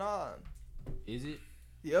Is it?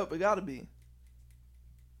 Yep, it gotta be.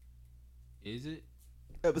 Is it?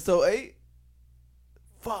 Episode 8?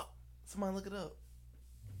 Fuck. Somebody look it up.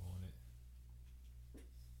 I'm on it.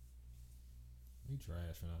 You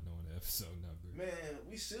trash for not knowing the episode number. Man,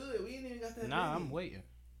 we should. We ain't even got that Nah, many. I'm waiting.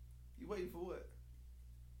 You waiting for what?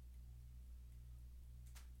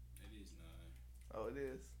 It is 9. Oh, it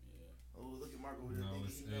is. Yeah. Oh, look at Mark over there. No, thinking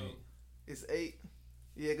it's he know. 8. It's 8.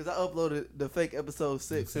 Yeah, because I uploaded the fake episode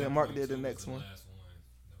 6 and then Mark did the next one. Last one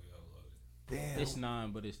that we uploaded. Damn. It's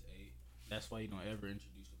 9, but it's 8. That's why you don't ever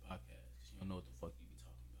introduce the podcast, because you don't know what the fuck you be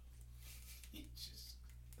talking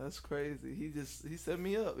about. That's crazy. He set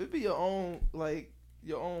me up. It'd be your own podcast.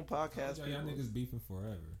 Y'all people. niggas beefing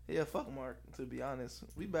forever. Yeah, fuck Mark. To be honest,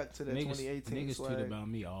 we back to that 2018 Niggas swag. tweet about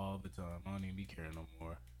me all the time. I don't even be caring no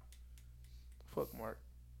more. Fuck Mark.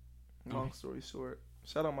 Long story short,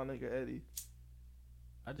 shout out my nigga Eddie.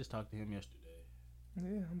 I just talked to him yesterday.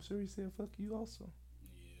 Yeah, I'm sure he said fuck you also.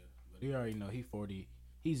 Yeah, but he already know he 40.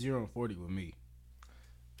 He's 0 and 40 with me.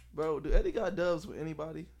 Bro, do Eddie got dubs with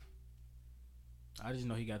anybody? I just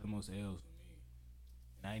know he got the most L's with me,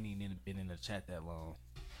 and I ain't even been in the chat that long.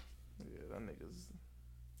 Yeah, that nigga's.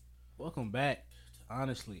 Welcome back to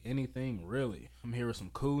Honestly Anything Really. I'm here with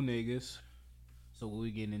some cool niggas. So what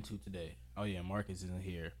we getting into today? Oh yeah, Marcus isn't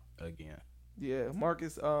here again. Yeah,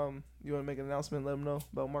 Marcus. You want to make an announcement? Let him know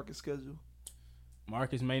about Marcus' schedule.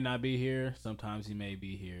 Marcus may not be here. Sometimes he may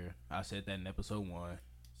be here. I said that in episode 1.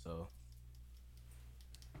 So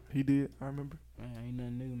He did. I remember. man, ain't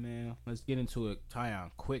nothing new, man. Let's get into it.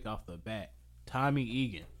 Tyon, quick off the bat. Tommy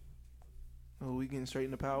Egan. Oh, we getting straight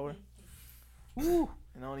into power. Woo.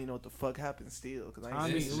 And I don't even know what the fuck happened still. Cause I ain't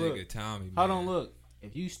Tommy, seen This look. nigga Tommy, man. Hold on, look.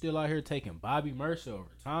 If you still out here taking Bobby Mercer over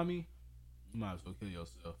Tommy, you might as well kill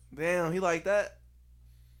yourself. Damn, he like that.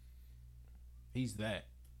 He's that.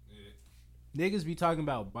 Yeah. Niggas be talking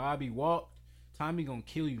about Bobby walked. Tommy gonna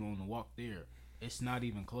kill you on the walk there. It's not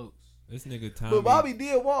even close. This nigga Tommy. But Bobby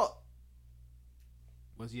did walk.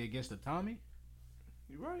 Was he against the Tommy?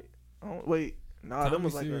 You right? Oh wait, nah, Tommy them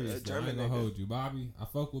was like serious, a though. I German ain't gonna nigga. hold you, Bobby. I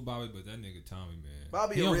fuck with Bobby, but that nigga Tommy, man.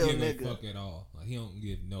 Bobby he a don't real give nigga. a fuck at all. Like he don't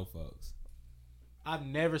give no fucks. I've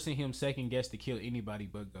never seen him second guess to kill anybody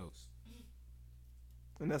but Ghost.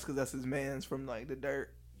 And that's because that's his man's from like the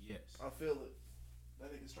dirt. Yes. I feel it.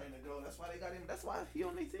 That nigga's trying to go. That's why they got him. That's why he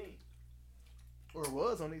on their team. Or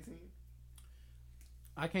was on their team.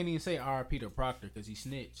 I can't even say RP to Proctor because he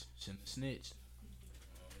snitched. Shouldn't have snitched.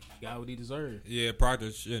 He got what he deserved. Yeah,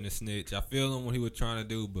 Proctor shouldn't have snitched. I feel him what he was trying to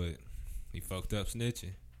do, but he fucked up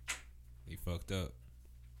snitching. He fucked up.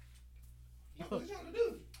 What you trying to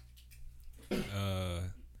do?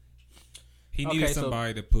 He Okay, needed so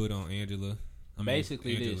somebody to put on Angela.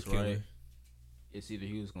 Basically Angela this, Killer. right? It's either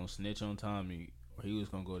he was going to snitch on Tommy or he was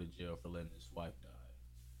going to go to jail for letting his wife die.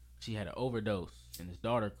 She had an overdose and his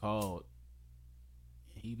daughter called.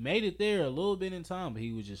 He made it there a little bit in time, but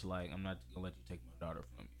he was just like, I'm not going to let you take my daughter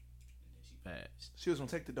from me. And then she passed. She was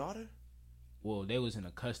gonna take the daughter? Well, they was in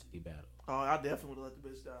a custody battle. Oh, I definitely would have let the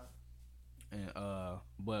bitch die. And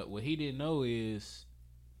but what he didn't know is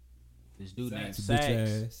this dude named Sax, bitch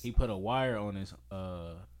Sax. ass. He put a wire on his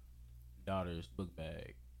daughter's book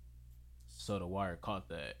bag, so the wire caught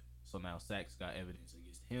that. So now Sax got evidence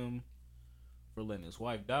against him for letting his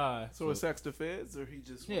wife die. So is Sax the feds or he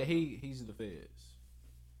just? Yeah, he's the feds.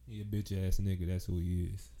 He a bitch ass nigga. That's who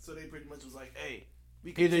he is. So they pretty much was like, hey,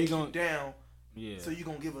 we can Either you take you gonna- down. Yeah. So you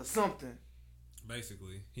gonna give us something?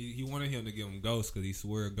 Basically, he wanted him to give him Ghost because he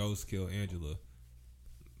swear Ghost killed Angela,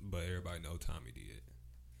 but everybody know Tommy did.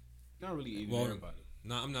 Not really even Well, everybody.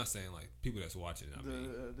 No, I'm not saying like people that's watching it. I mean,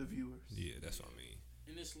 The viewers. yeah, that's what I mean.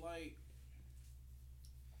 And it's like,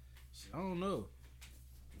 I don't know.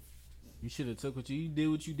 You should have took you did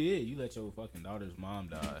what you did. You let your fucking daughter's mom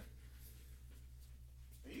die.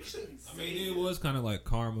 You shouldn't. I mean, it was kind of like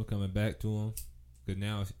karma coming back to him, cause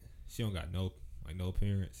now she don't got no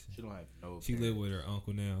parents. She don't have no. She live with her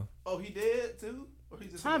uncle now. Oh, he dead too? Or he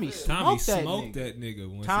just Tommy in the feds? Smoked Tommy that smoked nigga. that nigga.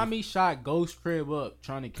 When Tommy shot Ghost Crib up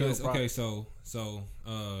trying to kill. Cause Proctor. okay, so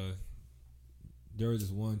there was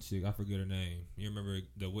this one chick, I forget her name. You remember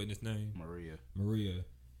the witness name? Maria.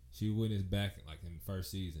 She witnessed back like in the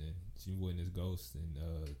first season. She witnessed Ghost and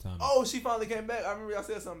Tommy. Oh, she finally came back. I remember y'all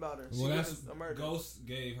said something about her. She well, that's witnessed a murder. Ghost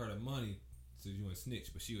gave her the money so you went snitch,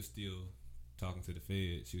 but she was still talking to the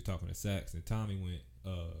Fed. She was talking to Sax, and Tommy went,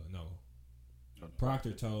 no.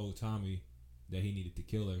 Proctor told Tommy that he needed to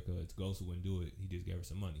kill her because Ghost wouldn't do it. He just gave her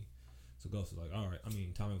some money. So Ghost was like, all right. I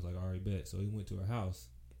mean, Tommy was like, all right, bet. So he went to her house.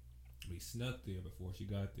 But he snuck there before she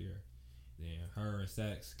got there. Then her and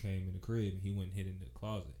Sax came in the crib, and he went and hid in the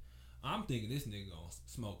closet. I'm thinking this nigga gonna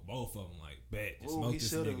smoke both of them. Like, bet, just Ooh, smoke he this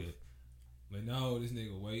should've. nigga. But no, this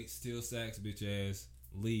nigga waits, still sacks bitch ass,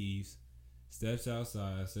 leaves, steps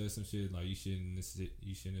outside, says some shit like you shouldn't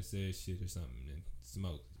have said shit or something, and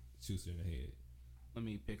smoke shoots her in the head. Let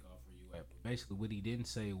me pick off where you at. But basically, what he didn't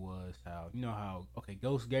say was how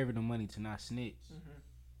Ghost gave her the money to not snitch. Mm-hmm.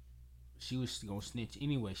 She was gonna snitch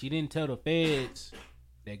anyway. She didn't tell the feds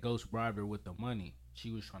that Ghost bribed her with the money.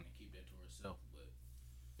 She was trying to keep that to herself. But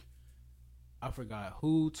I forgot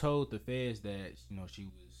who told the feds that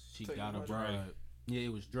she Take got a the bribe. money. Yeah,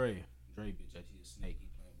 it was Dre. Dre, bitch, that he's a snake. He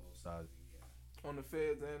playing both sides of the game. On the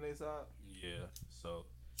feds and they side. Yeah. So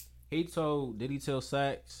he did he tell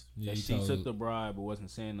Sax Yeah, that he she told- took the bribe but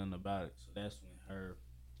wasn't saying nothing about it. So that's when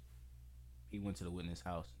he went to the witness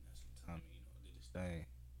house, and that's when Tommy, did his thing.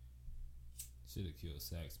 Should have killed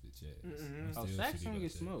Sax bitch ass. Mhm. I'm Oh, still Sax shitty don't about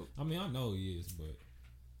get that. smoked. I mean, I know he is, but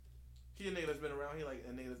He a nigga that's been around. He like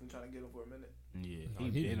a nigga that's been trying to get him for a minute. Yeah, No,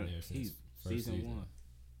 he been there since first season season. 1.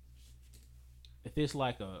 If it's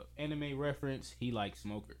like a anime reference, he like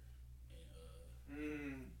Smoker.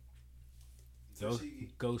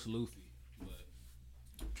 Tashigi. Ghost Luffy.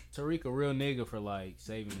 But Tariq a real nigga for like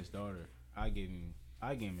saving his daughter. I give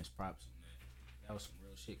him his props on that. That was some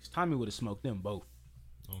real shit. 'Cause Tommy would have smoked them both.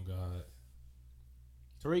 oh god,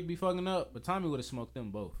 Tariq be fucking up, but Tommy would have smoked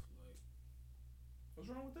them both. Like, What's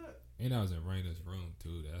wrong with that? and I was in Raina's room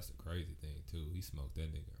too. That's the crazy thing too. He smoked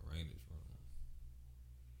that nigga in Raina's room.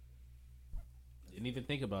 didn't even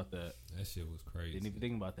think about that. That shit was crazy. Didn't even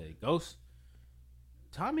think about that. Ghost.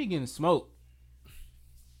 Tommy getting smoked.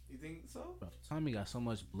 You think so? Bro, Tommy got so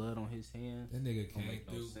much blood on his hands. That nigga Don't came make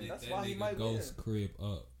no through. sense. Lit That's that why he nigga might Ghost crib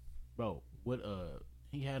up. Bro, what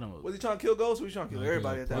he had on. Was he trying to kill Ghost or was he trying to kill No,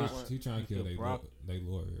 everybody he at that killed point? He trying to He kill killed they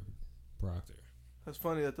lawyer, Proctor. That's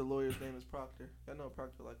funny that the lawyer's name is Proctor. I know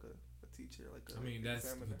Proctor like a teacher, like a I mean, that's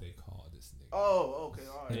examiner. what they call this nigga. Oh, okay,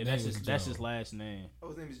 all right. Yeah, His that's name his was that's Joe. his last name. Oh,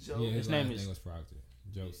 his name is Joe. Yeah, his his name last is- name was Proctor.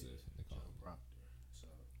 Joseph. They call Joe him. Proctor. So,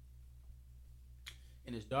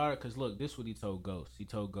 and his daughter, cause look, this is what he told Ghost. He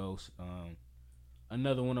told Ghost,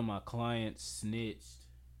 another one of my clients snitched.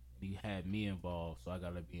 He had me involved, so I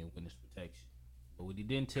gotta be in witness protection. But what he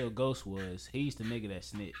didn't tell Ghost was he's the nigga that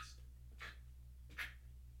snitched.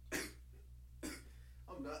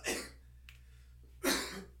 I'm not.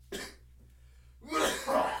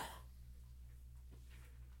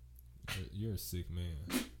 You're a sick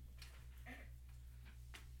man.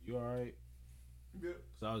 You alright? Yeah.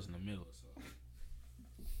 Cause I was in the middle of something.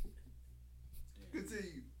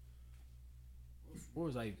 Continue. Where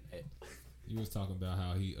was I even at? You was talking about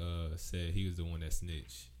how he said he was the one that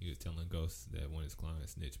snitched. He was telling Ghost that one of his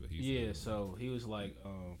clients snitched, but he was the Yeah, one. so he was like,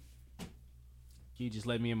 he just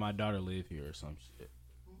let me and my daughter live here or some shit.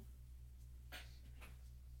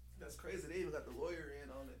 That's crazy. They even got the lawyer in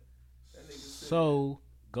on it. That nigga said- So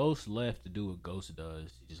Ghost left to do what Ghost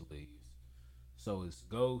does. He just leaves. So it's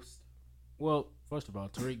Ghost. Well, first of all,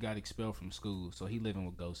 Tariq got expelled from school, so he living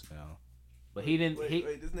with Ghost now. But he didn't.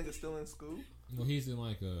 Wait, this nigga still in school? No, he's in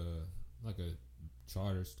like a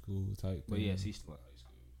charter school type thing. But yes, he's still in high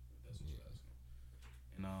school. That's what you're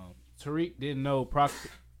asking. And Tariq didn't know Proctor.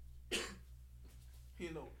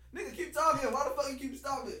 You know, nigga, keep talking. Why the fuck you keep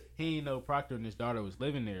stopping? He didn't know Proctor and his daughter was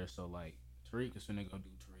living there. So like Tariq was finna go do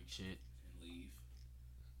Tariq shit and leave.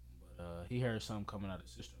 But he heard something coming out of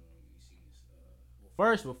his sister's room. He seen this. Well,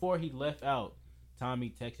 first, before he left out, Tommy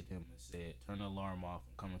texted him and said, "Turn the alarm off.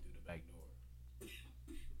 I'm coming through the back door."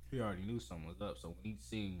 He already knew something was up. So when he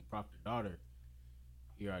seen Proctor's daughter,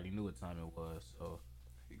 he already knew what time it was. So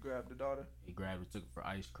He grabbed the daughter. he grabbed her, took her for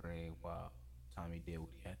ice cream while Tommy did what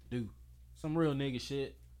he had to do. Some real nigga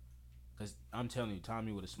shit. Cause I'm telling you,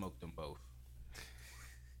 Tommy would have smoked them both.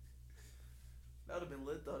 That would have been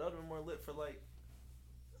lit though. That would have been more lit for like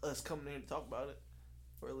us coming in here to talk about it,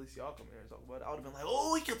 or at least y'all come here and talk about it. I would have been like,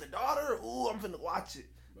 "Oh, he killed the daughter. Oh, I'm finna watch it,"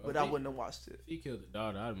 but I wouldn't have watched it. If he killed the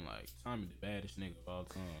daughter, I'd been like, Tommy the baddest nigga of all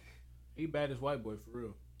time. He baddest white boy for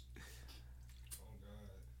real. Oh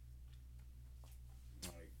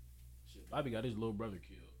God. Like, shit, Bobby got his little brother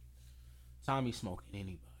killed. Tommy smoking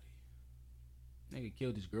anybody. Nigga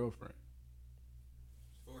killed his girlfriend.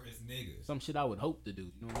 For his niggas. Some shit I would hope to do.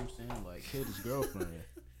 You know what I'm saying? Like, killed his girlfriend.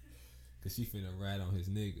 Cause she finna rat on his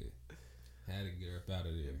nigga. Had to get her up out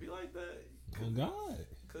of there. It'd be like that. Oh God.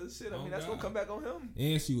 Cause shit, I Oh, mean, that's God. gonna come back on him.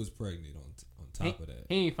 And she was pregnant on top of that.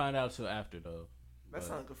 He ain't find out till after though. That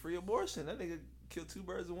sounds like a free abortion. That nigga killed two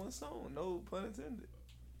birds with one stone. No pun intended.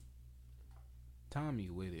 Tommy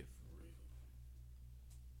with it for real.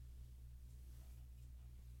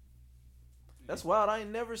 That's wild. I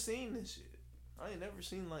ain't never seen this shit. I ain't never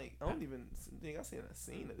seen like I don't even think I seen a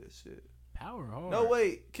scene of this shit. Power hard. No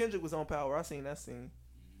wait, Kendrick was on Power. I seen that scene.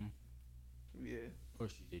 Mhm. Yeah. Of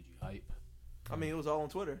course you did. You hype. I mean, it was all on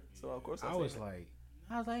Twitter, so of course I was like,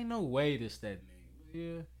 ain't no way this that nigga.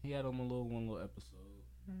 Yeah, he had on one little episode.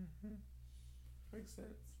 Mm-hmm. Makes sense.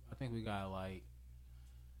 I think we got like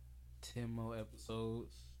 10 more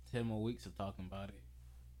episodes, 10 more weeks of talking about it.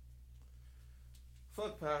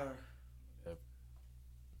 Fuck Power.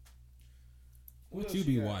 What you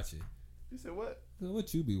be watching? You said what?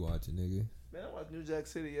 What you be watching, nigga? Man, I watched New Jack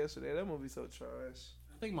City yesterday. That movie so trash.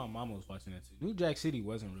 I think my mama was watching that too. New Jack City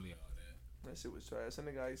wasn't really all that. That shit was trash. That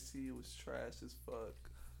nigga Ice-T was trash as fuck.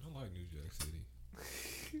 I like New Jack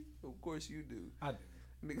City. Of course you do. I do.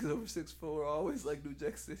 Niggas over 6'4" always like New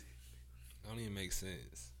Jack City. Don't even make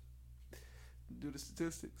sense. Do the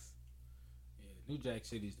statistics. Yeah, New Jack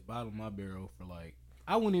City's the bottom of my barrel for like,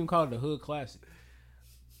 I wouldn't even call it a hood classic.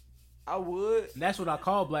 I would. And that's what I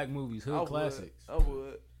call black movies, hood classics. I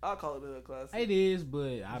would. I'll call it a hood classic. It is,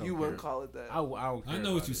 but I don't. You wouldn't call it that. I don't care. I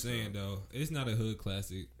know what you're saying though. It's not a hood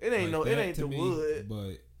classic. It ain't like it ain't to the me, wood.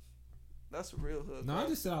 But that's a real hood. no, classic. I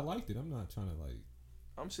just said I liked it. I'm not trying to like.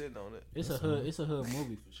 I'm shitting on it. It's a hood. It's a hood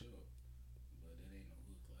movie for sure. But it ain't no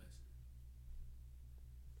hood classic.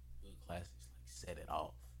 Hood classics like set it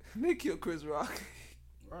off. They killed Chris Rock.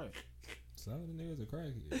 Right. So the niggas a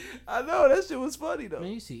crackhead. I know that shit was funny though.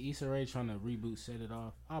 Man, you see Issa Rae trying to reboot Set It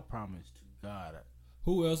Off. I promise to God.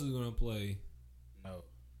 Who else is gonna play? No.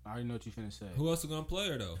 I already know what you finna say. Who else is gonna play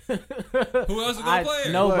her though? Who else is gonna play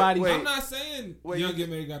her? Nobody. Wait. I'm not saying Young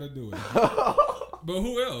M.A. gotta do it, Hey, but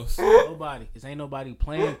who else? Nobody. Cause ain't nobody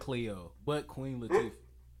playing Cleo but Queen Latifah.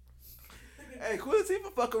 Queen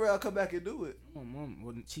Latifah fuck around, come back and do it. Well,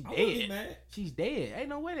 she I wouldn't be dead. mad. She's dead. Ain't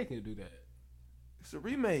no way they can do that. It's a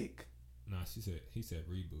remake. Nah, he said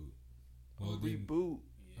reboot. Reboot.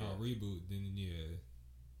 Yeah. Oh, reboot. Then yeah.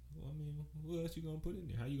 Well, I mean, what else you gonna put in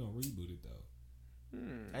there? How you gonna reboot it though?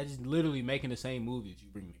 I just literally making the same movie that you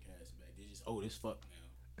bring the cast back. They just old as fuck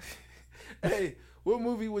now. Hey, what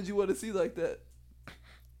movie would you want to see like that?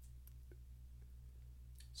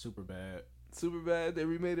 Super bad. Super Bad. They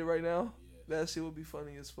remade it right now. Yeah. That shit would be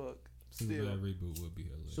funny as fuck. Super Still, bad reboot would be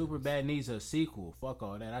hilarious. Super bad needs a sequel. Fuck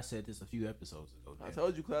all that. I said this a few episodes ago. I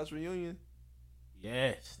told you, class reunion.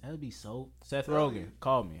 Yes, that would be so. Seth Tell Rogen, you.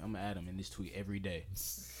 call me. I'm gonna add him in this tweet every day.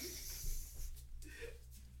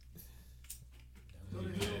 That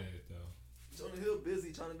would be bad, though. Jonah Hill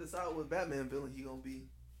busy trying to decide what Batman villain he gonna be.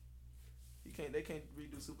 They can't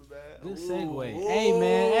redo Super Bad. Good segue. Hey,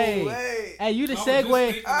 man, hey. Hey, you the I was just segue.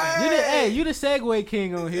 thinking that. You the segue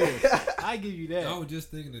king on here. I give you that. I was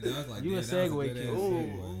just thinking that. I was like, You a damn, that was segue good king. ass Ooh,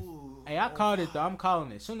 segue. ooh. Hey, I called it though. I'm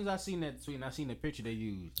calling it. As soon as I seen that tweet and I seen the picture they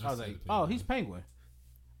used, I was I seen like, the oh, Penguin. he's Penguin.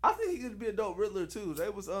 I think he could be a dope Riddler too. They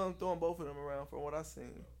was throwing both of them around from what I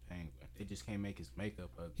seen. Penguin. They just can't make his makeup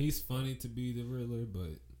up. He's funny to be the Riddler,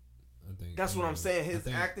 but I think That's what I'm saying. His I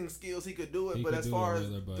think acting skills, he could do it. he But could as do far the as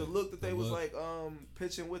Riddler, but the look that they the was look- like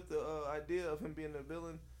pitching with the idea of him being the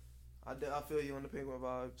villain, I feel you on the Penguin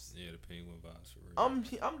vibes. Yeah, the Penguin vibes for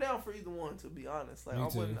real. I'm down for either one, to be honest. Like Me I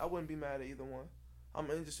too. wouldn't be mad at either one. I'm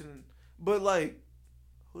interested in, but like,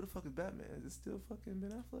 who the fuck is Batman? Is it still fucking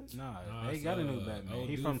Ben Affleck? Nah, Nah, they it's, got a new Batman. old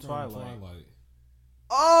He dude from Twilight.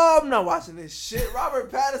 Oh, I'm not watching this shit.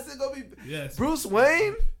 Robert Pattinson gonna be Yes. Bruce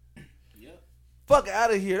Wayne. Yep. Fuck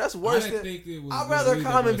out of here. That's worse I didn't than. think it was I'd rather Louis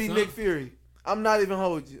Common the be Son. Nick Fury. I'm not even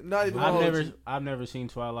hold you. Not even gonna hold you. I've never seen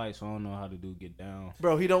Twilight, so I don't know how to do get down.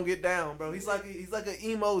 Bro, he don't get down, bro. He's like an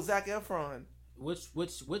emo Zac Efron. Which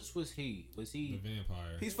was he? Was The he?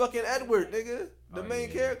 vampire. He's fucking Edward, nigga. The Oh, main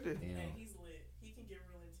yeah. character. Damn. Man, he's lit. He can get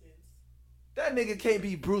real intense. That nigga can't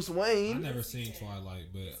be Bruce I Wayne. never seen Twilight,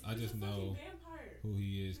 but I just He's a know fucking vampire. who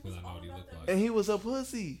he is because I know what he looked like. And he was a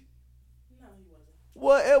pussy. No, he wasn't.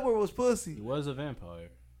 What? Edward was pussy. He was a vampire,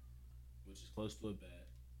 which is close to a bat.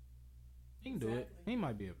 He can do it. Exactly. He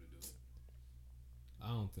might be able to do it. I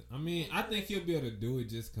don't think. I mean, I think he'll be able to do it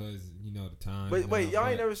just because the time. Wait, y'all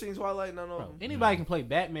ain't but- never seen Twilight? No. Bro, anybody can play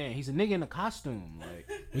Batman. He's a nigga in a costume. Like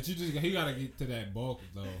But he gotta get to that bulk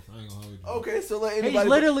though. I ain't gonna hold you. Okay, so let anybody. he's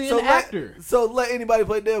literally so an actor. So let anybody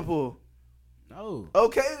play Deadpool. No,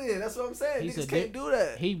 Okay, then that's what I'm saying. He's Niggas a can't do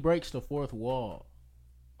that. he breaks the fourth wall.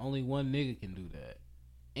 Only one nigga can do that.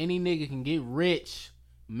 Any nigga can get rich,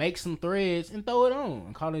 make some threads, and throw it on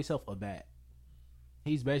and call himself a bat.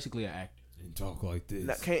 He's basically an actor. And talk like this.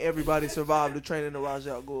 Now, can't everybody survive the training of Ra's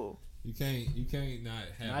al Ghul? You can't not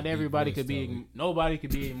have. Not a everybody big could voice, be. though. Nobody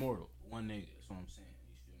could be immortal. One nigga. That's what I'm saying.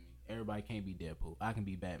 You feel me? Everybody can't be Deadpool. I can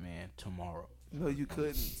be Batman tomorrow. No, you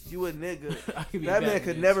couldn't. You a nigga. I can be That man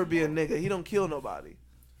could never be a tomorrow. nigga. He don't kill nobody.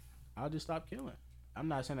 I'll just stop killing. I'm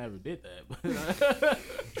not saying I ever did that, but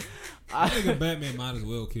I think a Batman might as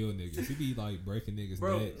well kill niggas. He be like breaking niggas'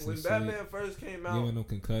 Bro, necks when and Batman shit, first came out, giving them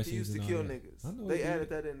concussions. he used to and kill all that. niggas. I know They he added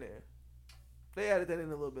did. that in there. They added that in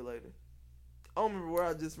a little bit later. I don't remember where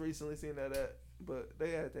I just recently seen that at, but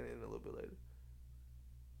they added that in a little bit later.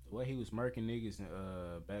 The way he was murking niggas in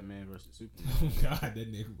Batman versus Superman. Oh God,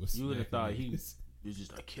 that nigga was. You would have thought he niggas. was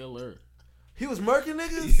just a killer. He was murking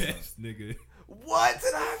niggas? Yes, nigga. What?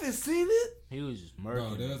 And I haven't seen it? He was just murking.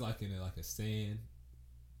 Bro, there was like in a sand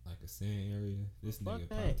area. This Fuck nigga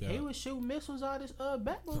that. popped out. He was shooting missiles out his Batmobile.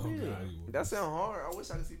 Oh God, he was. That sound hard. I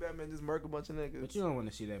wish I could see Batman just murk a bunch of niggas. But you don't want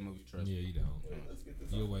to see that movie, trust Yeah, me. you don't. Let's get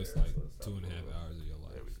this You'll out waste there, like so let's stop 2.5 it. hours of your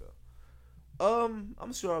life. There we go.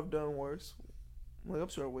 I'm sure I've done worse. Like, I'm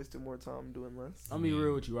sure I wasted more time doing less. I'm be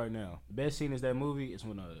real with you right now. The best scene is that movie is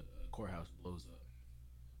when a courthouse blows up.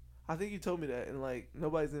 I think you told me that, and like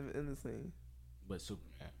nobody's in the scene. But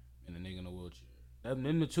Superman and the nigga in the wheelchair.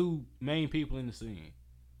 Them the two main people in the scene.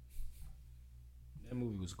 That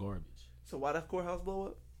movie was garbage. So why that courthouse blow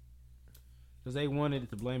up? Because they wanted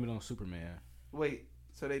to blame it on Superman. Wait,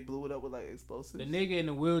 so they blew it up with like explosives? The nigga in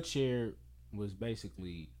the wheelchair was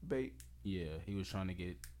basically, Bait. yeah, he was trying to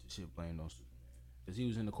get the shit blamed on Superman. Because he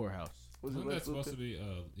was in the courthouse. Was it Wasn't that Lex supposed to Luthor?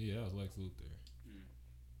 be? Yeah, that was Lex Luthor.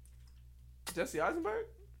 Jesse Eisenberg?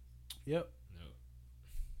 Yep. No.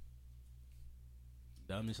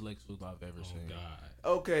 Dumbest Lex Luthor I've ever Oh seen. God.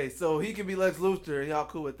 Okay, so he can be Lex Luthor, and y'all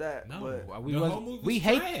cool with that. No. But Why The whole movie we was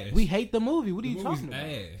hate trash. we hate the movie. What are The you movie's talking about?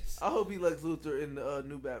 ass. I hope he Lex Luthor in the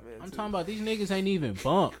new Batman. I'm too. talking about these niggas ain't even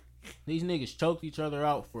bump. These niggas choked each other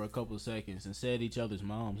out for a couple of seconds and said each other's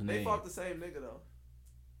mom's They name. fought the same nigga though.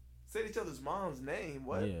 Said each other's mom's name.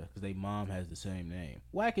 What? Yeah, because they mom has the same name.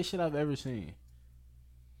 Wackest shit I've ever seen.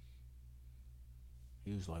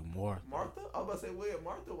 He was like, Martha. Martha? I was about to say, wait,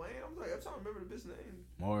 Martha Wayne? I'm like, I'm trying to remember the bitch name.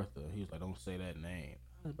 Martha. He was like, don't say that name. I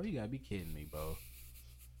was like, bro, you gotta be kidding me, bro.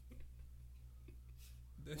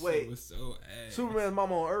 That Wait. shit was so ass. Superman's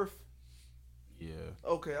mama on Earth. Yeah.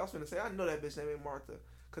 Okay, I was finna say, I know that bitch name ain't Martha.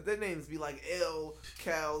 Because their names be like El,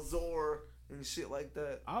 Cal, Zor, and shit like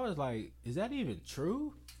that. I was like, is that even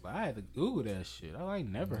true? Like, I had to Google that shit. I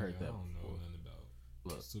ain't never heard that I don't know before. nothing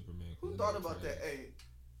about Look. Superman. Who thought about that? Hey,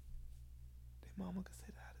 their mama could say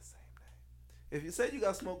they had the same name. If you say you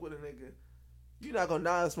got smoke with a nigga, you're not gonna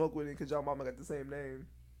not smoke with him because y'all mama got the same name.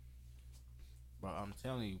 Bro, I'm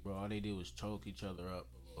telling you, bro, all they did was choke each other up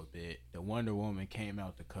a little bit. The Wonder Woman came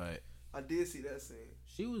out the cut. I did see that scene.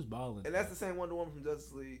 She was balling. And that's the same Wonder Woman from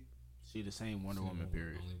Justice League. She the same Wonder Woman,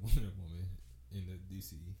 period. Only Wonder Woman in the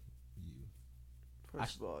DCU.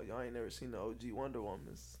 First of all, y'all ain't never seen the OG Wonder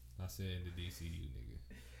Womans. I said in the DCU,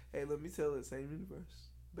 nigga. Hey, let me tell it, same universe.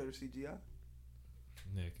 Better CGI.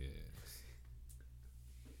 Neck ass.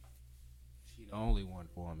 She the only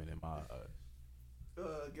Wonder Woman in my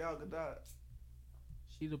eyes. Gal Gadot.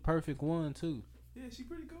 She the perfect one too. Yeah, she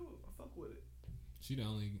pretty cool. I fuck with it. She the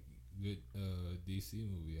only good DC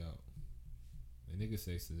movie out. The niggas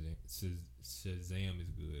say Shazam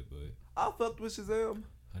is good, but I fucked with Shazam.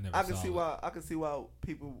 I never I can saw see it. why. I can see why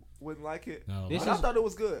people wouldn't like it. No, This But like- I thought it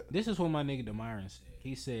was good. This is what my nigga Demiron said.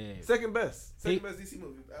 He said Second best DC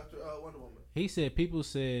movie after Wonder Woman. he said people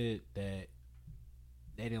said that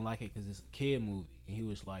they didn't like it because it's a kid movie, and he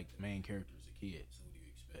was like the main character is a kid. So what do you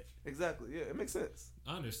expect? Exactly. Yeah, it makes sense.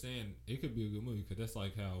 I understand it could be a good movie because that's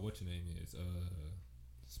like how what your name is.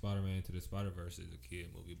 Spider-Man to the Spider-Verse is a kid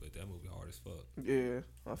movie, but that movie hard as fuck. Yeah,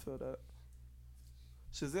 I feel that.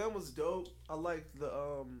 Shazam was dope. I like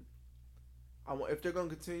the if they're gonna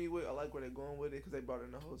continue it, I like where they're going with it because they brought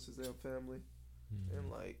in the whole Shazam family and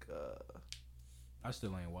like I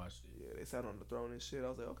still ain't watched it. yeah, they sat on the throne and shit. I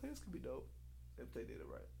was like, okay, this could be dope if they did it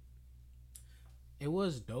right. It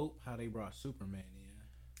was dope how they brought Superman in,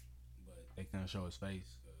 but they couldn't show his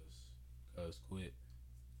face because quit.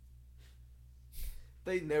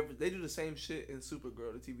 They do the same shit in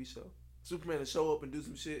Supergirl, the TV show. Superman will show up and do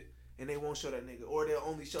some shit, and they won't show that nigga, or they'll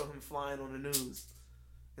only show him flying on the news,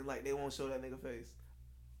 and like they won't show that nigga face.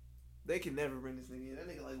 They can never bring this nigga in. That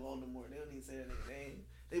nigga like Voldemort. They don't even say that nigga name.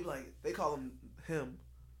 They be like they call him.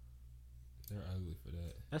 They're ugly for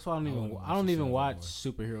that. That's why I wouldn't don't even Shazam watch more.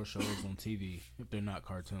 superhero shows on TV if they're not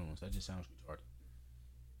cartoons. That just sounds retarded.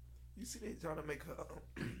 You see, they trying to make her.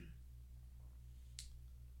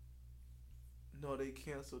 No, they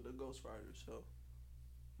canceled the Ghost Rider show.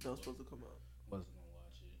 That was supposed to come out. Wasn't gonna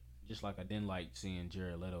watch it. Just like I didn't like seeing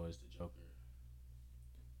Jared Leto as the Joker.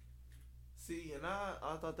 See, and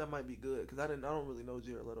I thought that might be good because I don't really know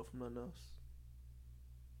Jared Leto from nothing else.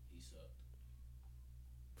 He sucked.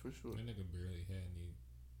 For sure. That nigga barely had any.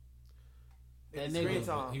 And That screen nigga-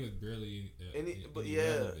 time. He was barely. But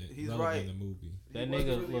yeah, he's relevant right. in the movie. That He wasn't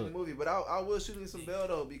nigga, really in look. the movie, but I will shoot him some bell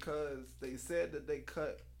though because they said that they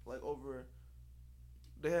cut like over.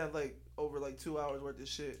 They had like over like 2 hours worth of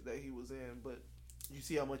shit that he was in, but you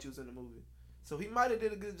see how much he was in the movie. So he might have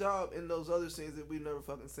did a good job in those other scenes that we've never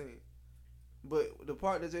fucking seen. But the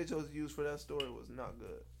part that J. Chose used for that story was not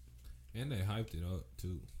good. And they hyped it up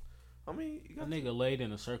too. I mean, you That got nigga laid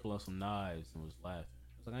in a circle on some knives and was laughing.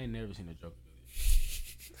 I was like, I ain't never seen a Joker do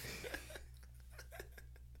this.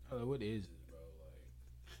 I was like, what is it, bro?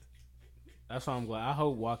 Like, that's why I'm glad. I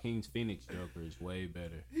hope Joaquin Phoenix Joker is way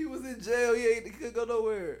better. he was in jail. He couldn't go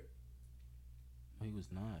nowhere. He was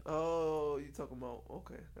not. Oh, you talking about?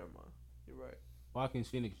 Okay, never mind. You're right. Joaquin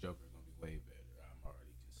Phoenix Joker is gonna be way better. I'm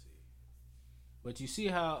already can see. But you see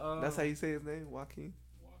how That's how you say his name, Joaquin.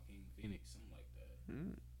 Joaquin Phoenix, something like that.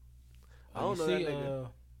 Mm. I You don't know see, that nigga.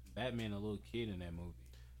 Batman, a little kid in that movie.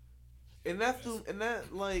 And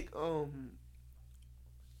that like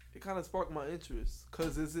it kind of sparked my interest.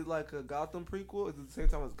 Cause is it like a Gotham prequel? Is it the same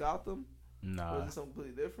time as Gotham? Or Nah, is it something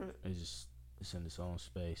completely different? it's in its own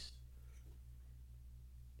space.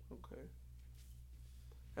 Okay.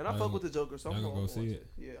 And I fuck with the Joker, so I'm y'all gonna gonna go see see it?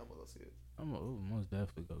 it. Yeah, I'm gonna go see it. I'm most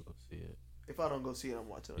definitely go see it. If I don't go see it, I'm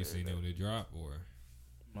watching it. You seen it when it drop or?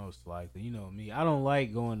 Most likely, you know me. I don't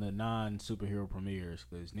like going to non-superhero premieres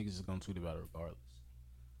because niggas is gonna tweet about it regardless.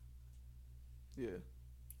 Yeah.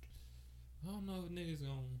 I don't know if niggas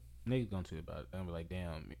gonna. Niggas gonna tweet about it. They're gonna be like,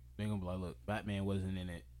 damn. They're gonna be like, look, Batman wasn't in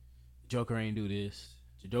it. Joker ain't do this.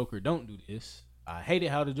 The Joker don't do this. I hated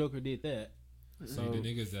how the Joker did that. See, So the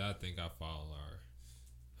niggas that I think I follow are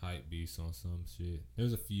hype beasts on some shit.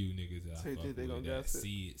 There's a few niggas that So I you fuck think they with gonna that gas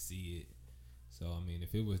it? see it. So I mean,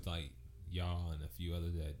 if it was like y'all and a few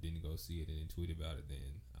others that didn't go see it and then tweet about it, then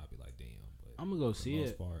I'd be like, damn. But I'm gonna go for see the most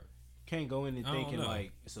it. part, Can't go in and I don't thinking know.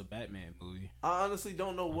 like it's a Batman movie. I honestly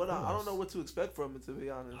don't know what I don't course. know what to expect from it, to be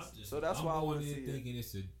honest. So that's I'm why I going want to in see it. thinking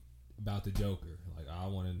it's about the Joker. Like I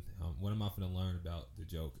want to. What am I gonna learn about the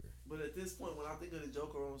Joker? But at this point, when I think of the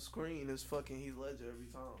Joker on screen, it's fucking Heath Ledger every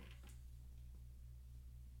time.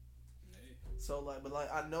 So like, but like,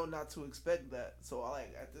 I know not to expect that. So I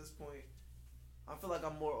like at this point, I feel like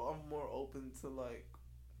I'm more open to like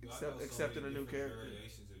accepting a new character.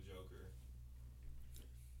 Variations of Joker.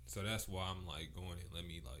 So that's why I'm like going and let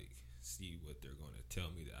me like see what they're going to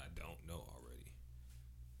tell me that I don't know already.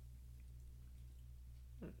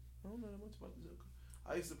 I don't know that much about the Joker.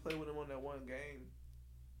 I used to play with him on that one game.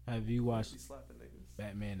 Have you watched He slapping niggas.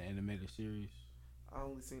 Batman the animated series? I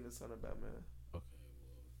only seen the Son of Batman. Okay,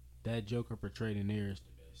 well, that Joker portrayed in there is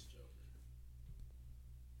the best Joker.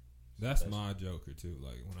 That's my Joker too.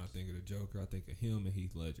 Like when I think of the Joker, I think of him and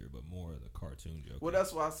Heath Ledger, but more of the cartoon Joker. Well,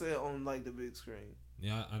 that's why I said on like the big screen.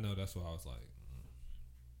 Yeah, I know. That's why I was like,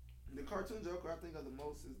 The cartoon Joker I think of the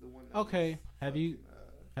most is the one. That Okay, was have you fucking,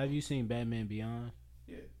 have you seen Batman Beyond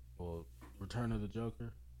Yeah. or Return of the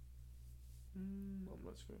Joker? I'm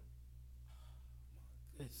not sure.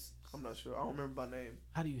 It's, I'm not sure. I don't remember by name.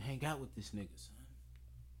 how do you hang out with this nigga, son?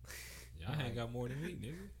 y'all ain't got more than me,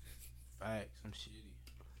 nigga. Facts, I'm shitty.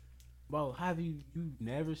 Bro, have you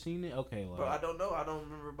never seen it? Okay, like But I don't know. I don't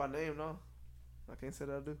remember by name, no. I can't say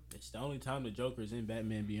that I do. it's the only time the Joker's in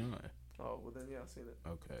Batman Beyond. Oh, well then, yeah, I've seen it.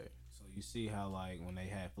 Okay, so you see how like when they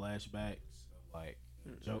had flashbacks, of, like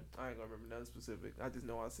Joke. I ain't gonna remember nothing specific. I just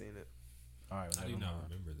know I seen it. All right, I never do not mind.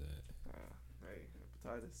 remember that. Hey,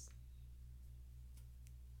 hepatitis.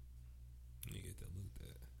 Let me get that looked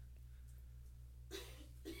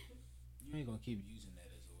at. You ain't gonna keep using that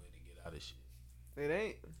as a way to get out of shit. It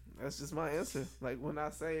ain't. That's just my answer. Like when I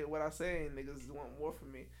say what I say, niggas want more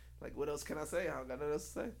from me. Like what else can I say? I don't got nothing else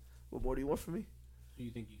to say. What more do you want from me? Who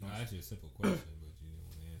you think you No, gonna? I asked you a simple question, but you didn't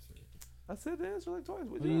want to answer it. I said the answer like twice.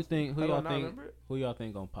 What Who you ask me? think? Who How do I y'all not think? remember it? Who y'all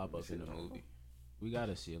think gonna pop up Shit, in the I don't movie? We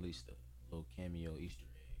gotta see at least a little cameo Easter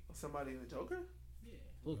egg. Somebody in the Joker? Yeah,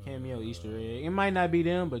 little cameo Easter egg. It might not be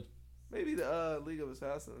them, but Maybe the League of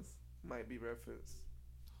Assassins might be referenced.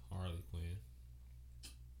 Harley Quinn.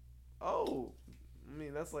 Oh, I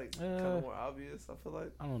mean that's like kind of more obvious. I feel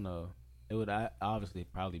like. I don't know. It would obviously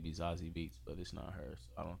probably be Zazie Beetz, but it's not her, so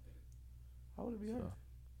I don't think How would it be her? so.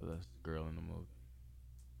 But that's the girl in the movie.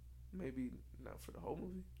 Maybe not for the whole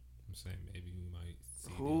movie. I'm saying maybe we might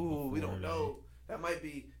see them Ooh, we before don't know. That might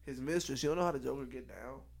be his mistress. You don't know how the Joker get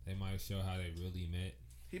down. They might show how they really met.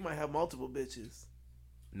 He might have multiple bitches.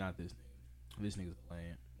 Not this nigga. This nigga's a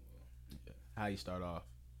land. Yeah. How you start off?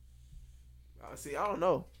 See, I don't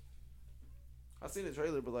know. I seen the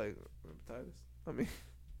trailer, but like hepatitis. I mean,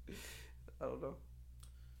 I don't know.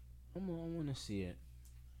 I want to see it.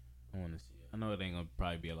 I want to see it. I know it ain't gonna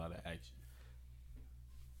probably be a lot of action.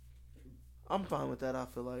 I'm fine with that. I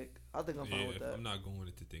feel like I think I'm fine with that. I'm not going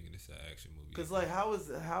into thinking it's an action movie. Cause like, how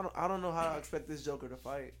I don't know how I expect this Joker to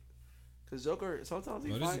fight. Cause Joker sometimes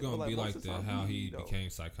he Well, fight. this is gonna but, be most like of the time how he don't. became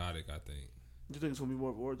psychotic. I think. You think it's gonna be more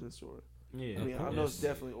of an origin story? Yeah, I mean, Of I know it's course.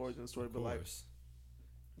 definitely origin story, Of but like, course.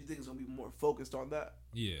 you think it's gonna be more focused on that?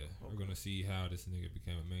 Yeah, we're gonna see how this nigga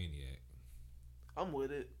became a maniac. I'm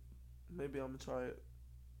with it. Maybe I'm gonna try it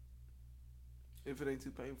if it ain't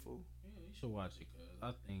too painful. Yeah, you should watch it because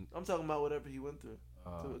I think I'm talking about whatever he went through to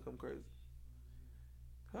uh, become crazy.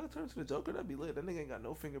 How it turn to the Joker? That'd be lit. That nigga ain't got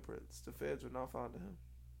no fingerprints. The feds were not found him.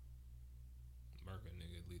 Murder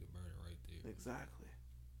nigga, lead a burner right there. Exactly.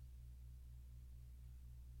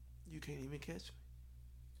 You can't even catch me.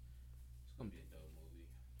 it's gonna be a dope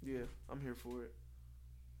movie. Yeah, I'm here for it.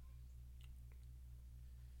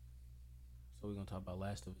 So we're gonna talk about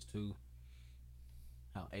Last of Us 2.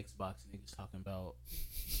 How Xbox niggas talking about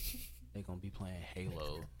they gonna be playing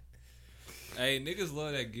Halo. Hey, niggas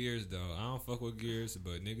love that Gears though. I don't fuck with Gears,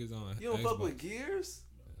 but niggas on You don't Xbox, fuck with Gears?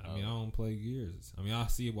 I mean, I don't play Gears. I mean, I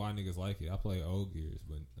see why niggas like it. I play old Gears,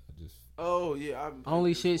 but I just Oh yeah, I've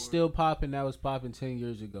Only shit still popping that was popping 10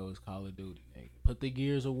 years ago is Call of Duty. Nigga. Put the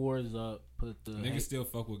Gears of Wars up. Put the niggas still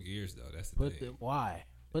fuck with Gears though. That's the put thing. the why?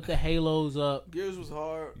 Put the Halos up. Gears was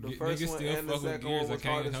hard. The Ge- first niggas one still and the fuck with second Gears. one I was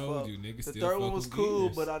hard can't as hold fuck. you. Niggas The still third fuck one was with cool,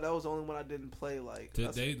 Gears. but that was the only one I didn't play. Like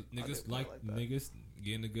Today, I niggas didn't play like that. niggas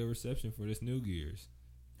getting a good reception for this new Gears.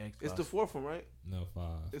 Xbox, It's the fourth one, right? No 5.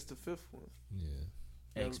 It's the fifth one. Yeah,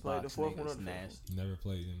 Never played the Xbox fourth one or niggas the fifth one. nasty. never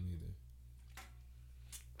played them either.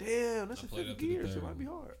 Damn, that's I your played fifth up to the Gears. It third might be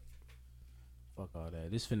one. hard. Fuck all that.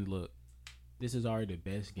 This finna look. This is already the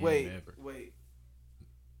best game Wait, ever. wait.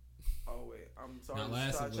 Oh wait, I'm sorry Now, to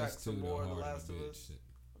Last of sidetrack Us 2 some though, more. The hard Last than of a Us.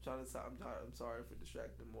 bitch. I'm sorry for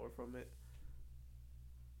distracting more from it.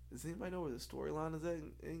 Does anybody know where the storyline is at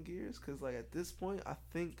in Gears? Because like at this point, I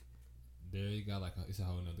think, There you got like it's a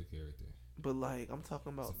whole nother character. but like I'm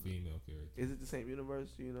talking It's about, a female character. is it the same universe?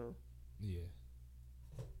 Do you know? Yeah,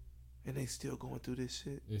 And they still going through this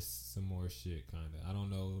shit. it's some more shit kind of. I don't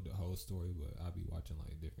know the whole story, but I'll be watching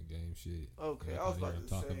like different game shit. Okay, And I was hear about them to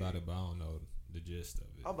talk say. about it, but I don't know the gist of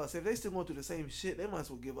it. I was about to say, if they still going through the same shit, they might as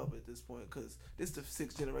well give up at this point because this is the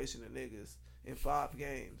sixth generation of niggas in 5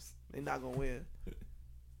 games. They not gonna win.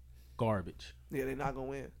 Garbage. Yeah, they not gonna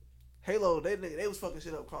win. Halo, they was fucking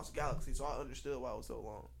shit up across the galaxy, so I understood why it was so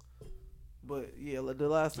long. But yeah, the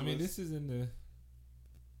last. I mean, this is in the.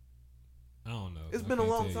 I don't know. It's I been a can't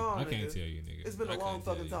long tell you. time, I can't nigga. tell you, nigga. It's been I a long can't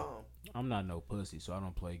tell fucking you. time. I'm not no pussy, so I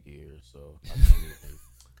don't play Gears. So I can't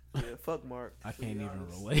even, Yeah, fuck Mark. I to can't be even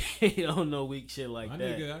honest. relate on no weak shit like My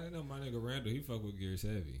that. nigga, I know my nigga Randall. He fuck with Gears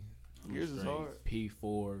heavy. I'm Gears is straight hard.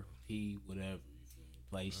 P4, P whatever. Ain't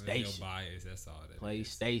no PlayStation. bias. That's all that. is.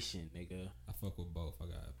 PlayStation, nigga. I fuck with both. I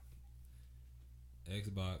got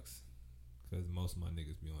Xbox because most of my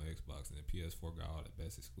niggas be on Xbox, and the PS4 got all the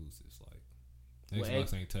best exclusives. Like Well,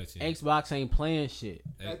 Xbox ain't touching. Xbox ain't playing shit.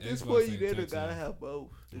 At this Xbox point, you ain't gotta touching. have both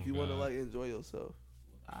if Oh, you want to God. like enjoy yourself.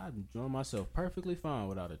 I enjoy myself perfectly fine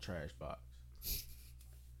without a trash box.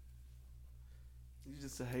 You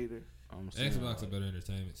just a hater. I'm saying, Xbox a like, better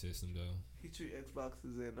entertainment system though. He treat Xboxes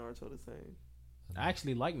and Naruto the same. I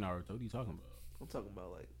actually like Naruto. What are you talking about? I'm talking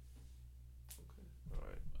about like. Okay, all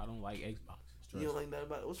right. I don't like Xbox. You don't like that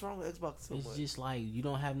about it? What's wrong with Xbox so It's much? just like you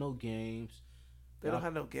don't have no games. They don't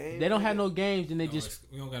have no games. They don't have nigga. no games, and they No, just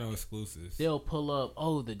we don't got no exclusives. they'll pull up.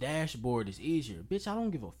 Oh, the dashboard is easier, bitch. I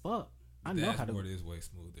don't give a fuck. I know how Dashboard to. is way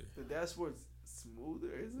smoother. The dashboard's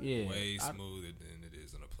smoother, isn't it? Yeah, Way I- smoother than it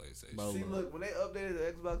is on a PlayStation. Bro, See, look, when they updated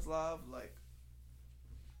the Xbox Live, like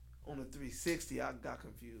on the 360, I got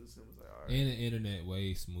confused and was like, all right. And the internet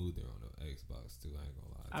way smoother on the Xbox too. I ain't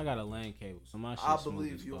gonna lie. I got a LAN cable, so my shit. I smooth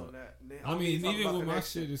believe as you fuck. on that. I mean, even with my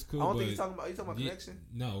shit is cool. I don't but think he's talking about. You talking about yeah, connection?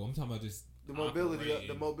 No, I'm talking about just The mobility, operating-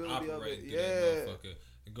 the mobility of it. operating through Yeah. that motherfucker. And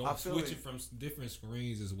I Going feel switching it. from different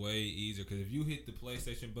screens is way easier because if you hit the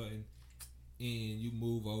PlayStation button and you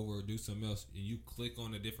move over or do something else and you click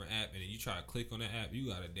on a different app and then you try to click on the app, you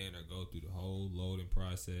gotta damn near go through the whole loading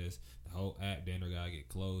process. The whole app damn near gotta get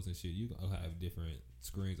closed and shit. You gonna have different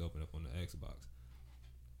screens open up on the Xbox.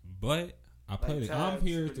 But I played it. I'm tabs,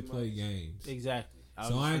 here to pretty play much. games. Exactly.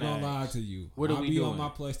 So I ain't gonna lie ask. to you. What are I'll we be doing? on my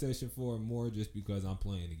PlayStation 4 more just because I'm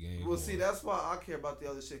playing the game. Well, more. see, that's why I care about the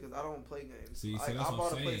other shit because I don't play games. See, so I that's what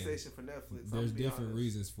bought I'm a saying. PlayStation for Netflix. There's I'm be different honest.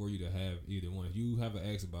 reasons for you to have either one. If you have an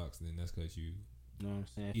Xbox, then that's because you. You know what I'm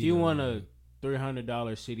saying? If Either you want a one.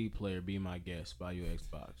 $300 CD player, be my guest. Buy your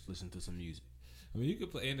Xbox. Listen to some music. I mean, you could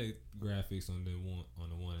play, and the graphics on the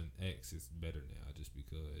One X is better now, just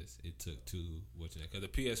because it took two. Because the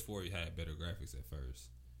PS4 had better graphics at first,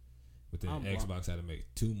 but then I'm- Xbox had to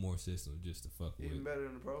make 2 more systems just to fuck Even with. better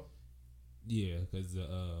than the Pro. Yeah, because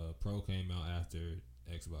the Pro came out after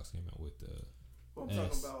Xbox came out with the. Well, I'm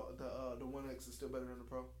S. talking about the One X is still better than the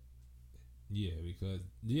Pro. Yeah, because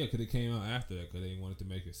it came out after that because they wanted to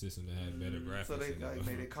make a system that had better graphics. So they and like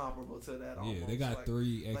made it comparable to that. yeah, Almost. they got like,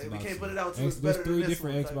 3 Xbox. Like we can't put it out to it's there's better 3 than this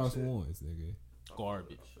different one Xbox type shit. Ones, nigga,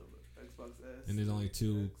 Garbage. Xbox S. and there's only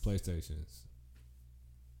 2 X. PlayStations.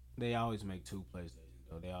 They always make 2 PlayStations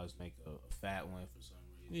though. They always make a fat one for some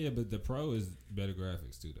reason. Yeah, but the Pro is better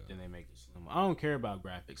graphics too, though. Then they make it slim. I don't care about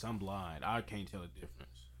graphics. I'm blind. I can't tell the difference.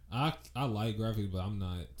 I like graphics, but I'm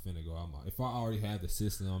not finna go out my. If I already have the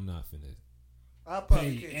system, I'm not finna I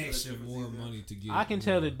probably pay can't tell the extra difference more either. money to get. I can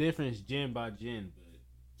tell more. the difference gen by gen, but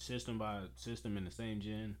system by system in the same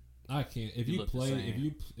gen. I can't. If You you look the play,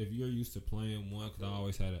 same. if you're used to playing one, because I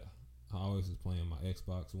always was playing my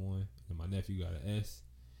Xbox One, and my nephew got an S,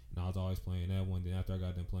 and I was always playing that one. Then after I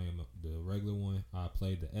got done playing the regular one, I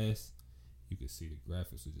played the S. You could see the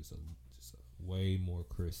graphics was just a way more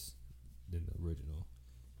crisp than the original.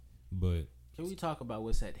 But Can we talk about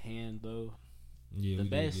what's at hand though? yeah, The we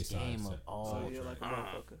gotta best get side- game of side- all Oh, side yeah, track. like a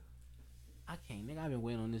motherfucker. I can't. Nigga, I've been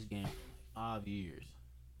waiting on this game for like 5 years.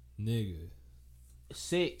 Nigga.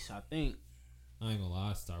 6, I think. I ain't gonna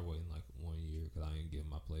lie, I started waiting like 1 year because I didn't get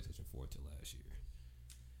my PlayStation 4 till last year.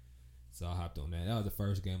 So I hopped on that. That was the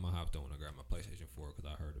first game I hopped on when I got my PlayStation 4 because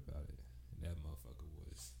I heard about it. And that motherfucker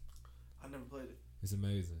was. I never played it. It's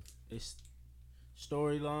amazing. It's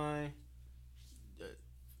storyline,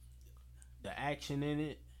 the action in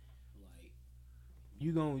it. Like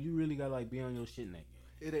you really gotta like be on your shit in that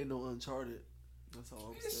game. It ain't no Uncharted. That's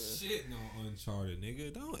all I'm saying. Shit, no Uncharted,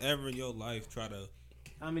 nigga. Don't ever in your life try to.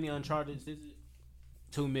 How many Uncharted is it?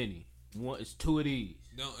 Too many. It's 2 of these.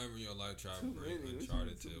 Don't ever in your life try to Too bring many, what you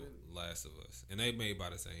Uncharted to mean too many? Last of Us. And they made by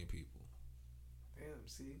the same people. Damn,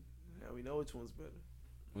 see? Now we know which one's better.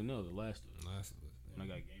 Well, no, the last one. Last of Us. When I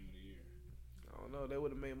got Game of the Year. I don't know. They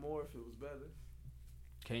would have made more if it was better.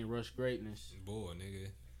 Can't rush greatness. Boy, nigga.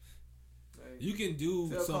 Hey, You can do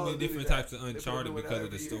Tell so Call many of Duty different that. types of They put Uncharted them doing because that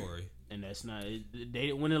of the every year. story. And that's not.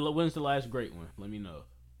 When's the last great one? Let me know.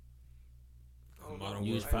 I don't Modern know.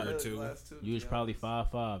 You was I probably heard the 2. last two, to You was be probably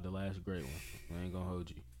honest. 5'5", the last great one. I ain't gonna hold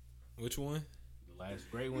you. Which one? The last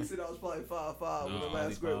great He one. said I was probably 5'5" when No, the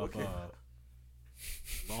last great one came.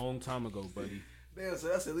 5'5". Long time ago, buddy. Damn, so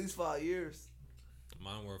that's at least 5 years.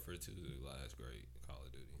 Modern Warfare 2 is the last great Call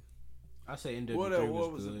of Duty. I say War at NW3 War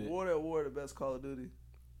was was good. War at War the best Call of Duty.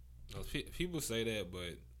 No, people say that,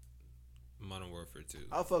 but Modern Warfare 2.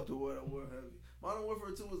 I fucked with War at War heavy. Modern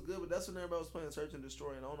Warfare 2 was good, but that's when everybody was playing Search and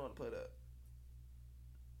Destroy, and I don't know how to play that.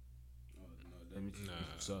 Nah.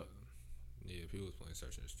 Suck. Yeah, people was playing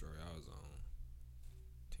Search and Destroy. I was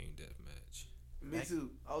on Team Deathmatch. Me too.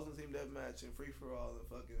 I was in Team Deathmatch and Free For All and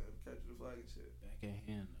fucking Capture the Flag and shit. Back at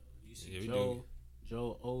hand though. You see Yeah, we Joe?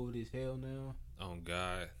 Joe old as hell now. Oh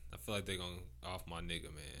God, I feel like they gonna off my nigga,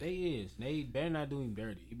 man. They is. They better not do him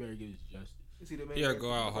dirty. He better give his justice. You see the main You gotta character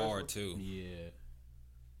go in the out first hard one? too. Yeah.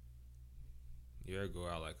 You gotta go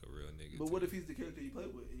out like a real nigga. But too. what if he's the character you play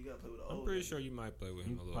with and you gotta play with the I'm old pretty nigga? sure you might play with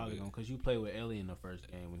him You a little probably bit. gonna, cause you played with Ellie in the first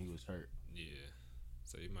game when he was hurt. Yeah,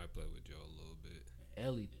 so you might play with Joe a little bit.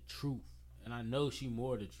 Ellie, the truth, and I know she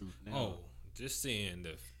more the truth now. Oh, just seeing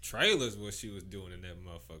the trailers, what she was doing in that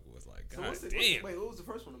motherfucker was like, So God what's the, damn. wait, what was the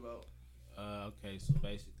first one about? Okay, so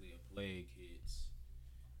basically a plague hits,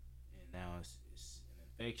 and now it's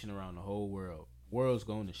an infection around the whole world. World's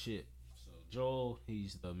going to shit. So Joel,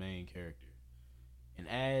 he's the main character, and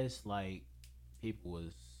as like people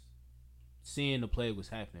was seeing the plague was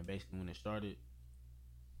happening, basically when it started,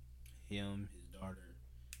 him, his daughter,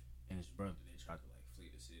 and his brother, they tried to like flee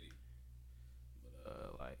the city,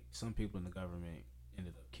 but like some people in the government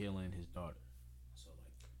ended up killing his daughter. So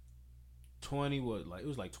like 20 what, like it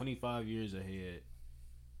was like 25 years ahead.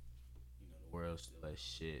 You know, the world's still that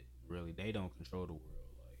shit. Really, they don't control the world.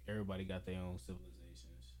 Like everybody got their own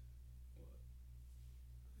civilizations. What?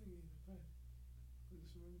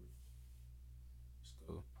 It's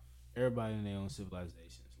cool. Everybody in their own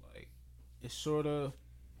civilizations. Like it's sort of.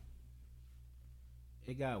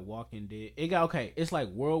 It got Walking Dead. It got okay. It's like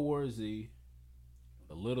World War Z,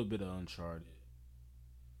 with a little bit of Uncharted,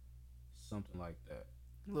 something like that.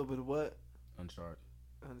 A little bit of what? Uncharted.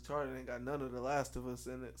 Uncharted ain't got none of The Last of Us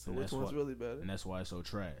in it, so And which that's one's what- really better? And that's why it's so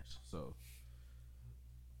trash. So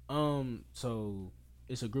so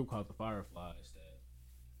it's a group called the Fireflies that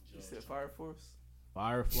You said Fire Force?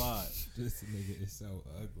 Fireflies. This nigga is so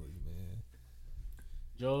ugly, man.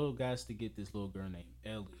 Joel got to get this little girl named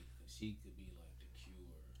Ellie, cause she could be like the cure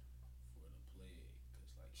for the plague,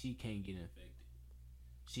 cause like she can't get infected.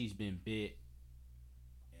 She's been bit,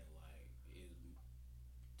 and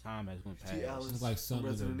like time has went past. She Alice. It's like something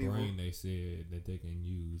in Resident the Evil. brain they said that they can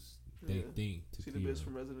use. They Yeah. think to She the kill. bitch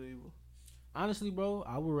from Resident Evil. Honestly, bro,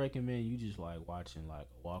 I would recommend you just like watching like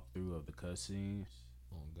a walkthrough of the cutscenes.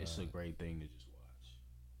 Oh God. It's a great thing to just watch.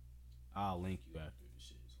 I'll link you after the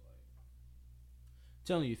shit. It's like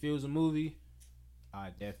telling you, if it was a movie, I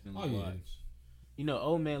definitely watch. You know,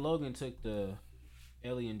 Old Man Logan took the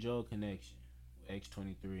Ellie and Joel connection with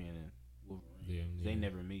X-23 and Wolverine. Yeah. They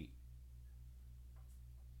never meet.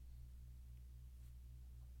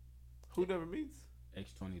 Who never meets?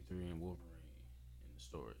 X-23 and Wolverine in the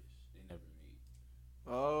stories. They never meet.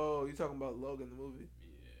 Oh, you talking about Logan the movie?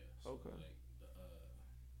 Yeah. Okay. Like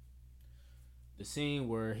the scene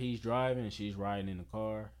where he's driving and she's riding in the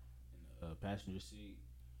car in the passenger seat.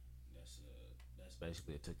 That's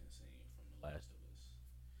basically a taken scene from The Last of Us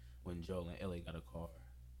when Joel and Ellie got a car.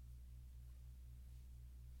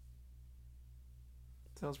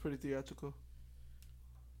 Sounds pretty theatrical.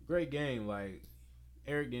 Great game. Like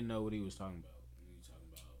Eric didn't know what he was talking about. When he was talking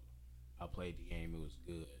about, I played the game. It was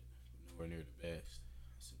good, but nowhere near the best.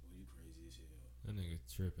 I said, "Boy, you crazy as hell." That nigga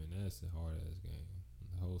tripping. That's a hard ass game.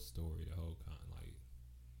 The whole story, the whole like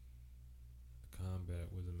the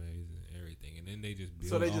combat was amazing, everything, and then they just build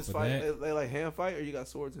So they off just of fight. that. They like hand fight, or you got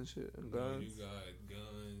swords and shit and guns. You got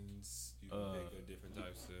guns. You can make up different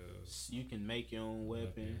types of You can make your own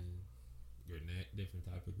weapon. grenade, different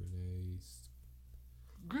type of grenades.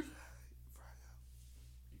 You can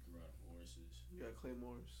ride horses. You got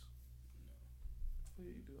claymores. No.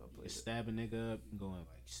 Yeah, you do. I You played can it. stab a nigga up and go in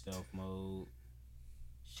like stealth mode.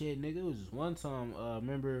 Shit, nigga, it was just one time.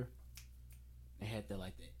 Remember they had that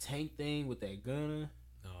tank thing with that gunner.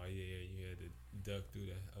 Oh yeah, you had to duck through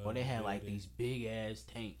that. Or they had like building. these big ass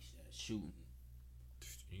tanks that shooting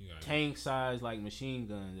You got tank size like machine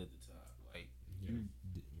guns at the top. Like you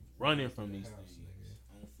running from these things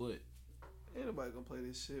on foot. Ain't nobody gonna play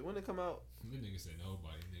this shit. When it come out? That nigga said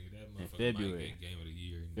nobody, nigga. That In motherfucker February. might get game of the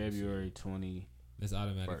year. next February year. 20. That's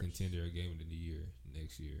automatic First. contender of game of the year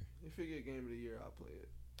next year. If you get game of the year, I'll play it.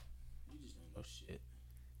 You just don't know shit.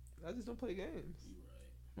 I just don't play games. You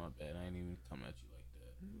right. My bad. I ain't even coming at you like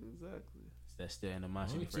that. Exactly. That's still Only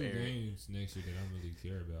animosity for two Eric. games next year that I really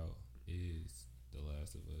care about is The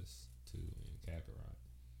Last of Us 2 and Kakarot.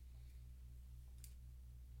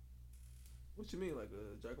 What you mean, like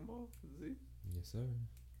a Dragon Ball Z? Yes, sir.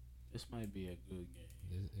 This might be a good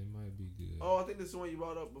game. It might be good. Oh, I think this is the one you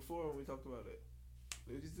brought up before when we talked about it.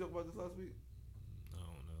 Did you talk about this last week? I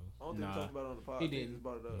don't know. I don't think Nah. we talked about it on the pod. He I think you didn't. just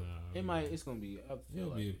brought it up. Nah, It might. It's gonna be. I feel It'll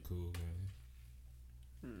like be a cool game.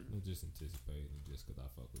 Hmm. I'm just anticipating it just because I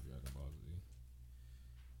fuck with Dragon Ball Z.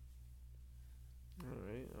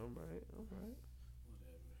 Alright. whatever.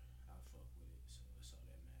 I fuck with it, so that's all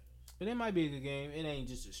that matters. But it might be a good game. It ain't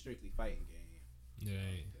just a strictly fighting game. Yeah,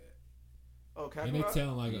 ain't. Oh, And they Kakarot?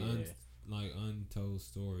 telling like Yeah. like untold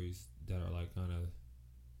stories that are like kind of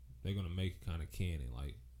they're gonna make it kind of canon.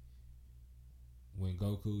 Like when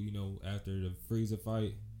Goku, you know, after the Frieza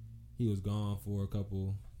fight, he was gone for a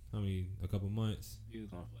couple months. He was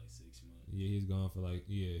gone for like 6 months. Yeah, he was gone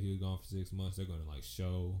for 6 months. They're gonna like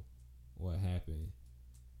show what happened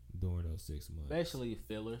during those 6 months. Basically,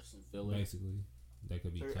 some filler. Basically, that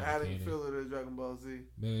could be They're kind of adding canon. filler to Dragon Ball Z.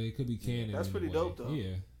 But it could be canon. That's in a pretty way. dope, though.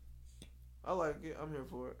 Yeah. I like it. I'm here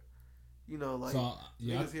for it. You know, like So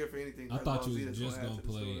yeah, niggas here for anything. I Dragon thought Ball you Z was that's just add gonna to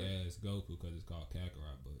the play story. as Goku because it's called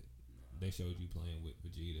Kakarot, but they showed you playing with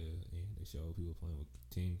Vegeta and they showed people playing with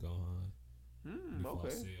Team Gohan. before Okay.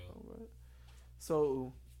 Cell. All right.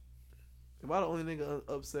 So, am I the only nigga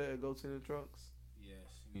upset at Goten and Trunks? Yes,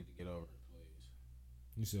 you need to get over it, please.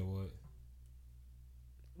 You said what?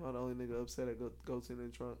 Am I the only nigga upset at Goten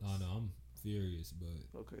and Trunks? Oh no, I'm furious,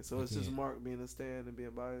 but Okay, so I it's just can't. Mark being a stand and being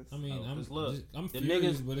biased. I mean, Oh, I'm 'cause look, I'm the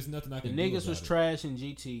furious, niggas- but it's nothing I The can do niggas about was it. trash in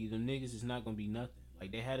GT. The niggas is not gonna be nothing.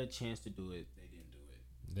 Like they had a chance to do it, they didn't do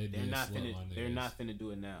it. They They're did not slut my finna. niggas. They're not finna do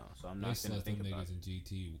it now. So I'm They not finna slut them think about niggas it. in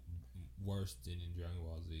GT worse than in Dragon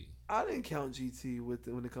Ball Z. I didn't count GT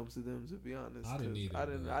when it comes to them. To be honest, I didn't 'cause either, I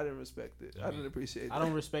didn't. but- I didn't respect it. I I didn't mean, appreciate. That. I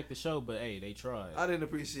don't respect the show, but hey, they tried. I didn't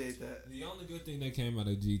appreciate that. The only good thing that came out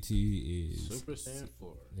of GT is Super Saiyan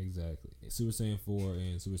 4. Exactly. Super Saiyan 4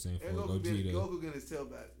 and Super Saiyan 4 And Goku Gogeta. getting his tail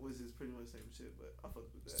back, which is pretty much the same shit. But I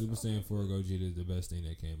fuck with that. Super Saiyan 4 Gogeta is the best thing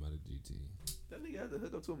that came out of GT. That nigga had to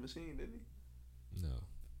hook up to a machine, didn't he? No.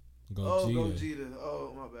 Oh, Gogeta. Gogeta.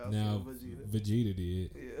 Oh, my bad. I Now, was thinking Vegeta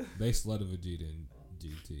did. Yeah. They slutted Vegeta in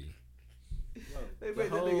GT. They The made that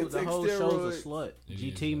whole, nigga the take whole show's a steroids. slut. It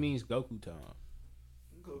GT is, means Goku time.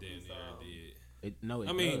 Goku style. No, it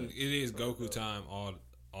I mean, does. it is Goku Goku time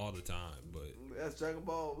all the time, but That's Dragon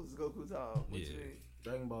Ball was Goku time. What you Yeah. mean?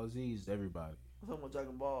 Dragon Ball Z is everybody. I'm talking about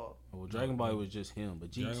Dragon Ball. Well, Dragon Ball was just him, but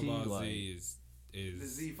GT Dragon Ball like Z The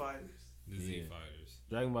is Z fighters. The Z Yeah. Fighters.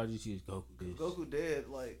 Dragon Ball GT is Goku. Bitch. Goku dead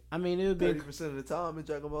like I mean, it would be 30% of the time in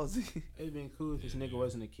Dragon Ball Z. it'd been cool if this Yeah, nigga yeah.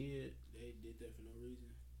 wasn't a kid. They did that for no reason.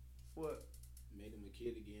 What? Made him a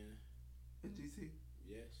kid again. In GT?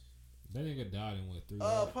 Yes. That nigga died in what 3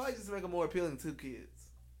 arcs? Probably just make him more appealing to kids.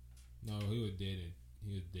 No, he was dead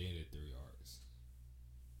in 3 arcs.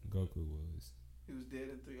 Goku was He was dead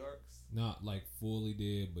in 3 arcs. not like fully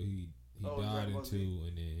dead, but he Oh, died Dragon in Ball 2, Z.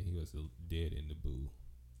 and then he was dead in the Boo.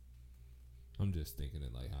 I'm just thinking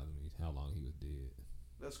of like how long he was dead.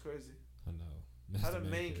 That's crazy. I know. That's How the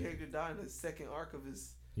main character died in the second arc of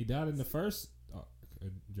his. He died in the first arc of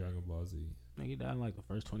Dragon Ball Z. Nigga, he died in like the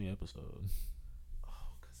first 20 episodes. Oh,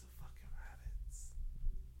 because of fucking rabbits.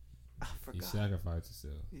 I He forgot. sacrificed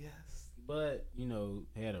himself. Yes. But, you know,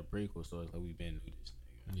 he had a prequel, so it's like we've been through this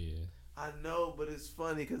nigga. Yeah. I know, but it's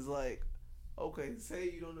funny because, like, okay,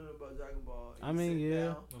 say you don't know about Dragon Ball. I mean, sit yeah.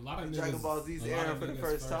 down, A lot of and niggas, Dragon Ball Z's a lot airing of for the niggas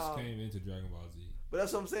first time. came into Dragon Ball Z. But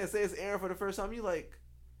that's what I'm saying. Say it's airing for the first time. You like,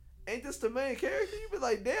 ain't this the main character? You be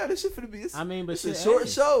like, damn, this shit finna be. I mean, but It's a shit, short hey.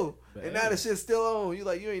 show, But and hey. now the shit's still on. You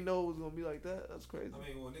like, you ain't know it was gonna be like that. That's crazy. I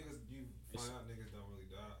mean, well, niggas, you find out niggas don't really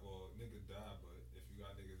die. Well, niggas die, but if you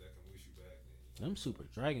got niggas that can wish you back, then Them Super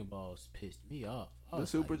Dragon Balls pissed me off. I The was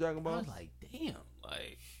Super like, Dragon I Balls? was like, damn,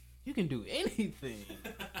 like, you can do anything.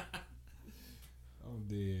 I'm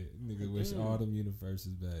dead. Nigga wish all them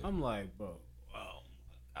universes back. I'm like, bro, wow,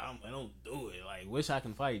 I don't do it. Like, wish I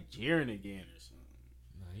can fight Jiren again or something.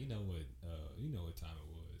 Nah, you know what time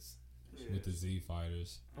it was Yeah. with the Z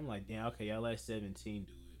Fighters. I'm like, damn, okay, y'all let 17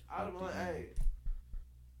 do it. I'm like, hey.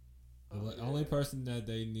 The Oh, yeah. only person that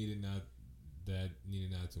they needed not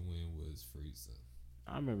to win was Frieza.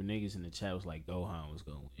 I remember niggas in the chat was like, Gohan was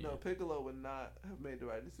going to win. No, Piccolo would not have made the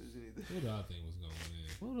right decision either. Who do I think was gonna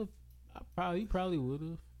win? Would've- he probably would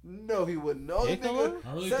have. No, he wouldn't. The only Piccolo? nigga,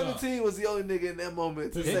 I really 17 was the only nigga in that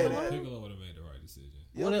moment to say Piccolo? that. Piccolo would have made the right decision.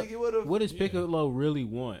 You don't think he would have? What does Yeah. Piccolo really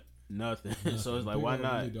want? Nothing. So it's like, why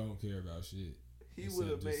Piccolo not? Really don't care about shit. He Except would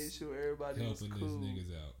have made just sure everybody was Helping cool. these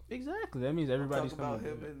niggas out. Exactly. That means I'm everybody's talking about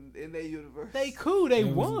coming. him in their universe. They cool. They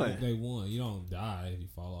It was- won. They won. You don't die if you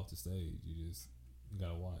fall off the stage. You just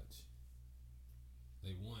gotta watch.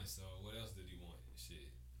 They won. So what else did he want? Shit.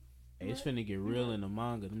 Hey, it's finna get real in the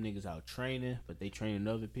manga. Them niggas out training, but they training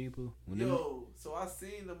other people. When them- Yo, so I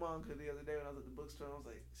seen the manga the other day when I was at the bookstore. I was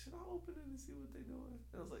like, should I open it and see what they doing?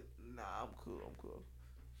 And I was like, nah, I'm cool.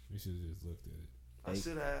 We should have just looked at it. I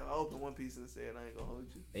should have. I opened One Piece instead. I ain't gonna hold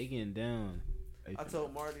you. they getting down. They I finna-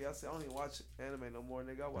 told Marty, I said, I don't even watch anime no more,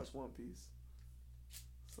 nigga. I watch One Piece.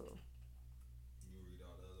 So, You read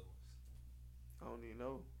all the other ones. I don't even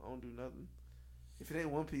know. I don't do nothing. If it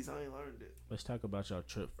ain't One Piece, I ain't learned it. Let's talk about y'all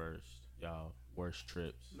trip first. Y'all worst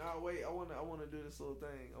trips. Nah, wait. I wanna do this little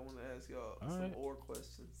thing. I wanna ask y'all All some right. ore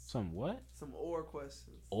questions. Some what? Some ore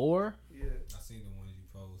questions. Or Yeah. I seen the ones you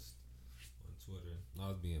post on Twitter. I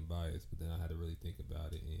was being biased, but then I had to really think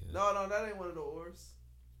about it. And No, that ain't one of the ores.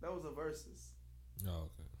 That was a versus. Oh,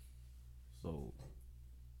 okay. so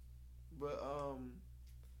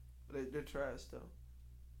But they're trash though.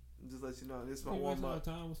 Just let you know, this is my You warm wasting our up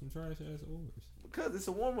time with some trash ass oars. because it's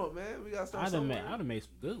a warm up, man. We gotta start I'd have made somewhere.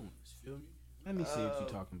 some good ones. Feel me? Let me see what you Uh,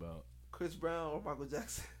 talking about. Chris Brown or Michael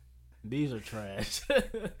Jackson. These are trash.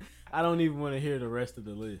 I don't even want to hear the rest of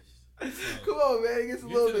the list. Come on, man. It gets a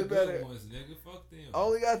Get little to the bit good better. ones, nigga. Fuck them. I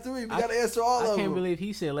only got 3. We I- gotta answer all I of can't them. believe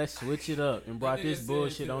he said let's switch it up and brought That this nigga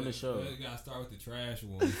bullshit said on to the show. You gotta start with the trash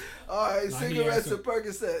ones. All right, Nah, he cigarettes had and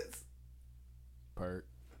Percocets. Perk.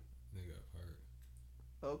 Nigga,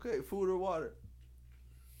 hurt. Okay, food or water.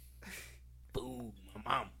 Food, my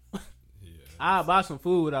mom. Yeah. I buy some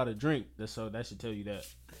food without a drink. So that should tell you that.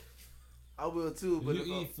 I will too, If but you if,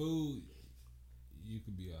 eat food, you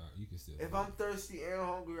can be alright. You can still. if I'm thirsty and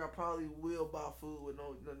hungry, I probably will buy food with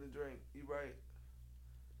nothing to drink. You right,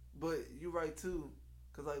 but you right too,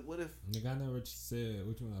 cause like what if Nigga, I never said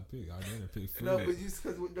which one I picked. I never picked food. no, but you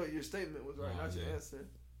cause no, your statement was right, Oh, not your yeah. answer.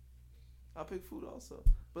 I pick food also,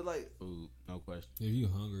 but like Food, no question. If you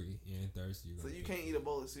hungry and thirsty, you're so gonna you pick can't eat a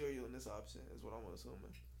bowl of cereal in this option is what I'm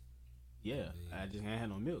assuming. Yeah, Yeah. I just ain't had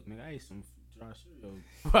no milk, nigga. I ate some dry cereal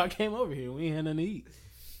before I came over here. We ain't had nothing to eat.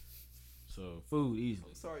 So food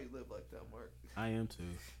easily. I'm sorry you live like that, Mark. I am too.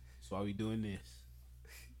 That's why we doing this.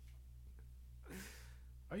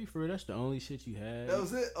 Are you for real? That's the only shit you had. That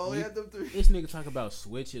was it. Only You- had them 3. This nigga talk about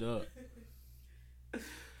switch it up.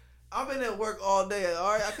 I've been at work all day.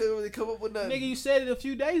 All right, I couldn't really come up with nothing. Nigga, you said it a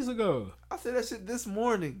few days ago. I said that shit this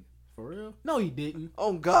morning. For real? No, he didn't.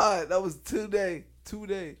 Oh God, that was 2 day.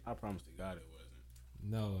 I promise to God it wasn't.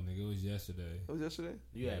 No, nigga, it was yesterday. It was yesterday.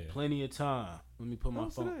 You had Yeah. plenty of time. Let me put That my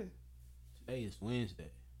was phone. today. Today is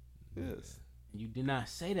Wednesday. Yes. You did not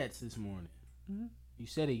say that this morning. Mhm. You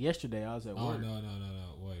said it yesterday. I was at Oh work.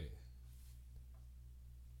 no, wait.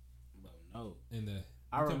 Bro, no. In the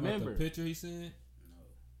I you talking about remember. the picture he sent. No.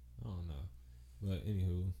 I don't know, but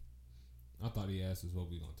anywho, I thought he asked us what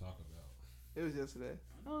we gonna talk about. It was yesterday.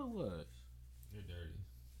 I know it was. You're dirty.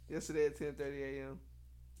 Yesterday at 10:30 a.m.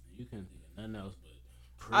 You couldn't think of nothing else but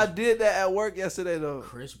I did that at work yesterday though.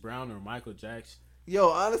 Chris Brown or Michael Jackson. Yo,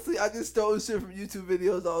 honestly, I just stole shit from YouTube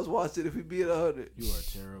videos I was watching. If we be at 100, You are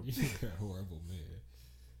terrible. You're a horrible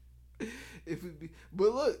man. if we be,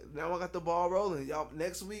 but look, now I got the ball rolling. Y'all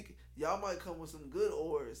next week, y'all might come with some good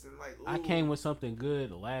ors and like. Ooh, I came with something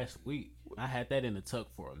good last week. I had that in the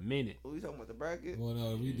tuck for a minute. Ooh, you talking about the bracket? Well,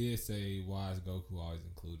 no, we did say why is Goku always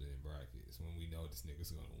included in brackets when we know this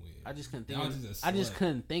nigga's gonna win. I just couldn't think. Y'all Of, just a I just slut.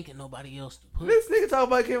 couldn't think of nobody else to put. This nigga talking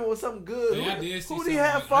about came with something good. Yeah, I did see Who did he something-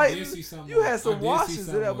 have I did fighting? see something- You had I some did see washes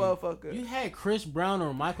in that something- motherfucker. You had Chris Brown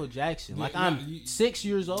or Michael Jackson. Yeah, Like yeah, I'm you- 6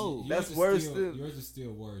 years old. That's Yours is worse still, than- yours is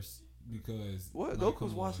still worse because What? like, Goku's come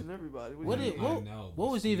on. watching everybody. What do you did- mean? I what- know, What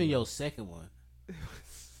but was even still. your second one?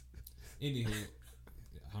 Anywho,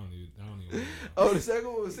 I don't even. Know. Oh, the second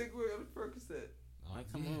one was Secret of the Percocet. Oh,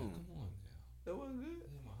 Like, come yeah, on. come on now. That wasn't good.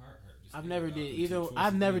 Yeah, my heart hurt. Just I've thinking never about did the either. two choices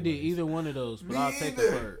I've never did anyways. either one of those, but Me I'll take the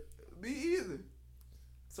either. bird. Me either.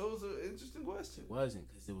 So it was an interesting question. It wasn't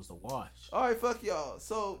because it was a wash. All right, fuck y'all.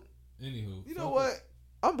 So Anywho, you know fuck what? it.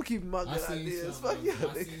 I'm gonna keep my I good seen ideas. something. Fuck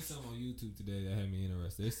y'all. I seen niggas. something on YouTube today that had me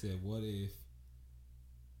interested. They said, "What if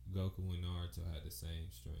Goku and Naruto had the same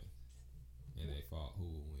strength and they fought? Who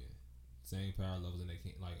would win? Same power levels and they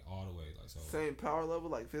can't like all the way like so." Same power level,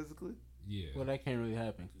 like physically. Yeah. Well, that can't really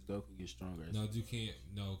happen because Goku gets stronger. No, you can't.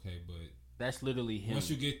 No, okay, but That's literally him. once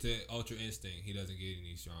you get to Ultra Instinct, he doesn't get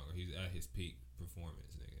any stronger. He's at his peak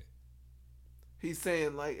performance, nigga. He's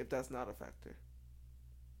saying like if that's not a factor.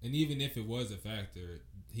 And even if it was a factor,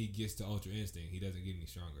 he gets to Ultra Instinct. He doesn't get any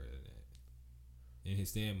stronger than that. And his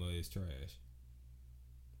stamina is trash.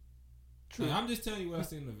 True. Like, I'm just telling you what I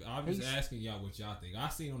seen. I'm just He's- asking y'all what y'all think. I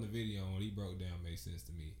seen on the video and what he broke down made sense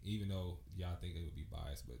to me, even though y'all think it would be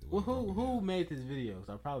biased. But the way Well, he broke it who down. made this video? Because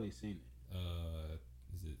I've probably seen it.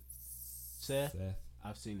 Is it Seth?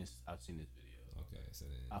 I've seen this. I've seen this video. Okay, so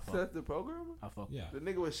then I fuck. Seth the programmer? I fuck. yeah, The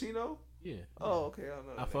nigga with Shino? Yeah. Oh, okay. I don't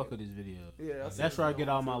know. I that fuck nigga. with this video. Yeah, I seen That's the where I video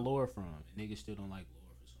get all my too. lore from. Niggas still don't like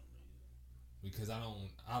lore for some reason. because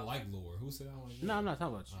I like lore. Who said I don't like No, lore? I'm not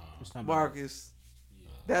talking about you. Ah. I'm just talking Marcus. About, yeah.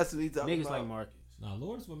 That's what he talking Niggas about. like Marcus. Nah,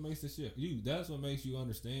 lore's what makes the shit. That's what makes you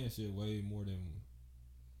understand shit way more than.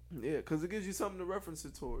 Yeah, because it gives you something to reference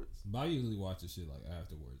it towards. But I usually watch the shit like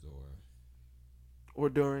afterwards or. Or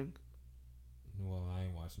during. Well, I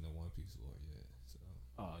ain't watching the One Piece lore yet, so.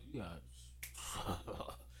 Oh, you got.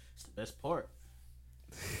 It's the best part.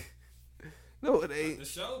 No, it ain't. The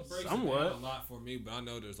show breaks Somewhat. it down a lot for me, but I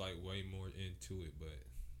know there's like way more into it. But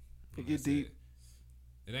It like get I said, deep.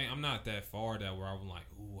 It ain't. I'm not that far that where I'm like,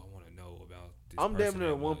 ooh, I want to know about. This I'm damn person near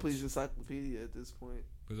that a One much. Piece encyclopedia at this point.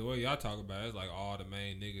 Because the way y'all talk about it, it's like all the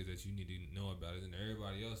main niggas that you need to know about it, and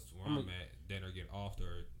everybody else where I'm at that are getting off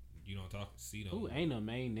or you don't see them. Who ain't a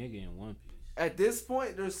main nigga in One Piece? At this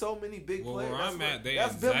point, there's so many big Well, players. where I'm at, they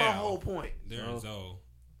that's in been my Zao. whole point. They're in Zoe.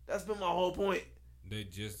 That's been my whole point. They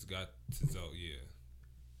just got to Zoe,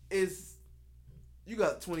 yeah. Is you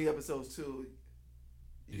got 20 episodes too.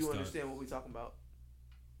 It You starts- understand what we talking about?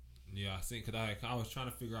 Yeah, I think because I was trying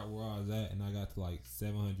to figure out where I was at, and I got to like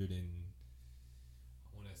 700 and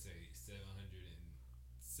I want to say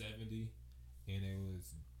 770, and it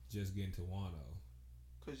was just getting to Wano.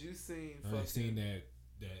 Cause you seen I fucking seen that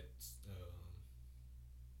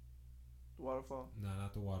waterfall. nah,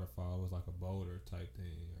 not the waterfall. It was like a boulder type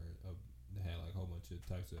thing, or they had like a whole bunch of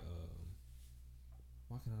types of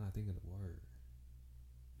why can I not think of the word?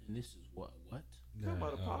 And this is what? What? You talking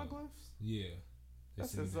about the That, poneglyphs? Yeah, they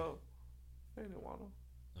That's seen in that. Zoe. They didn't want them.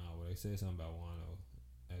 Oh, well, they said something about Wano.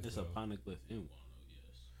 As It's well. a poneglyph in Wano,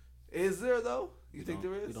 yes. Is there though? You We think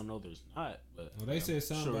don't- there is? We don't know there's not, but Well, they said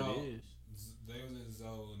something sure about it is. they was in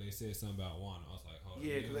Zoe and they said something about Wano. I was like, hold on.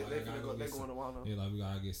 Yeah, because like, they I gotta going get to Wano. Yeah, like we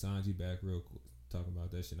gotta get Sanji back real quick. Talking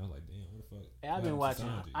about that shit. And I was like, damn, what the fuck? Hey,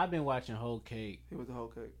 I've been watching Whole Cake, He was the whole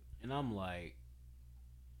cake. and I'm like,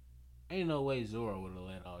 ain't no way Zoro would have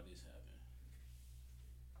let all this happen.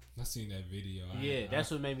 I seen that video. Yeah,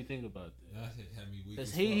 that's what made me think about that. That shit had me weak. Cause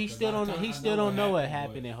as he fuck, still 'cause don't I he still don't know what happened,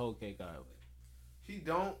 happened in Whole Cake Island. He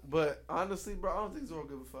don't, but honestly, bro, I don't think Zoro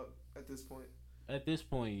give a fuck at this point. At this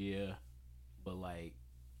point, yeah, but like,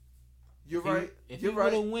 You're if he- right. If You're he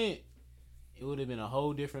would have right, went, it would have been a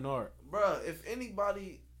whole different arc. bro. If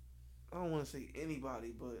anybody, I don't want to say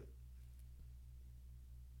anybody, but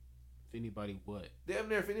If anybody, what? damn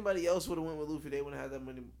near if anybody else would have went with Luffy, they wouldn't have that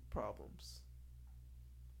many problems.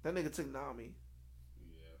 That nigga took Nami.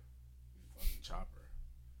 Yeah. Fucking Chopper.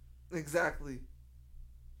 Exactly.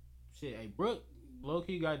 Shit, hey, Brooke low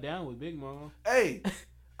key got down with Big Mom. Hey,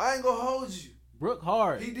 I ain't gonna hold you. Brooke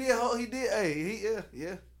hard. He did. He did. Hey,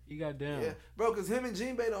 yeah. He got down. Yeah, bro, cause him and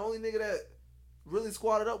Jinbei the only nigga that really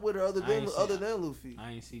squatted up with her other I ain't than Luffy.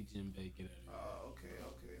 I ain't see Jinbei get at her. Oh, okay,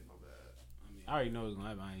 my bad. I mean, I already know it's gonna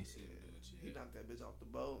happen. I ain't see him do it He yet. knocked that bitch off the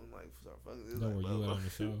boat and like start fucking. It was No, like, were you bro, on the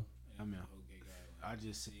show? I mean, a whole gay guy. I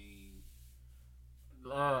just seen.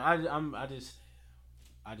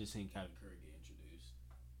 I just seen Captain Kirk get introduced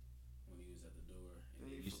when he was at the door, and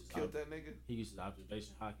And he he used his killed that nigga. He used his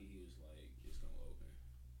observation hockey. He was like, "It's gonna open."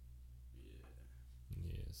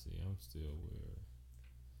 Yeah. Yeah, see, I'm still where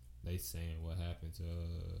they saying what happened to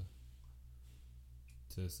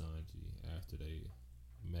Sanji after they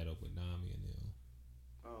met up with Nami and them.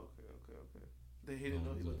 Oh, okay. Then he didn't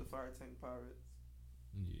know he was the fire tank pirates.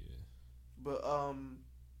 Yeah. But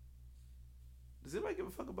does anybody give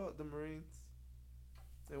a fuck about the Marines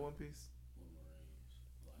in One Piece?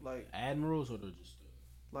 Like Admirals or they're just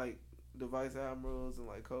like the vice admirals and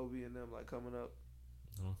like Kobe and them like coming up.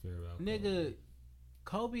 I don't care about nigga.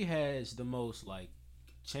 Kobe has the most like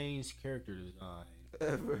changed character design.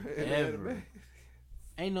 Ever. Ever.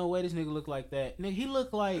 Ain't no way this nigga look like that. Nigga, he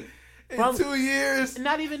look like In From- 2 years.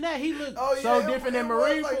 not even that. He looked Oh yeah, so different than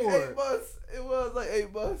Marine like Corps. 8 months. It was like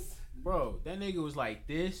 8 months. Bro, that nigga was like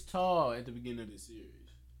this tall at the beginning of the series.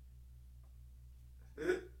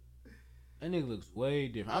 That nigga looks way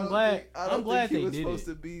different. I'm glad. I'm glad he they was did supposed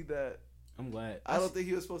it. to be that. I'm glad. I don't think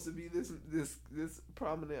he was supposed to be this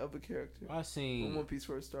prominent of a character I when seen. One Piece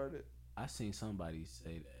first started. I seen somebody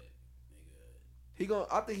say that.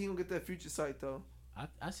 I think he gonna get that future sight though.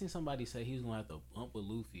 I seen somebody say he was gonna have to bump with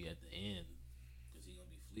Luffy at the end because he gonna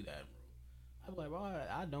be Fleet Admiral. I'm like, bro,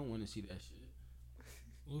 I don't want to see that shit.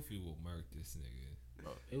 Luffy will murk this nigga.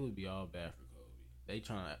 Bro, it would be all bad for Kobe. They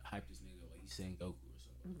trying to hype this nigga like he's Sengoku or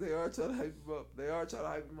something. They are trying to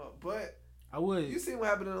hype him up. But I would. you seen what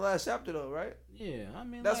happened in the last chapter though, right? Yeah, I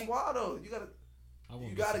mean That's like, wild though. You I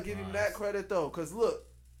wouldn't gotta be give him surprised. that credit though, cause look,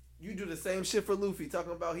 you do the same shit for Luffy,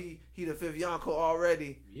 talking about he the 5th Yonko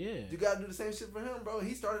already. Yeah, You gotta do the same shit for him, bro.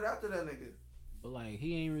 He started after that nigga. but like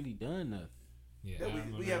he ain't really done nothing. Yeah, That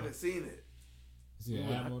Admiral we now. haven't seen it. Is he an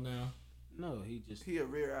Yeah. Admiral now? No, he just He a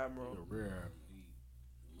rear admiral. a rare admiral. He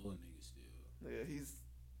a little nigga still. Yeah, he's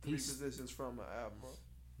 3 He's- positions from an admiral.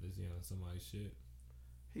 Is he on somebody's ship?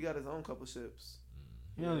 He got his own couple ships,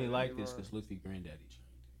 He only Yeah, like he this runs. because Luffy granddaddy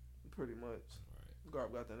trained him. pretty much. Right.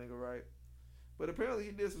 Garp got that nigga right. But apparently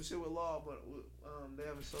he did some shit with Law, but they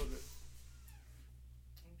haven't showed it.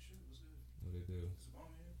 Oh shit, what's good? What they do? Is it on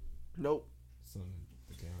here? Nope. Something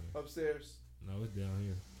the counter. Upstairs. No, it's down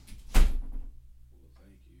here. Well,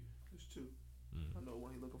 thank you. There's 2. Mm. I know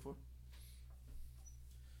one he looking for.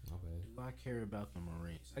 My bad. Do I care about the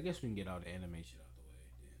Marines? I guess we can get all the anime shit out the way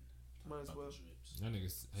then. Might as About well. the trips. That nigga,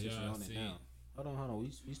 Since we y'all on it seen now. Hold on.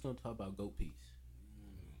 We still talk about Goat Piece.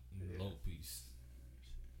 Yeah. low piece?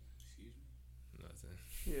 Excuse me. Nothing.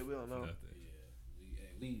 Yeah, we don't know. Nothing.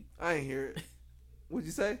 We I ain't hear it. What'd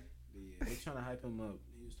you say? yeah, they trying to hype him up.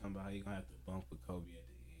 He was talking about how he gonna have to bump with Kobe at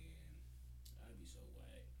the end. That'd be so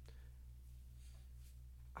whack.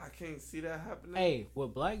 I can't see that happening. Hey,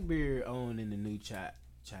 what Blackbeard on in the new chapter?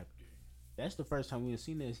 That's the first time we've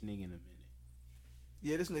seen this nigga in a minute.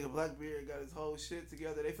 Yeah, this nigga Blackbeard got his whole shit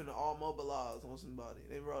together. They finna all mobilize on somebody.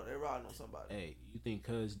 They riding on somebody. Hey, you think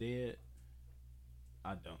Cuz dead?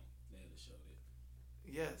 I don't. They would have showed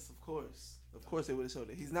it. Yes, of course. Of course they would have showed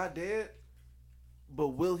it. He's not dead, but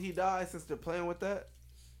will he die since they're playing with that?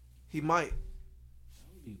 He might.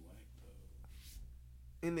 That would be whack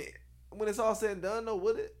though. In the when it's all said and done, though,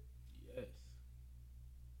 would it? Yes.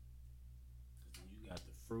 'Cause then you got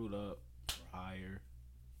the fruit up for hire.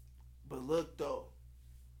 But look though,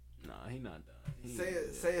 Nah, he not done. He say ain't it.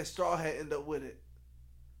 dead. Say a straw hat end up with it.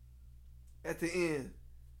 At the end,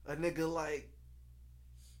 a nigga like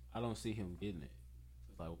I don't see him getting it.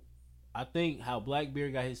 It's like, I think how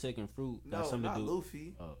Blackbeard got his second fruit got no, something not to do.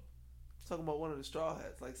 Luffy. Oh, I'm talking about one of the straw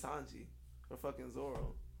hats, like Sanji or fucking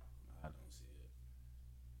Zoro. I don't see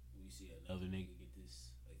it. We see another nigga get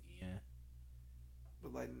this again.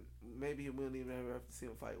 But like maybe we don't even ever have to see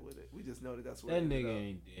him fight with it. We just know that that's what That nigga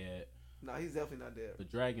ain't dead. Nah, he's definitely not dead. The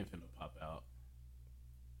dragon finna pop out.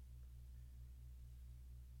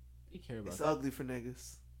 He care about It's that. ugly for niggas.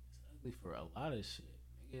 It's ugly for a lot of shit.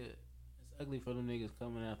 Nigga, it's ugly for them niggas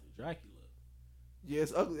coming after Dracula. Yeah,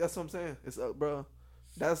 it's ugly. That's what I'm saying. It's bro.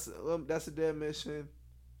 That's a dead mission.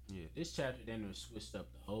 Yeah, this chapter then was switched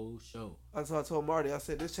up the whole show. That's what I told Marty. I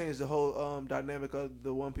said this changed the whole dynamic of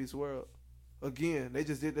the One Piece world. Again, they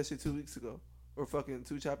just did that shit 2 weeks ago. or fucking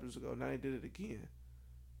 2 chapters ago. Now they did it again.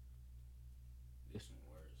 This one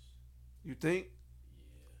worse. You think?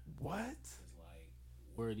 Yeah. What? It's like,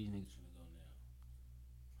 where are these niggas finna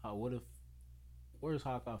go now? Where's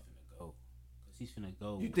Hawkeye finna go? Cause he's finna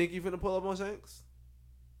go. You think you finna pull up on Shanks?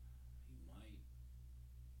 He might.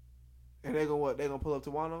 And they gonna what? They gonna pull up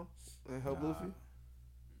to Wano and help Nah. Luffy?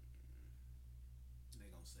 They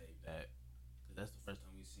gonna save that. Cause that's the first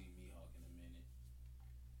time we seen Mihawk in a minute.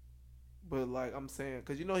 But like I'm saying,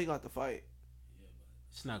 cause you know he got to fight. Yeah, but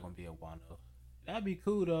it's not gonna be a Wano. That'd be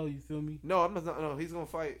cool though. You feel me? No, I'm not. No, he's gonna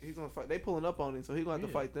fight. He's gonna fight. They pulling up on him, so he gonna have to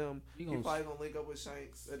Yeah. fight them. He He gonna probably gonna link up with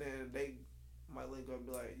Shanks, and then they might link up and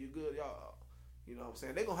be like, "You good, y'all?" You know what I'm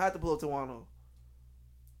saying? They gonna have to pull up to Wano.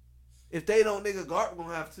 If they don't, nigga, Garp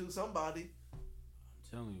gonna have to. Somebody. I'm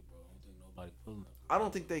telling you, bro. I don't think nobody pulling up. I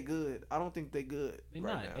don't think they good. I don't think they good. They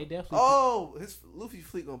right not. now. They definitely. Oh, his Luffy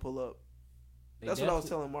fleet gonna pull up. they That's what I was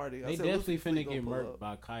definitely- telling Marty. I They said definitely Luffy fleet finna gonna get pull murked up.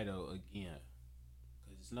 by Kaido again.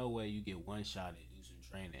 Cause there's no way you get one shot at do some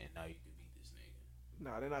training and now you can beat this nigga.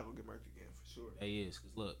 Nah, they're not gonna get murked again for sure. They is.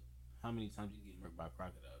 Cause look, how many times you get murked by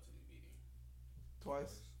Crocodile till you beat him?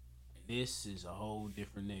 Twice. And this is a whole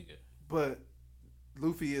different nigga. But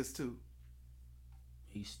Luffy is too.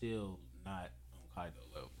 He's still not on Kaido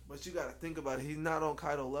level. But you gotta think about it. He's not on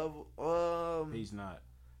Kaido level. He's not.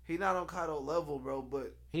 He not on Kaido level, bro.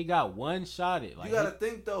 But He got one shot at. Like you gotta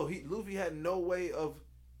think though. Luffy had no way of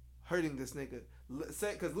hurting this nigga.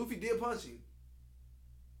 Say, cause Luffy did punch him.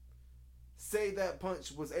 Say that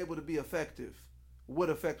punch was able to be effective. What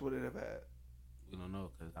effect would it have had? we don't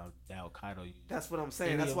know because I doubt Kaido used. That's what I'm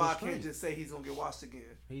saying. Any That's of why I his can't strength. just say he's gonna get washed again.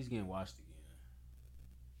 He's getting washed again.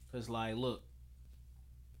 Cause like, look,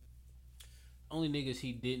 only niggas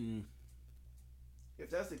he didn't. If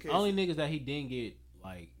that's the case, Only niggas that he didn't get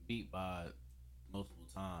like beat by multiple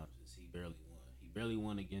times is he barely won. He barely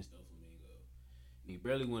won against Doflamingo. And he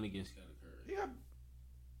barely won against Katakuri. yeah,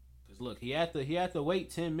 Cause look, he had to wait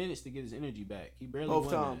 10 minutes to get his energy back. He barely both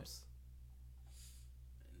won that. times.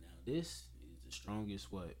 And now this is the strongest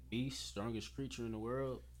beast, strongest creature in the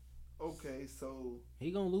world. Okay, so He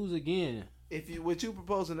gonna lose again. if you what you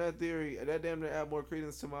proposing that theory, that damn near add more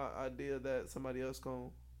credence to my idea that somebody else gonna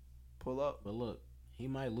pull up. But look, he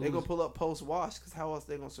might lose. They gonna pull up post wash because how else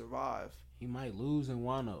they gonna survive? He might lose in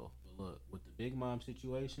Wano. But look, with the Big Mom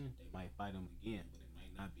situation, they might fight him again, but it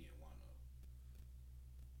might not be in Wano.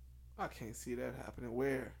 I can't see that happening.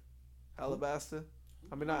 Where? Alabasta?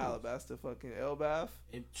 I mean, not Alabasta. Fucking Elbath.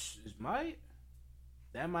 It might.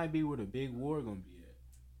 That might be where the big war gonna be at.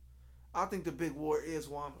 I think the big war is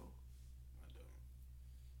Wano. I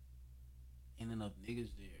don't. Ain't enough niggas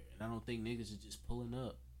there, and I don't think niggas is just pulling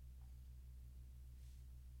up.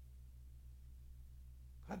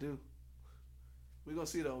 I do. We gonna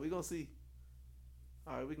see though. We gonna see.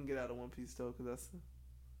 All right, we can get out of One Piece though, cause that's I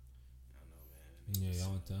don't know, man. Yeah,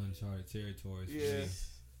 y'all went to uncharted territories. for Yeah. me.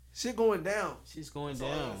 shit going down. Shit's going That's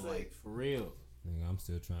all I down, gotta say. like for real. Nigga, I'm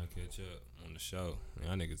still trying to catch up on the show.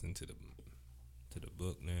 Y'all niggas into the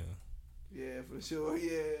book now. Yeah, for sure.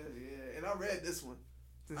 Yeah. And I read this one.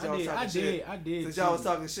 Since I y'all was did. talking shit. I did. Since y'all was too.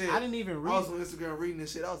 talking shit. I didn't even I read. was on Instagram reading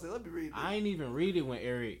this shit. I was like, let me read this. I ain't even read it when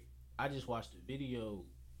Eric. I just watched the video.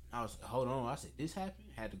 I was like, hold on. I said, this happened?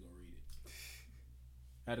 Had to go read it.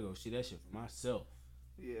 Had to go see that shit for myself.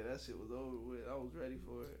 Yeah, that shit was over with. I was ready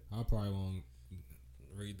for it. I probably won't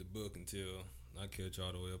read the book until I catch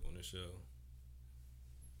all the way up on the show.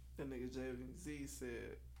 That nigga JVZ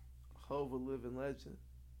said, Hove a living legend.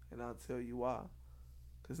 And I'll tell you why.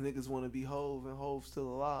 Because niggas want to be Hove and Hove's still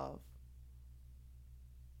alive.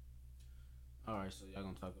 All right, so y'all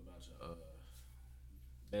gonna talk about your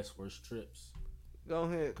best worst trips? Go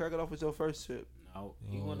ahead. Crack it off with your first trip. No,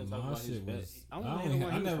 he want to talk My about his shit best. was- I wanna hear the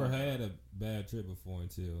one I he was never talking had about. a bad trip before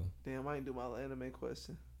until Damn, I ain't do my anime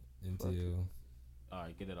question. All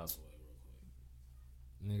right, get it out the way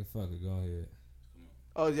real quick. nigga, fuck it, go ahead. Come on.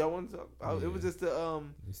 Oh, y'all want to talk? It was Yeah. just the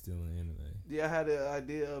We still in anime. Yeah, I had the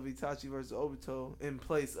idea of Itachi versus Obito in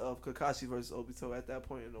place of Kakashi versus Obito at that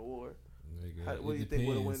point in the war. Nigga, What do you think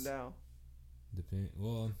would have went down?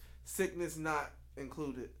 Well, Sickness not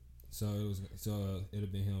included. so it'd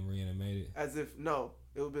have been him reanimated As if no,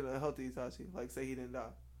 it would have been a healthy Itachi. Like say he didn't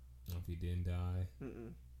die. if he didn't die.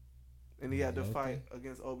 Mm-mm. And he had to Healthy? fight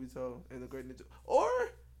against Obito and the Great Ninja. Or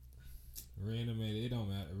Reanimated, it don't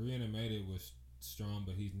matter. Reanimated was strong,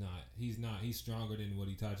 but he's not. He's stronger than what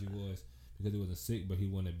Itachi was because he wasn't sick, but he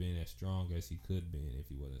wouldn't have been as strong as he could been if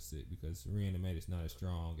he wasn't sick. Because Reanimated's not as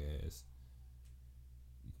strong as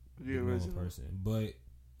the normal original. person, but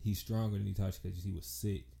he's stronger than Itachi because he was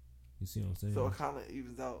sick. You see what I'm saying? So it kind of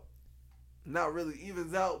evens out. not really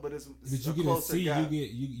evens out, but it's But a you get a closer C. gap.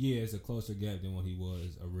 Yeah, it's a closer gap than what he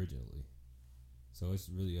was originally. So it's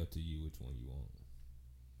really up to you which one you want.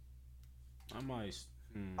 I might.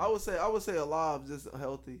 I would say Alive just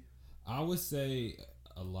healthy. I would say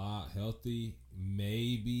a lot healthy.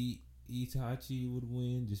 Maybe Itachi would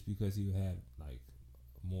win just because he would have like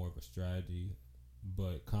more of a strategy.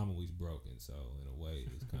 But Kamui's broken, so in a way,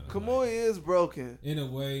 it's kind of Kamui is broken. In a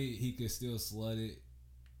way, he could still slut it.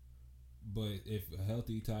 But if a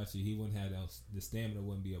healthy Itachi, he wouldn't have the stamina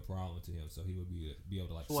wouldn't be a problem to him, so he would be able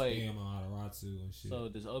to like spam on Amaterasu and shit. So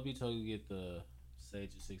does Obito get the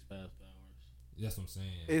Sage of Six Paths powers? That's what I'm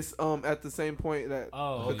saying. It's at the same point that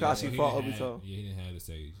Kakashi fought Obito. He didn't have the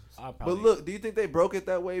Sage. But look, do you think they broke it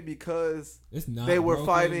that way because it's not they were broken,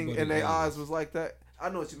 fighting and their is. eyes was like that? I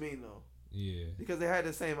know what you mean though. Yeah. Because they had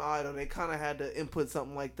the same eye though, they kind of had to input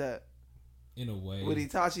something like that. In a way. With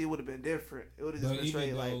Itachi, it would have been different. It would have just been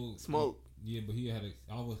straight like smoke. But he had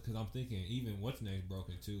because I'm thinking even what's name's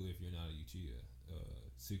broken too if you're not a Uchiha,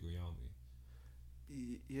 Tsukuyomi.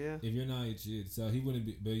 Yeah. If you're not Uchiha, so he wouldn't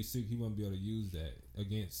be, but he wouldn't be able to use that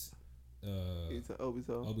against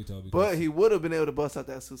Obito. But he would have been able to bust out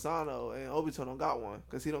that Susanoo, and Obito don't got one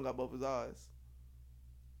because he don't got both his eyes.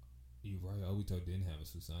 You're right. Obito didn't have a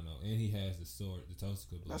Susanoo, and he has the sword, the Tosuka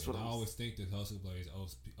blade. That's what I always think the Tosuka blade is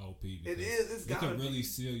OP. It is. It can really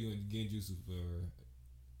seal you in Genjutsu for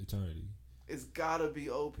eternity. It's gotta be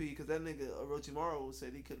OP because that nigga Orochimaru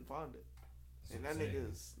said he couldn't find it, and that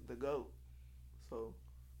nigga is the GOAT. So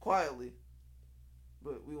quietly,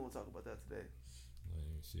 but we won't talk about that today.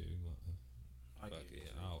 Shit, I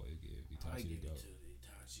always give Itachi the GOAT.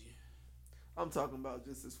 I'm talking about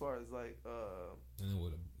just as far as like and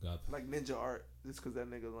then like ninja art, just because that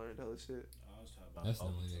nigga learned hella shit. I was talking about that's the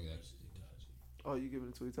only nigga. Oh, you giving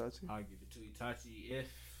it to Itachi? I'll give it to Itachi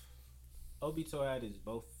if Obito had his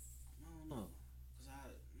both. I don't know, cause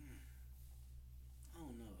I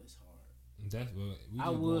don't know. It's hard. That's what we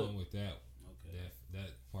just going with that. Okay.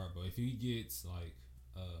 That part, but if he gets like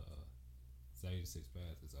Sage of Six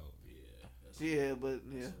Paths, it's over. Yeah, but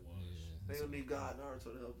they don't need God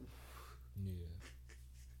Naruto to help him.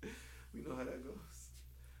 Yeah. We know how that goes.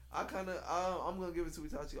 I'm gonna give it to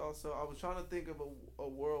Itachi also. I was trying to think of a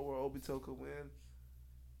world where Obito could win,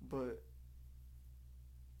 but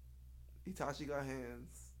Itachi got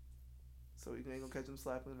hands, so he ain't gonna catch him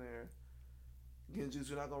slapping in the air.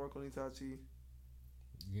 Genjutsu not gonna work on Itachi.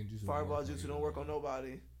 Fireball Jutsu don't work on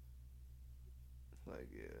nobody. Like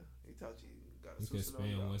Itachi got a Susanoo. You can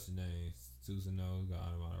spam what's the name? Susanoo got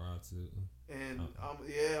Amaterasu. And I'm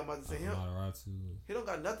about to say him. He don't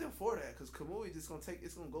got nothing for that because Kamui just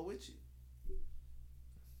it's gonna go with you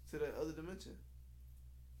to that other dimension.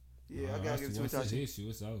 Yeah, I gotta give it to Itachi. Issue,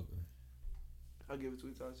 it's over. I'll give it to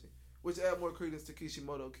Itachi, which add more credence to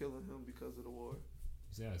Kishimoto killing him because of the war.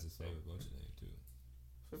 He has his favorite bunch of name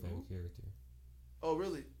too. Favorite character. Oh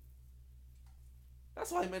really?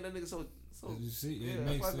 That's why he made that nigga so. You see, yeah, it that's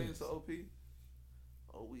makes why sense. he made him so OP.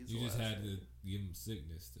 Oh, you just had to give him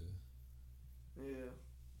sickness to. Yeah.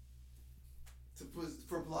 To put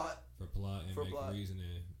for plot. For plot and make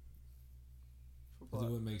reasoning. Because it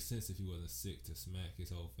wouldn't make sense if he wasn't sick to smack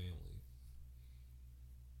his whole family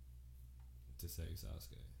to save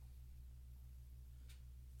Sasuke.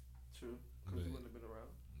 True. Because he wouldn't have been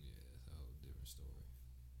around. Yeah, it's a whole different story.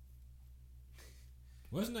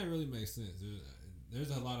 Well, doesn't that really make sense? There's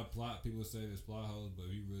a lot of plot. People say there's plot holes, but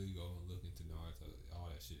if you really go and look into Naruto, all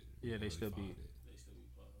that shit. Yeah, they really still be. They still be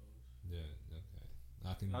plot holes. Yeah. Okay.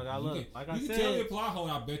 I can. You can tell me a plot hole.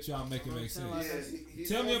 I bet you I'll make it make sense.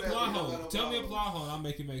 Tell me a plot hole. Tell me a plot hole. I'll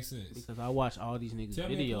make it make sense. Because I watch all these niggas'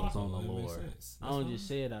 videos on the lore. I don't just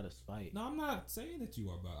say it out of spite. No, I'm not saying that you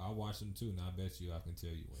are, but I watch them too, and I bet you I can tell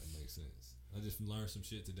you when it makes sense. I just learned some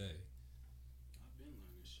shit today. I've been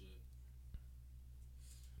learning shit.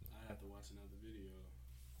 I have to watch another video.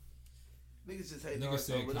 Niggas just hate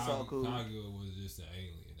Naruto, but it's all cool. Kaguya was just an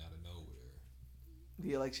alien out of nowhere.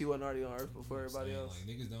 Yeah, like she wasn't already on Earth before everybody else.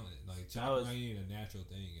 Like niggas don't chakra ain't a natural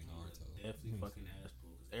thing in Naruto. Definitely fucking ass pull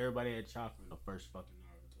because everybody had chakra in the first fucking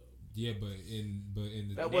Naruto. Yeah, but in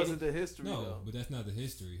the that wasn't the history. No, though. but that's not the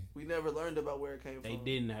history. We never learned about where it came from. They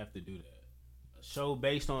didn't have to do that. A show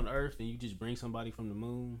based on Earth and you just bring somebody from the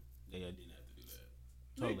moon. They didn't have to do that.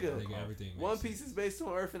 Totally. Nigga, One Piece is based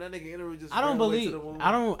on Earth, and that nigga Inaru just. I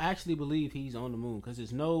don't actually believe he's on the moon because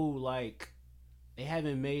there's no like. They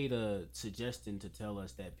haven't made a suggestion to tell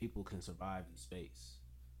us that people can survive in space.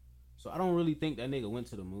 So I don't really think that nigga went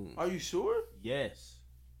to the moon. Are you sure? Yes.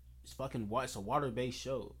 It's a water-based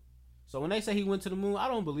show. So when they say he went to the moon, I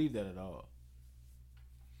don't believe that at all.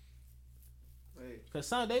 Because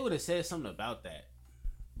they would have said something about that.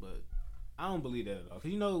 But I don't believe that at all.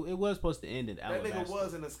 Cause it was supposed to end in That Alabama. nigga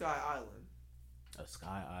was in a Sky Island. A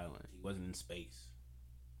Sky Island. He wasn't in space.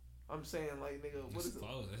 I'm saying, like, nigga, what It's is it?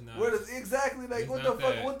 close. It's not, What is exactly like? it's What not the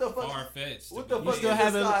fuck? that What the fuck? far-fetched What to the believe. fuck You still is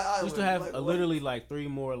have the Sky Island? you still have Like, what? literally like 3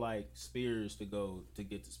 more like spheres to go to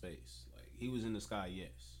get to space. Like he was in the sky, yes.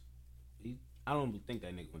 I don't think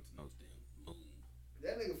that nigga went to no damn moon.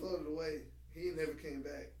 That nigga floated away. He ain't never came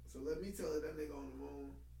back. So let me tell her that nigga on the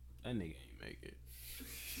moon. That nigga ain't make it.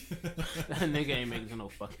 That nigga ain't make it to no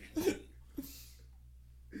fucking moon.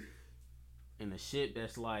 And the shit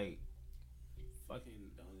that's like fucking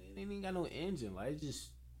it ain't even got no engine. Like it's just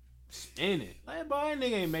spinning. Like bro, that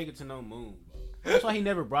nigga ain't make it to no moon, bro. That's why he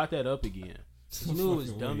never brought that up again. He knew it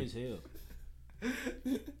was dumb as hell.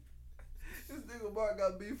 This nigga Mark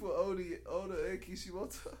got beef with Oda and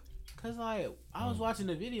Kishimoto. Cause like I was watching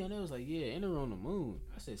the video and it was like, yeah, enter on the moon.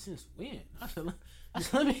 I said, since when? I said,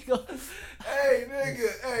 let me go. Hey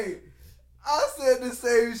nigga, hey. I said the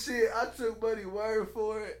same shit. I took Buddy word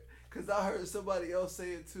for it. Cause I heard somebody else say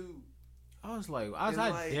it too. I was like, And,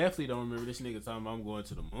 like- definitely don't remember this nigga talking about I'm going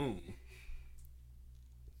to the moon.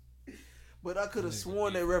 But I could have Nigga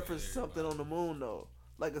sworn they beef with referenced something on the moon though.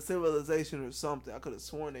 Like a civilization or something. I could have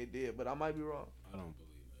sworn they did, but I might be wrong. I don't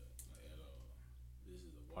believe that like, at all. This is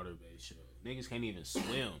a water-based show. Niggas can't even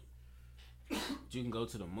swim. But you can go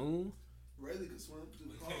to the moon. Rayleigh could swim.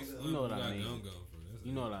 You know what I mean. Gum for this.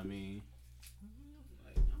 You know what I mean.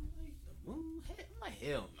 I'm like the moon. I'm like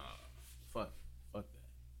hell nah. Fuck that.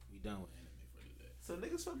 We done with anime for today. So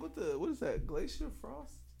niggas fuck with the, what is that, Glacier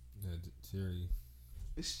Frost? Yeah, cherry.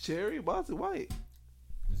 It's cherry? Why is it white?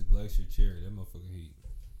 It's glacier cherry. That motherfucker heat.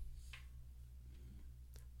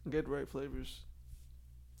 Get right flavors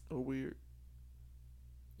are weird.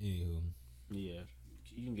 Anywho. Yeah,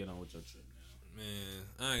 you can get on with your trip now. Man,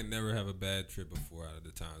 I ain't never have a bad trip before out of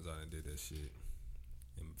the times I done did that shit.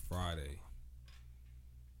 And Friday,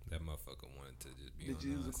 that motherfucker wanted to just be on Did you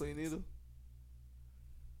use a nonsense. clean needle?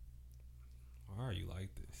 Why are you like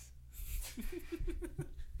this?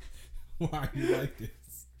 Why are you like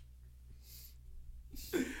this?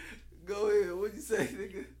 Go ahead. What'd you say,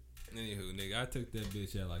 nigga? Anywho, nigga, I took that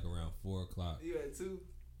bitch at like around 4 o'clock. You had 2?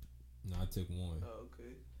 No, I took 1. Oh,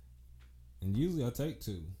 okay. And usually I take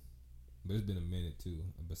 2. But it's been a minute too.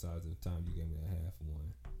 Besides the time you gave me that half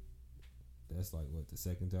one. That's like what, the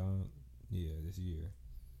second time? Yeah, this year.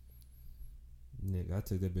 Nigga, I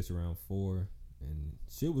took that bitch around 4. And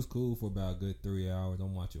shit was cool for about a good 3 hours.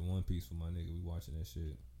 I'm watching One Piece with my nigga. We watching that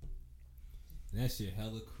shit. And that shit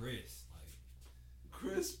hella crisp. Like,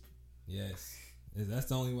 Crisp. yes. That's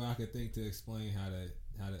the only way I could think to explain how the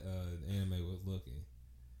anime was looking.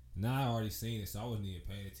 Now I already seen it, so I wasn't even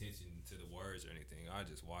paying attention to the words or anything. I was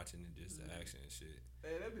just watching it, just the action and shit.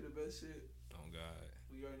 Hey, that'd be the best shit. Oh God,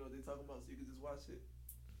 When you already know what they're talking about, so you can just watch it.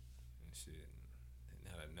 and shit. And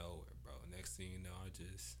out of nowhere, bro. Next thing you know, I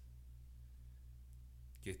just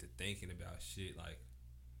get to thinking about shit like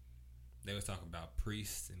they was talking about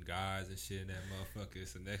priests and gods and shit in that motherfucker.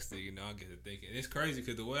 So next thing you know, I get to thinking. It's crazy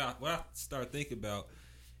because the way what I start thinking about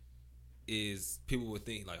is people would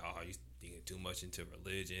think like, oh, you thinking too much into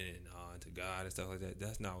religion and into God and stuff like that.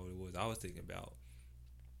 That's not what it was. I was thinking about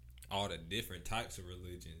all the different types of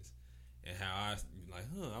religions and how I like,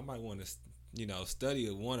 I might want to, study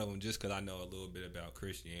one of them just because I know a little bit about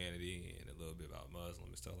Christianity and a little bit about Muslim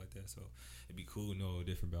and stuff like that. So it'd be cool to know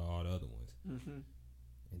different about all the other ones. Mm-hmm.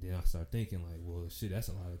 And then I start thinking like, well, shit, that's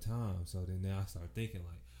a lot of time. So then now I start thinking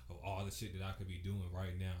like of all the shit that I could be doing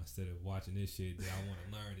right now instead of watching this shit that I want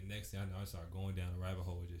to learn. The next thing I know, I start going down the rabbit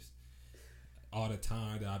hole, just all the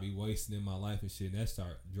time that I be wasting in my life and shit. And that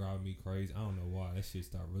start driving me crazy. I don't know why. That shit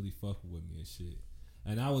start really fucking with me and shit.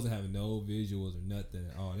 And I wasn't having no visuals or nothing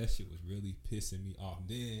at all. That shit was really pissing me off.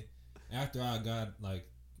 Then after I got like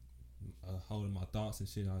holding my thoughts and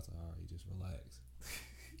shit, I was like, all right, just relax.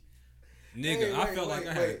 Nigga, I felt like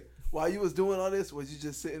I had. While you was doing all this, was you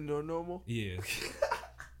just sitting there normal? Yeah.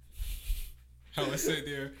 I was sitting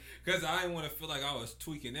there because I didn't want to feel like I was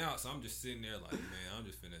tweaking out, so I'm just sitting there like, man, I'm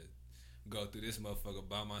just finna go through this motherfucker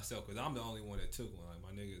by myself because I'm the only one that took one. Like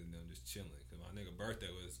my niggas and them just chilling because my nigga birthday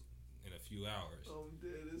was in a few hours. I'm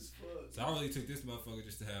dead as fuck. So I really took this motherfucker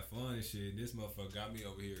just to have fun and shit. And this motherfucker got me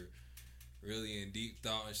over here really in deep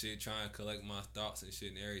thought and shit, trying to collect my thoughts and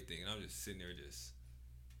shit and everything. And I'm just sitting there just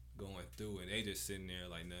going through it. They just sitting there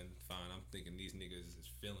like nothing fine. I'm thinking these niggas is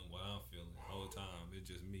feeling what I'm feeling the whole time. It's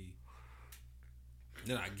just me.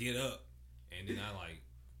 Then I get up and then I like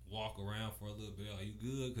walk around for a little bit. Are you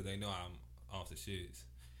good? Because they know I'm off the shits.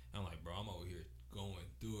 I'm like, bro, I'm over here going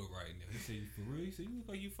through it right now. He said, you for real? He said, you look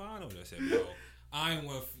like you fine over there. I said, bro, I ain't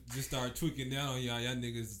want to just start tweaking down on y'all. Y'all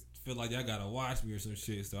niggas feel like y'all gotta watch me or some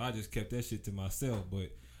shit. So I just kept that shit to myself.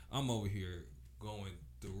 But I'm over here going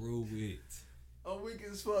through it. I'm weak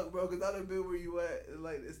as fuck, bro, because I done been where you at. And,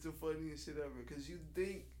 like, it's the funniest shit ever. Because you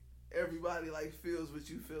think everybody, like, feels what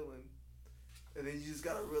you feeling. And then you just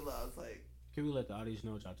gotta realize, like... Can we let the audience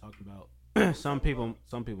know what y'all talking about? Some people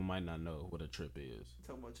might not know what a trip is.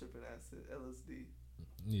 Talking about tripping acid, LSD.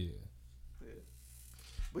 Yeah.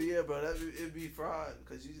 But yeah, bro, it'd be fried.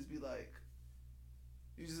 Because you just be like...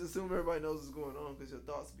 You just assume everybody knows what's going on. Because your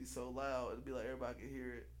thoughts be so loud. It'd be like everybody can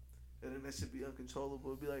hear it. And then that should be uncontrollable.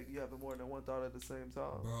 It'd be like you having more than one thought at the same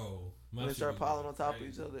time. Bro. When they start piling on top of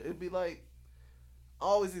each other. It'd be like, I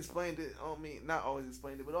always explained it. I don't mean, not always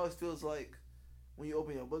explained it, but it always feels like when you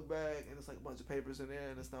open your book bag and it's like a bunch of papers in there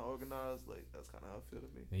and it's not organized. Like, that's kind of how it feel to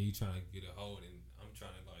me. And you trying to get a hold and I'm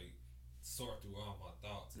trying to like sort through all my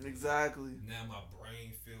thoughts. Exactly. Now my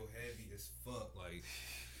brain feel heavy as fuck. Like,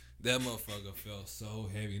 that motherfucker felt so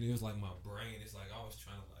heavy. And it was like my brain, it's like I was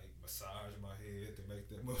trying to like massage my head to make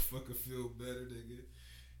that motherfucker feel better, nigga.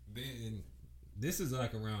 Then this is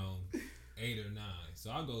like around 8 or 9,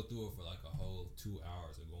 so I go through it for like a whole 2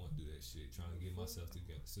 hours of going through that shit, trying to get myself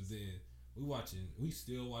together. So then we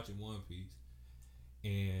still watching One Piece,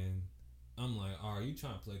 and I'm like, all right, you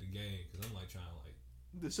trying to play the game? Because I'm like trying to like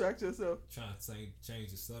distract yourself, trying to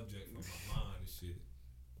change the subject from my mind and shit.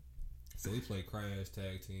 So we play Crash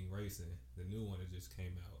Tag Team Racing, the new one that just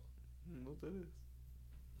came out. What that is?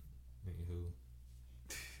 Anywho,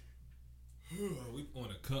 we on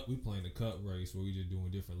a cup. We playing the cup race where we just doing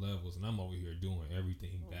different levels, and I'm over here doing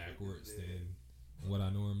everything backwards than what I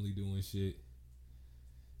normally do and shit.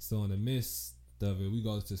 So in the midst of it, we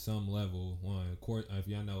go to some level. If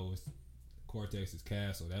y'all know, it's Cortex's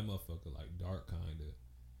castle. That motherfucker like dark kinda,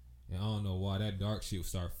 and I don't know why that dark shit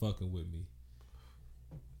start fucking with me.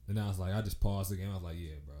 And I was like, I just paused the game. I was like,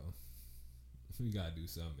 yeah, bro, we gotta do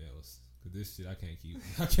something else. Cause this shit, I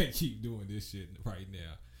can't keep doing this shit right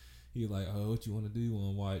now. He like, oh, what you want to do? You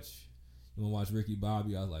want to watch Ricky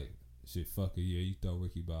Bobby? I was like, shit, fuck it, yeah, you throw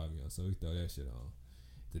Ricky Bobby on. So we throw that shit on.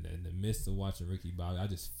 Then in the midst of watching Ricky Bobby, I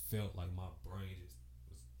just felt like my brain just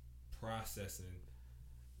was processing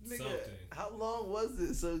something. How long was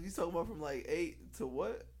this? So you talking about from like 8 to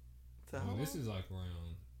what? To how long? This is like around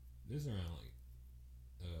like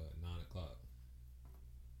 9 o'clock.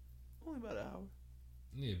 Only about an hour.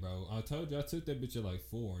 Yeah, bro. I told you I took that bitch at like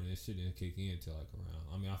 4 and that shit didn't kick in till like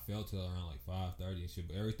around. I mean, I fell till around like 5:30 and shit,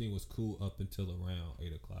 but everything was cool up until around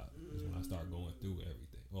 8 o'clock. Is when I started going through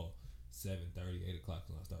everything. Well, 7:30, 8 o'clock is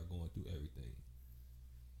when I started going through everything.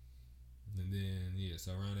 And then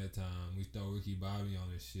so around that time we throw Ricky Bobby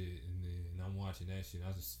on this shit, and then I'm watching that shit. And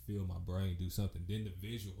I just feel my brain do something. Then the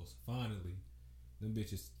visuals finally, them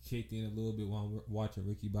bitches kicked in a little bit while I'm watching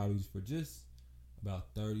Ricky Bobby for just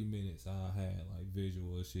about 30 minutes. I had like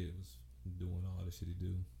visual shit, was doing all the shit he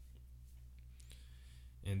do.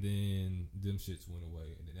 And then them shits went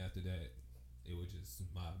away. And then after that, it was just,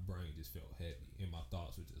 my brain just felt heavy. And my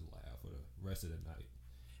thoughts were just loud for the rest of the night.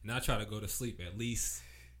 And I try to go to sleep at least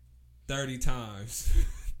 30 times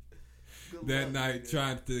that night,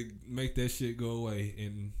 trying to make that shit go away.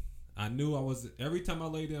 And I knew every time I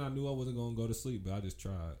laid in, I knew I wasn't going to go to sleep. But I just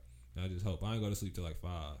tried. And I just hope. I ain't go to sleep till like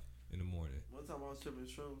 5 in the morning. One time I was tripping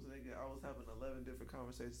shrooms, nigga, I was having 11 different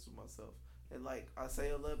conversations with myself. And like, I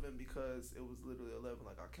say 11 because it was literally 11,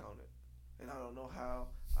 like I counted. And I don't know how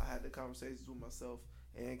I had the conversations with myself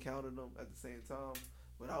and counted them at the same time,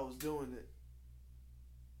 but I was doing it.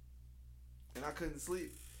 And I couldn't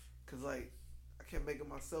sleep because like, I kept making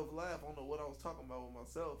myself laugh. I don't know what I was talking about with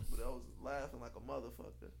myself, but I was laughing like a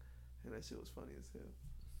motherfucker. And that shit was funny as hell.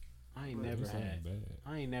 I ain't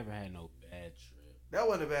never had no bad trip. That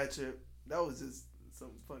wasn't a bad trip. That was just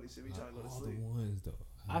some funny shit. We trying to go to sleep. All the ones though.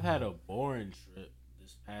 I've had a boring trip.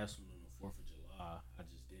 This past one on the 4th of July, I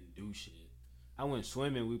just didn't do shit. I went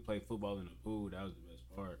swimming. We played football in the pool. That was the best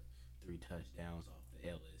part. 3 touchdowns off the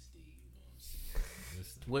LSD. You know what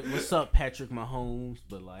I'm saying? What's up, Patrick Mahomes?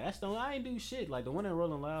 But like, I ain't do shit. Like the one in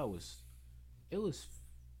Rolling Loud was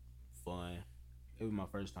fun. It was my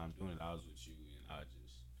first time doing it. I was with you, and I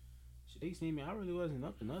just shit. They seen me. I really wasn't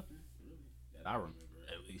up to nothing. Really, that I remember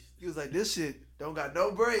at least. He was like, "This shit don't got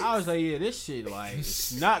no brakes." I was like, "Yeah, this shit like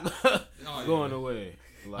it's not going away."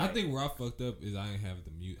 Like, I think where I fucked up is I didn't have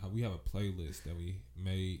the mute. We have a playlist that we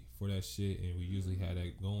made for that shit, and we usually had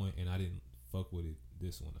that going, and I didn't fuck with it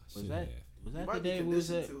this one. I should have. Was that the day we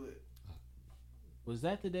was at? Was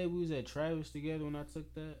that the day we was at Travis together when I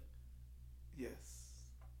took that? Yes.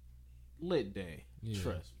 Lit day. Yeah.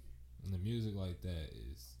 Trust me. And the music like that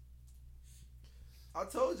is. I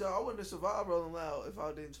told y'all I wouldn't have survived Rolling Loud if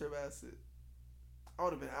I didn't trip acid. I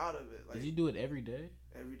would have been out of it. Like, did you do it every day?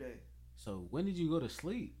 every day. So when did you go to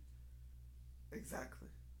sleep? Exactly.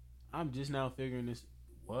 I'm just now figuring this.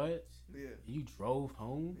 What? Yeah. You drove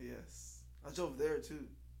home? Yes. I drove there too,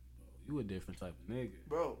 You a different type of nigga.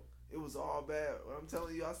 bro. It was all bad. I'm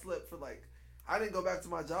telling you, I slept for like. I didn't go back to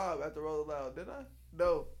my job after Rolling Loud, did I?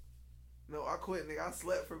 No, I quit, nigga. I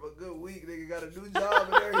slept for a good week, nigga. Got a new job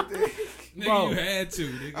and everything. Nigga, Bro. you had to,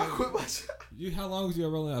 nigga. I quit my job. You how long was you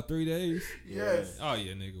rolling out? 3 days? Yes. Oh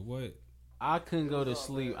yeah, nigga. What? I couldn't go It to was all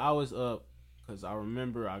sleep. bad. I was up because I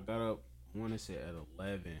remember I got up, I want to say at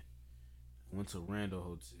 11. Went to Randall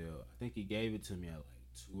Hotel. I think he gave it to me at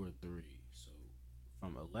like 2 or 3. So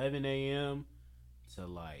from 11 a.m. to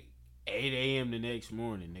like 8 a.m. the next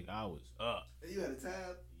morning, nigga, I was up. And you had a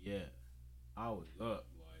tab. Yeah, I was up.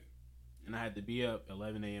 Like, and I had to be up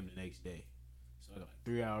 11 a.m. the next day. So I got like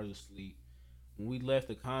 3 hours of sleep. When we left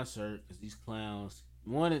the concert, because these clowns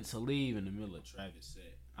wanted to leave in the middle of Travis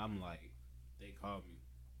set, I'm like, they called me.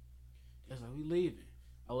 They was like, we leaving.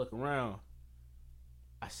 I look around.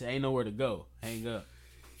 I said, ain't nowhere to go. Hang up.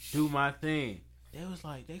 Do my thing. They was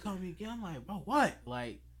like, they called me again. I'm like, bro, what?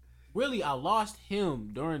 Like, really, I lost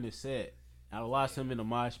him during the set. I lost him in the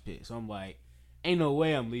mosh pit. So I'm like, ain't no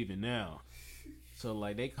way I'm leaving now. So,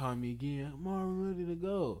 like, they called me again. I'm all ready to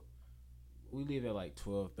go. We leave at like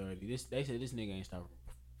 12:30. They said this nigga ain't start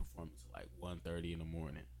performing till like 1:30 in the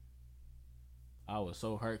morning. I was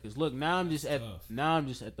so hurt because look, now I'm just at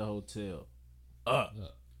the hotel. Up.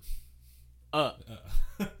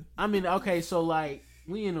 I mean, okay, so like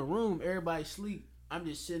we in the room, everybody sleep. I'm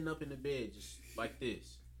just sitting up in the bed, just like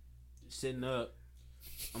this, just sitting up.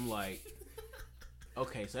 I'm like,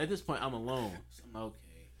 okay, so at this point I'm alone. So I'm okay.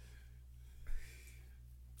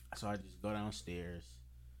 So I just go downstairs.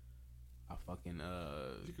 I fucking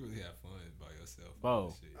You can really have fun by yourself.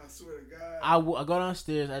 Bro. I swear to God. I go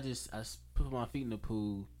downstairs. I put my feet in the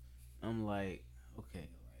pool. I'm like, okay,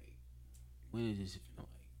 like when is this gonna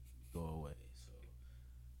like go away? So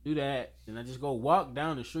do that, and I just go walk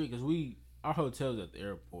down the street because our hotel's at the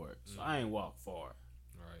airport, so I ain't walk far.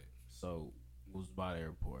 Right. So it was by the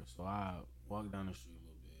airport, so I walked down the street a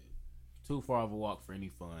little bit. Too far of a walk for any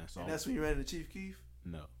fun. So And that's when you ran into Chief Keef?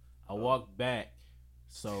 no, I walked back.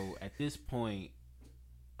 So at this point,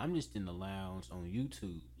 I'm just in the lounge on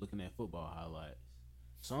YouTube looking at football highlights.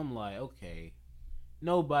 So I'm like, okay,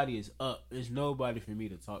 nobody is up. There's nobody for me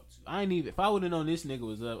to talk to. I ain't even. If I would have known this nigga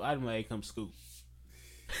was up, I'd be like, hey, come scoop.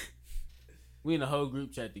 We in a whole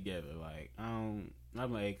group chat together. Like I'm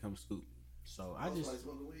like, hey, come scoop. So I was just like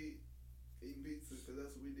smoking weed, eating pizza, because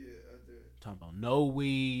that's what we did out there. talking about no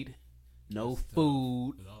weed, no That's tough.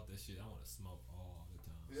 food. With all this shit, I want to smoke all the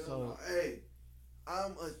time. Yeah, So- hey,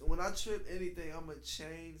 when I trip anything, I'm a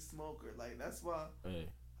chain smoker. Like that's why Hey,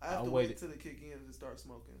 I have I to waited- wait till it kick in to start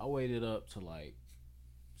smoking. I waited up to like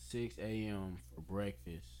 6 a.m. for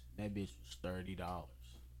breakfast. That bitch was $30.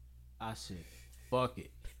 I said, fuck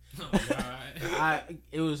it. Oh, God.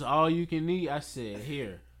 It was all you can eat. I said,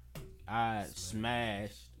 here. I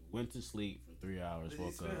smashed, went to sleep for 3 hours, Did you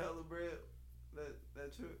woke spend up. hella bread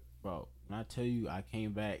that trip? Bro, when I tell you I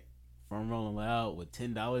came back from Rolling Loud with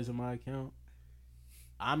 $10 in my account,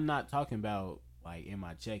 I'm not talking about like in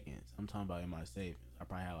my check-ins. I'm talking about in my savings. I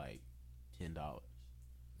probably had like $10.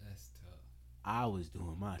 That's tough. I was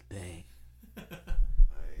doing my thing. I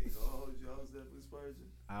ain't gonna hold you. I was definitely splurging.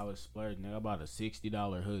 I was splurging. Nigga, I bought a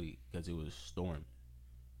 $60 hoodie because it was storming.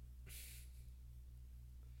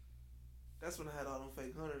 That's when I had all them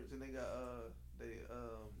fake hundreds, and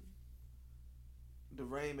the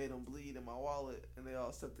rain made them bleed in my wallet, and they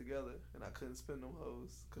all stuck together, and I couldn't spend them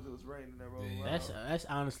hoes because it was raining that Rolling Damn. Loud. That's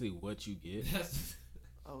honestly what you get. That's,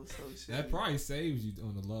 I was so shit. that probably saves you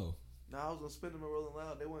on the low. Nah, I was gonna spend them at Rolling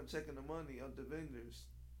Loud. They weren't checking the money on the vendors.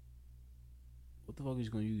 What the fuck is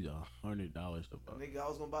you gonna use $100 to buy? Nigga, I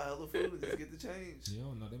was gonna buy hella food and just get the change. You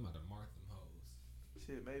don't know, they might have marked them hoes.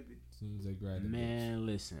 Shit, maybe. As soon as they grab the bitch. Man,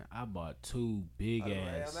 listen, I bought two big I don't know,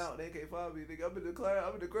 hey, ass, I'm out. They can't find me. Nigga, I'm in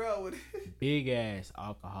the crowd with it. big ass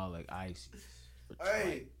alcoholic ices for Hey.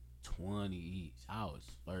 like 20 each. I was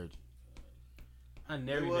splurging. I It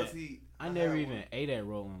never was even, heat. I never had even one. ate at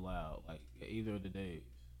Rolling Loud like either of the days.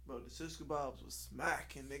 Bro, the shish kebabs was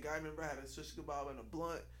smacking, nigga. I remember having shish kebab and a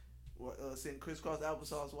blunt, sitting crisscross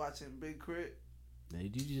applesauce watching Big Crit.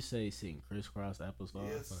 Did you just say sitting crisscross applesauce?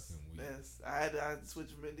 Yes, fucking weak. yes. I had to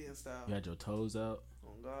switch from Indian style. You had your toes out.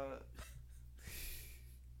 Oh God,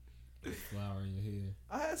 Flour in your hair.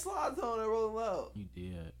 I had slides on at Rolling Loud. You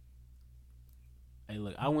did. Hey,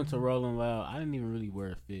 look, I went to Rolling Loud. I didn't even really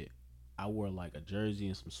wear a fit. I wore like a jersey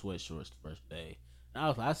and some sweatshorts the first day. And I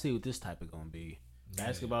was like, I see what this type of gonna be.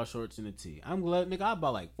 Basketball shorts and a tee. I'm glad, nigga, I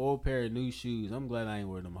bought like 4 pair of new shoes. I'm glad I ain't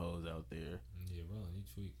wear them hoes out there. Yeah, rolling. You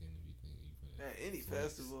any Flex.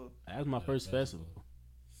 festival. That was my Yeah, first festival. festival.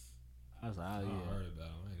 I was like, oh I yeah. heard about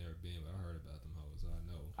them. I ain't never been, but I heard about them hoes. So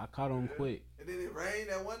I know. I caught on Yeah. quick. And then it rained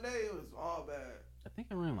that one day. It was all bad. I think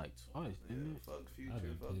it rained like twice, Yeah, didn't it? fuck I've Future,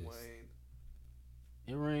 been fuck pissed. Wayne.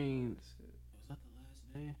 It rained. Shit. Was that the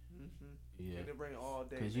last day? Mm-hmm. Yeah. And it rained all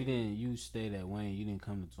day. Cause you stayed at Wayne. You didn't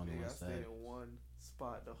come to 21 Nigga, I stayed Savage. in one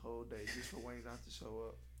spot the whole day just for Wayne not to show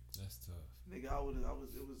up. That's tough. Nigga, I would have.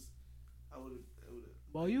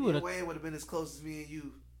 Well, you would have. Wayne would have been as close as me and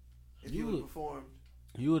you if you would have performed.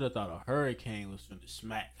 You would have thought a hurricane was finna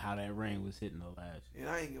smack how that rain was hitting the last. And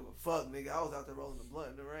I ain't give a fuck, nigga. I was out there rolling the blunt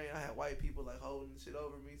in the rain. I had white people like holding shit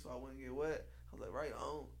over me so I wouldn't get wet. I was like, right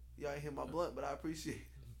on. Y'all ain't hit my blunt, but I appreciate it.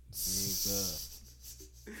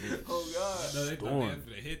 Oh I God. know they thought Storm. they was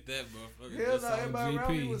gonna hit that motherfucker. Hell just no, on everybody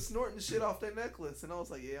around me GP. was snorting the shit off their necklace. And I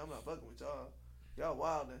was like, yeah, I'm not fucking with y'all. Y'all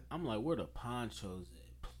wildin'. I'm like, where the ponchos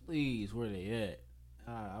at? Please, where they at?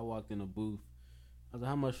 I walked in the booth. I was like,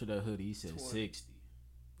 how much for that hoodie? He said 20. 60.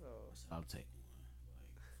 Oh. I said, I'll take one.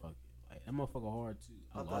 Like, fuck it. Like, that motherfucker hard too.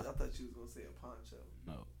 I thought you was gonna say a poncho.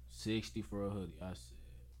 No, 60 for a hoodie. I said,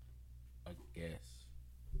 I guess.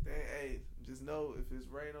 Dang, hey, just know if it's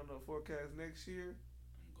rain on the forecast next year,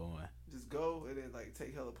 I'm going. just go and then like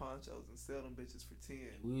take hella ponchos and sell them bitches for 10.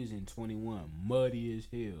 We was in 21, muddy as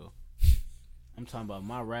hell. I'm talking about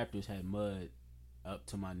my Raptors had mud up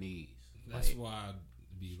to my knees. That's Like, why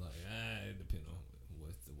I'd be like, it depends on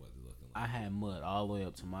what's the weather looking like. I had mud all the way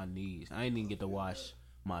up to my knees. I didn't even get to wash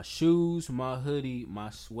my shoes, my hoodie, my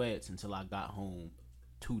sweats until I got home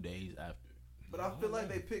 2 days after. But I feel like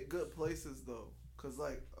they pick good places though, cause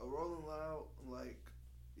like a Rolling Loud, like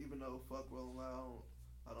even though fuck Rolling Loud,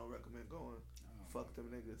 I don't recommend going. Fuck them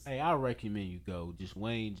niggas. Hey, I recommend you go. Just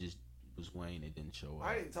Wayne was Wayne. It didn't show up.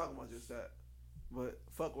 I ain't talking about just that, but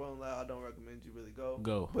fuck Rolling Loud. I don't recommend you really go.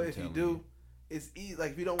 Go. But I'm if you telling do, it's easy.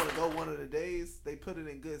 Like if you don't want to go one of the days, they put it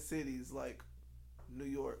in good cities like New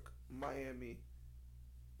York, Miami,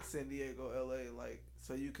 San Diego, LA. Like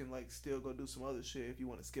so you can like still go do some other shit if you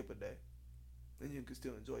want to skip a day, then you can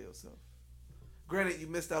still enjoy yourself. Granted, you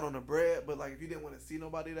missed out on the bread, but like if you didn't want to see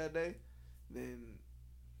nobody that day, then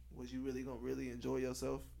was you really gonna really enjoy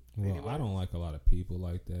yourself? Well, anyway? I don't like a lot of people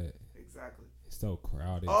like that. Exactly. It's so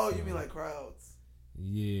crowded. Oh, so- you mean like crowds?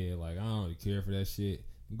 Yeah, like I don't really care for that shit.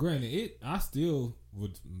 Granted, I still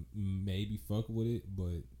would maybe fuck with it,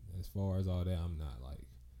 but as far as all that, I'm not like,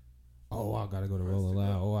 oh, I gotta go to Rolling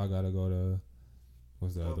Loud. Oh, I gotta go to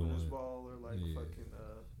what's the other Governor's one? Ball or like Yeah. fucking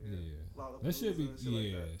Yeah, Lollapalooza that should be and shit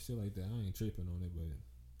like that. shit like that. I ain't tripping on it, but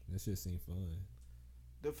that shit seem fun.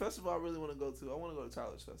 The festival I really want to go to, I want to go to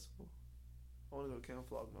Tyler's Festival. I want to go to Camp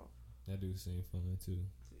Flognoff. That do seem fun too.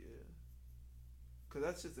 Yeah. Cause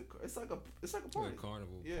that's just it's like a party.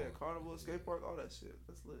 Carnival. Yeah, carnival, skate park, all that shit.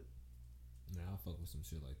 That's lit. Nah, I fuck with some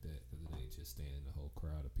shit like that because it ain't just staying in the whole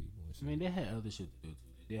crowd of people and shit. I mean, they had other shit to do too.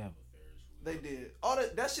 They did have a Ferris wheel. They did. All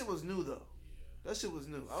that shit was new though. Yeah. That shit was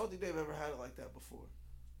new. I don't think they've ever had it like that before.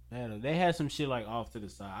 They had some shit like off to the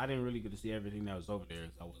side. I didn't really get to see everything that was over there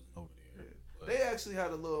because I wasn't over there. Yeah. But They actually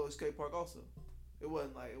had a little skate park also. It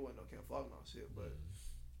wasn't no Camp Flognoff shit, but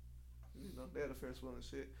you know they had a Ferris wheel and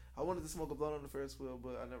shit. I wanted to smoke a blunt on the Ferris wheel,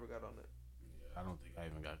 but I never got on it. yeah, I don't think I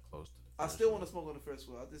even got close to the I Ferris still wheel. want to smoke on the Ferris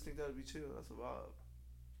wheel. I just think that'd be chill. That's a vibe.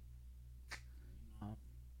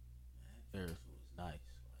 Ferris wheel was nice.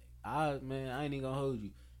 Like I ain't even gonna hold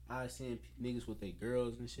you. I seen niggas with their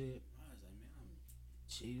girls and shit. I was like, man, I'm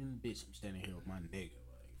cheating, bitch. I'm standing here with my nigga.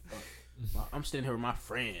 Like, fuck. I'm standing here with my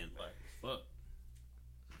friend. Like, fuck.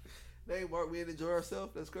 Dang, Mark, we didn't enjoy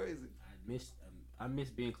ourselves. That's crazy. I miss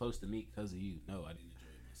being close to me because of you. No, I didn't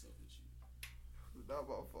enjoy myself with you. Not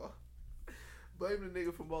my fault. Blame the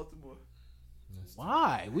nigga from Baltimore.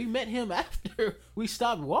 Why? We met him after we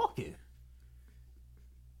stopped walking.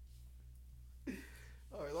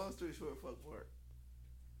 All right, long story short, fuck Mark.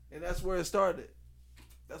 And that's where it started.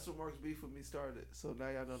 That's what Mark's beef with me started. So now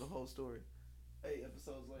y'all know the whole story. 8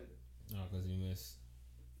 episodes later. Oh, because you missed.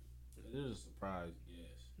 It was a surprise, yes.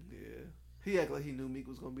 Yeah. He act like he knew Meek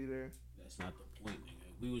was gonna be there. That's not the point,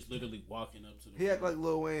 nigga. We was literally walking up to the. He act like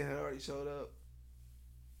Lil Wayne had already showed up.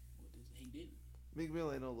 He didn't. Meek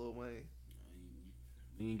Mill ain't no Lil Wayne.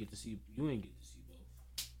 We didn't get to see. You ain't get to see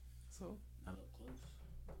both. So Not up close.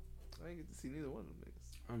 I ain't get to see neither one of them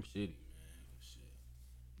niggas. I'm shitty, man. Shit.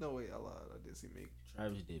 No way, I lied. I did see Meek.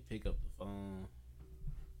 Travis did pick up the phone.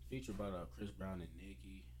 Feature about Chris Brown and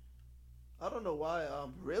Nicki. I don't know why.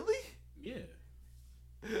 Really? Yeah.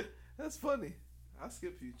 That's funny. I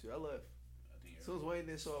skipped Future. I left. I think As soon as Wayne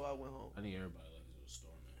didn't show up, I went home. I think everybody like it was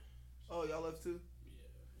storming. Oh, y'all left too? Yeah,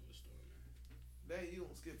 it was storming. Dang, you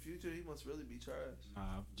don't skip Future? He must really be trash. Nah,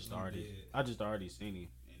 I'm dead. I just already seen him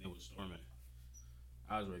and it was storming.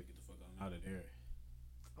 I was ready to get the fuck on out of there.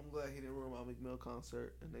 I'm glad he didn't ruin my McMill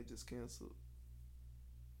concert and they just canceled.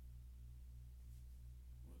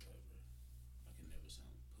 Whatever. I can never sound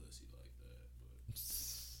pussy like that,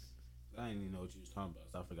 but I didn't even know what you was talking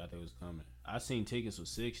about. So I forgot they was coming. I seen tickets was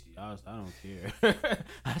 $60. I don't care.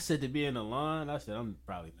 I said to be in the line. I said I'm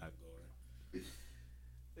probably not going.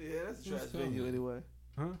 Yeah, that's a Who's trash coming? venue anyway.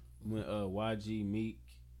 Huh? When YG Meek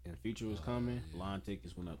and Future was coming, line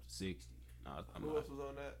tickets went up to $60. I'm Who not. else was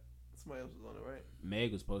on that? Somebody else was on it, right?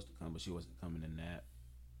 Meg was supposed to come, but she wasn't coming in that.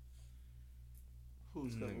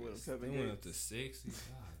 Who's coming with him? They Kevin went up Gates. to 60. God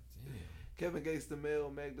damn. Kevin Gates, the male,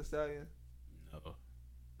 Meg the Stallion. No.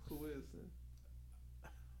 Who is then?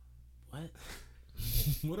 What?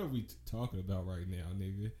 What are we talking about right now,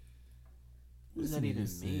 nigga? What does This that even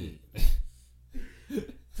nigga mean?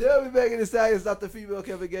 said- Tell me Megan Thee Stallion's not the female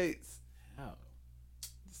Kevin Gates. How?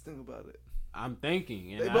 Just think about it. I'm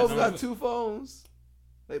thinking. And They I both don't- got 2 phones.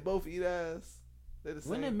 They both eat ass. They the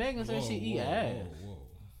same. When did Megan say she eat ass? Whoa.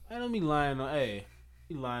 I don't be lying on. Hey,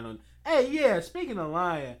 he lying on. Hey, yeah. Speaking of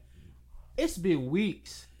lying, it's been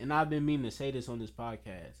weeks, and I've been meaning to say this on this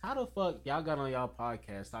podcast. How the fuck y'all got on y'all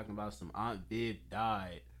podcast talking about some Aunt Viv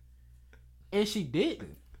died, and she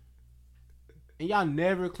didn't, and y'all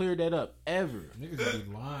never cleared that up ever. Niggas just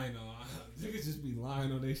be lying on. Niggas just be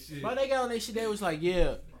lying on their shit. But they got on their shit. They was like,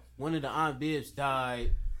 yeah, one of the Aunt Vivs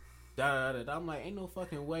died. Da, da, da, da. I'm like, ain't no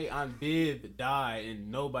fucking way Aunt Viv died and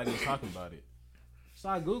nobody was talking about it. So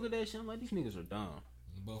I googled that shit. I'm like, these niggas are dumb.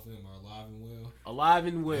 Both of them are alive and well. Alive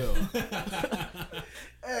and well.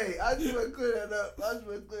 Hey, I just want to clear that up. I just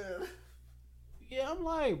want to clear that up. Yeah, I'm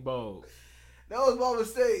like, bro. That was my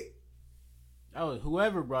mistake. That was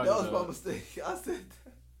whoever brought That it was up. my mistake. I said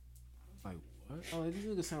that. Like, what? Oh, these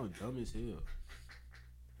niggas sound dumb as hell.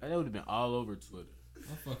 That would have been all over Twitter.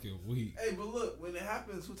 I'm fucking weak. Hey, but look, when it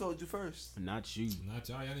happens, who told you first? Not you. Not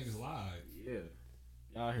y'all. Y'all niggas lied. Yeah.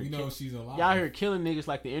 Y'all here, We know she's alive. y'all here killing niggas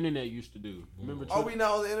like the internet used to do. Remember Whoa. Are we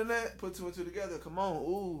not on the internet? Put 2 and 2 together. Come on.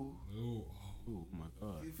 Ooh. Ooh. Oh my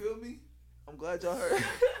god. You feel me? I'm glad y'all heard.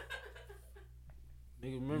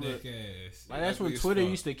 Nigga, remember. Neck ass. Like, that's when Ugly as Twitter fuck.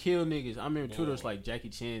 used to kill niggas. I remember Twitter was Boy. like Jackie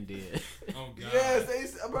Chan did. Oh god.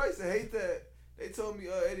 Yes, I probably used to hate that. They told me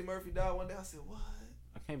Eddie Murphy died one day. I said, what?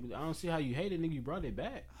 I can't believe. I don't see how you hate it, nigga. You brought it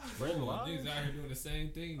back. Spread Bro, lies. niggas out here doing the same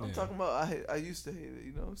thing now. I'm talking about I used to hate it,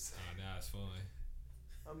 you know what I'm saying? Nah, it's fun.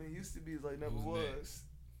 I mean, it used to be like never Who's was. next?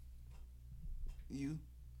 You.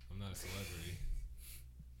 I'm not a celebrity.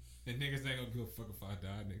 And niggas ain't gonna give a fuck if I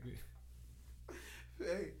die, nigga.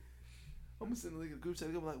 Hey, I'm gonna send a nigga a group chat.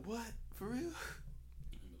 I'm like, what? For real?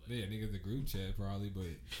 Yeah, niggas the group chat probably, but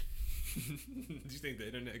do you think the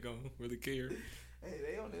internet gonna really care? Hey,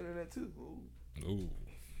 they on the internet too. Ooh. Ooh.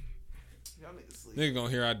 Y'all niggas sleep. Nigga gonna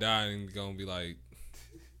hear I die and gonna be like,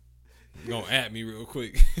 gonna at me real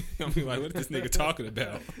quick. Gonna be like, what is this nigga talking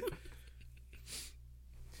about?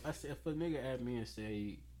 I said, if a nigga at me and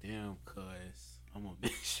say, damn, cuz, I'm gonna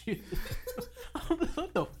miss you.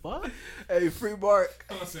 What the fuck? Hey, free Mark.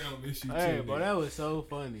 I'm saying I'll miss you Hey, too. bro, nigga. that was so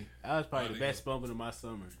funny. That was probably Nah, the nigga. best bumping of my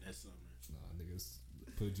summer. That summer. Nah, niggas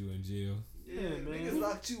put you in jail. Yeah, Yeah, man. niggas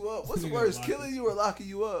locked you up. What's the Niggas worst, locked killing you or locking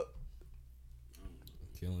you up? Killing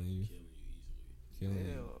you. Killing you easily. Killing Damn.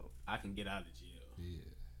 you. I can get out of jail. Yeah.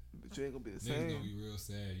 But you ain't gonna be the Niggas gonna same. be real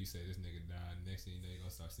sad. You say this nigga died. Next thing you know, you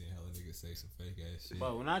gonna start seeing hella niggas say some fake ass shit.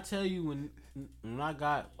 But when I tell you, when I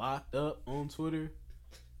got locked up on Twitter,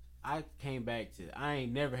 I came back to, I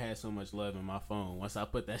ain't never had so much love in my phone once I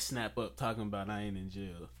put that snap up talking about I ain't in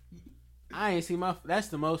jail. I ain't see that's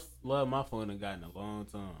the most love my phone done got in a long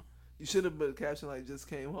time. You should have put a caption like "just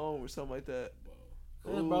came home" or something like that.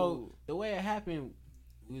 'Cause, bro, Ooh. the way it happened,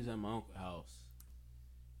 we was at my uncle's house,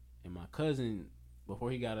 and my cousin, before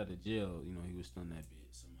he got out of jail, you know, he was still in that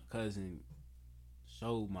bitch. So my cousin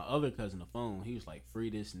showed my other cousin the phone. He was like, "Free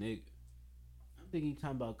this nigga." I'm thinking he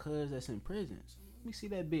talking about cuz that's in prison. So let me see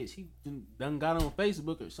that bitch. He done got on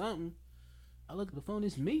Facebook or something. I look at the phone.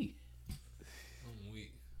 It's me. I'm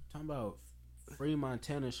weak. Talking about free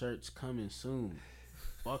Montana shirts coming soon.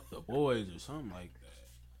 Fuck the boys or something like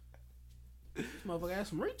that. This motherfucker had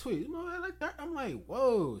some retweets. Motherfucker like that. I'm like,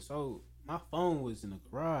 whoa. So my phone was in the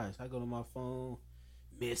garage. I go to my phone,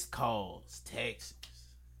 missed calls, texts.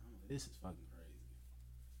 I'm like, this is fucking crazy.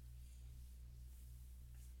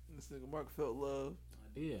 This nigga Mark felt love.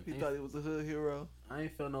 I did. He thought he was a hood hero. I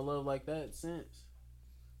ain't felt no love like that since.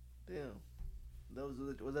 Damn. That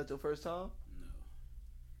was that your first time? No.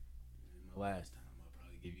 My last time, I'll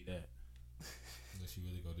probably give you that. Unless you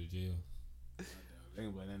really go to jail. They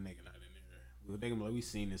gonna be like, that nigga not in there. They gonna be like, we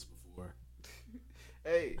seen this before.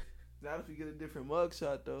 Hey, not if you get a different mug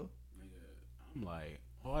shot though. Nigga, I'm like,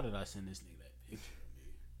 why did I send this nigga that picture of me?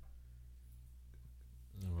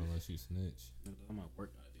 Unless you snitch. I'm at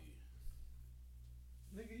work ID.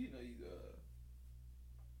 Nigga, you know you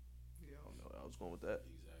yeah, I don't know. I was going with that.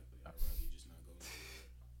 Exactly. I'd rather you just not go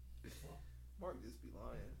nowhere. Mark just be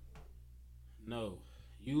lying. No,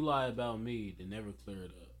 you lie about me, then never clear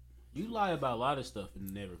it up. You lie about a lot of stuff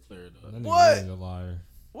and never clear it up. That nigga What? is a liar.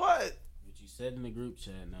 What? But you said in the group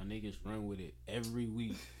chat, now niggas run with it every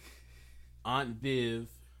week. Aunt Viv.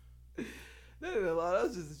 That ain't a lie.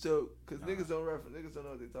 That's just a joke. Cause Nah. niggas don't reference. Niggas don't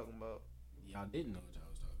know what they talking about. Y'all didn't know what y'all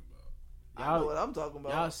was talking about. I know what I'm talking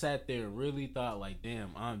about. Y'all sat there and really thought like,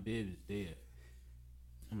 damn, Aunt Viv is dead.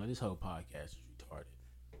 I'm like, this whole podcast is retarded.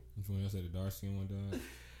 Which one? Y'all said the dark skin one died?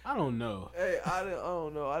 I don't know. Hey, I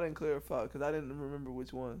don't know. I didn't clarify because I didn't remember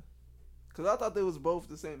which one. Cause I thought they was both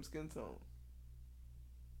the same skin tone.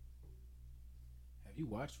 Have you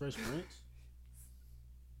watched Fresh Prince?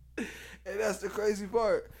 And that's the crazy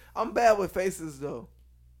part. I'm bad with faces though.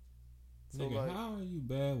 So Nigga, like, how are you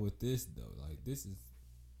bad with this though? Like this is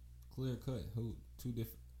clear cut. Who two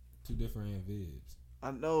different Aunt Vibs.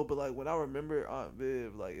 I know, but like when I remember Aunt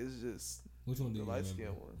Viv, like it's just Which one do the you light remember?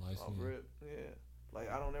 skin one. Light Off skin. rip. Yeah.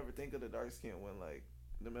 Like I don't ever think of the dark skin one. Like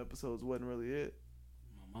them episodes wasn't really it.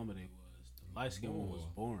 My mama, they was. The light skin one was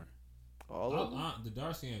boring. All of them. The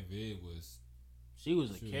dark skin Viv was She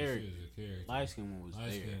was a she character. was a character. Light skin one was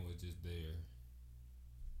Light there. skin was just there.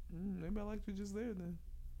 Maybe I liked you just there then.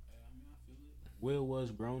 I mean, I feel it. Will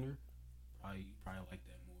was Groner. Probably like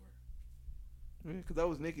that more. Yeah, because that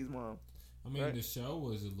was Nikki's mom. I mean, Right. the show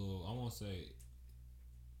was a little. I won't say.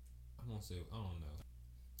 I don't know.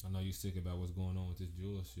 I know you sick about what's going on with this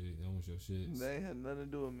Jewel shit. That was your shit. They ain't had nothing to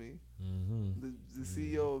do with me. Mm-hmm. The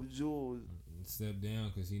CEO of Jules. Step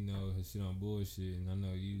down because he know his shit on bullshit, and I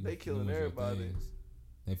know you. They killing doing your everybody. things.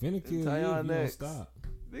 They finna kill you if Tyon you don't next. stop.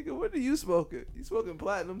 Nigga, what are you smoking? You smoking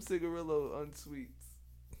platinum cigarillo unsweets.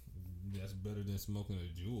 That's better than smoking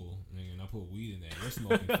a Jewel, nigga. And I put weed in that. You're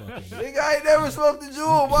smoking fucking. Nigga, I ain't never smoked a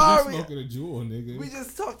Juul. Why are You're we? smoking a Jewel, nigga. We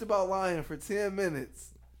just talked about lying for 10 minutes.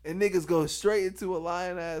 And niggas go straight into a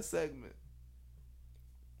lying ass segment.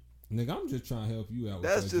 Nigga, I'm just trying to help you out.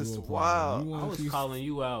 That's with your just Jewel wild. problem. You I wanna was keep- calling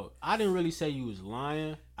you out. I didn't really say you was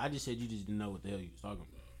lying. I just said you just didn't know what the hell you was talking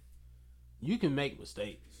about. You can make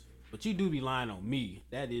mistakes, but you do be lying on me.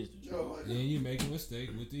 That is the truth. Yeah, you make a mistake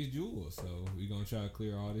with these jewels. So we gonna try to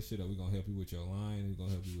clear all this shit up. We gonna help you with your line. We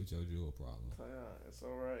gonna help you with your jewel problem. Yeah, it's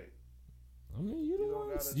alright. I mean, you You don't don't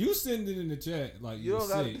want gotta- you send it in the chat like You you don't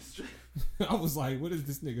gotta sick. distract. I was like, what does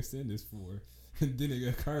this nigga send this for? And then it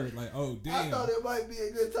occurred like, oh I damn. thought it might be a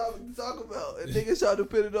good topic to talk about. And niggas tried to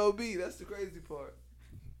put it on me. That's the crazy part.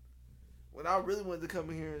 When I really wanted to come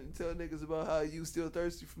in here and tell niggas about how you still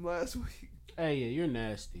thirsty from last week. Hey, yeah, you're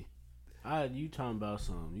nasty. You talking about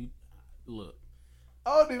something? You look,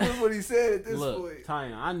 I don't even remember what he said at this look, point.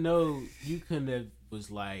 Tanya. I know you couldn't have was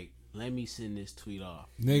like, let me send this tweet off.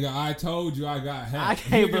 Nigga, I told you I got hacked. I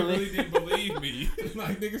can't Nigga believe- really didn't believe me.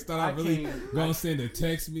 Like niggas thought I really can't- gonna send a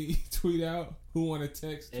text me tweet out. Who want a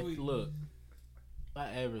text If, tweet? look, if I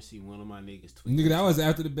ever see one of my niggas tweet, Nigga, that was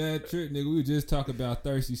after the bad trip, nigga. We were just talking about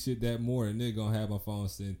thirsty shit that morning. Nigga gonna have my phone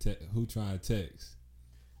send who trying to text.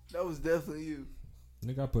 That was definitely you.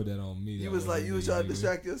 Nigga, I put that on me. You That was like, wasn't you was me, trying to nigga.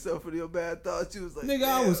 distract yourself from your bad thoughts. You was like, Nigga,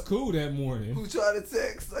 I damn, was cool that morning. who tried to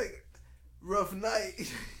text? Like, rough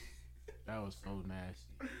night. that was so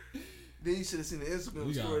nasty. Then you should have seen the Instagram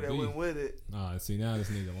We got story that beef. went with it. Nah, see now this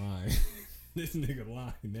nigga lying. This nigga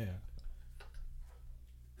lying now.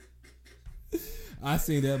 I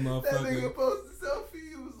seen that That nigga motherfucker. posted a selfie.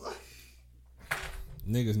 He was like,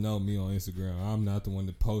 Niggas know me on Instagram. I'm not the one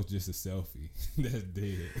to post just a selfie. That's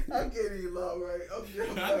dead. I can't even lie, right?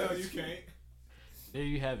 I'm just can't. There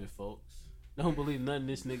you have it, folks. Don't believe nothing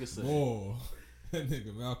this nigga said. Boy, that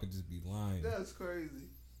nigga Malcolm just be lying. That's crazy.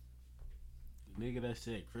 The nigga that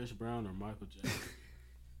said Chris Brown or Michael Jackson.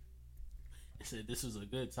 He said this was a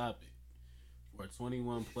good topic for a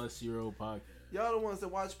 21+-year-old podcast. Y'all the ones that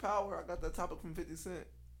watch Power. I got that topic from 50 Cent.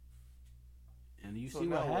 And you So see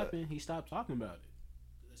what now what? happened? He stopped talking about it.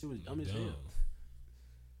 That shit was dumb as hell.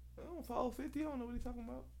 I don't follow 50. I don't know what he talking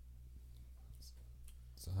about.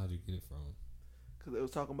 So how'd you get it from? Because they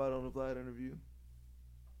was talking about it on the Vlad interview.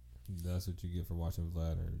 That's what you get for watching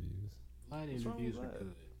Vlad interviews. A lot of What's wrong interviews with were that?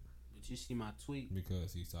 good. But you see my tweet.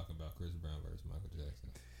 Because he's talking about Chris Brown versus Michael Jackson.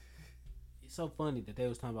 It's so funny that they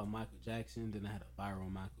was talking about Michael Jackson. Then I had a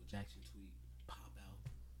viral Michael Jackson tweet pop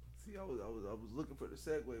out. See, I was looking for the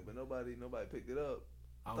segue, but nobody picked it up.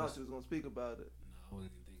 I I thought was, you was gonna speak about it. no, I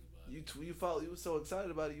wasn't even thinking about it. You were so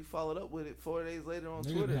excited about it. You followed up with it 4 days later on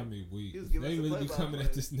Niggas Twitter. how many weeks. He was They giving us a really be coming play-by-play.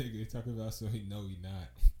 at this nigga talking about so he know he not.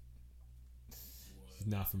 He's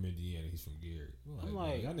not from Indiana. He's from Gary. I'm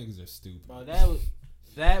like, y'all niggas are stupid. Bro, that was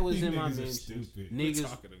That was These in my niggas are mentions. stupid. Quit Niggas,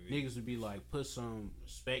 talking to me. niggas would be like, put some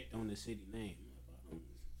respect on the city name. I don't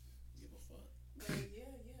give a fuck. Yeah.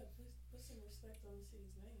 Put some respect on the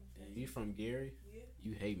city's name. And you from Gary? Yeah.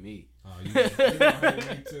 You hate me. Oh, you hate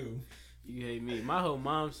me too. You hate me. My whole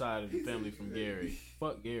mom's side of the family from Gary.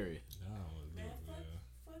 Fuck Gary. I don't wanna Man, live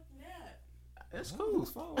fuck that. That's there. cool.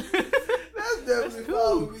 That's fine. That's definitely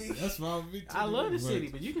cool. fine with me. That's fine with me too. I love the But city,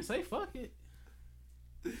 but you can say fuck it.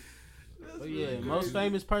 That's But really yeah, crazy. most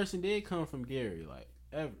famous person did come from Gary, like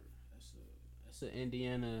ever. That's an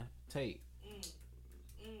Indiana take.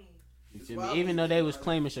 You It's feel me? wild Even when though you they think was about it.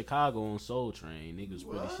 claiming Chicago on Soul Train, niggas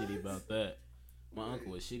pretty What? shitty about that. My Wait.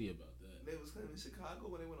 uncle was shitty about that. They was claiming Chicago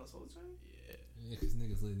when they went on Soul Train. Yeah. Yeah, because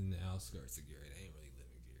niggas living in the outskirts of Gary. They ain't really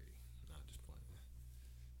living in Gary. Nah, just playing.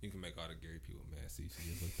 You can make all the Gary people mad. See, she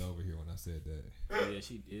just looked over here when I said that. Yeah,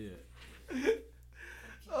 she did.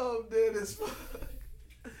 Oh, I'm dead as fuck.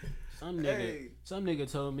 Some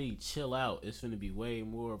nigga told me, chill out. It's finna be way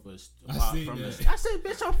more of us. I seen from that. I said,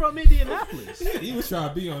 bitch, I'm from Indianapolis. He was trying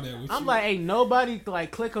to be on that with I'm you. like, ain't nobody like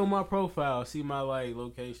click on my profile, see my like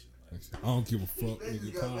location. I don't give a fuck, They just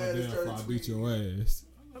nigga. got Calm mad and down before I started beat your ass.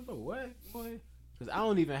 I'm like, bro, what, boy? Because I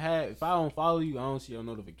don't even have. If I don't follow you, I don't see your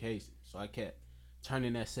notifications. So I kept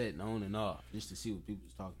turning that setting on and off just to see what people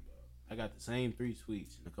was talking about. I got the same 3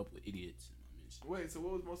 tweets and a couple of idiots in my mention. Wait, so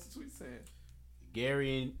what was most of the tweets saying?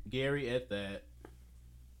 Gary at that.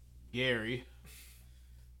 Gary.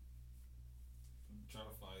 I'm trying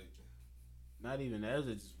to fight. Not even that. Was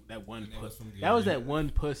just that one. And that was from That was Gary. that one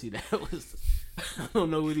pussy. That was. I don't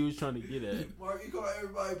know what he was trying to get at. Mark, you call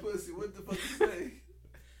everybody pussy. What the fuck you say?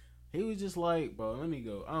 He was just like, bro, let me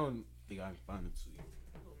go. I don't think I can find the tweet.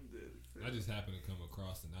 I'm dead. I just happened to come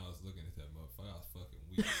across and I was looking at that motherfucker. I was fucking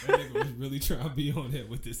weak. That nigga was really trying to be on that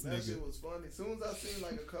with this That nigga. shit was funny. As soon as I seen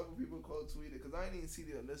like a couple people quote tweeted, because I didn't even see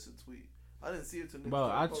the initial tweet. I didn't see it till niggas Bro,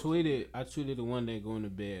 I started posting. tweeted the one day going to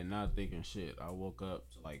bed, not thinking shit. I woke up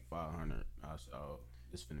to like 500. I said, oh,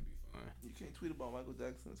 this finna be fun. You can't tweet about Michael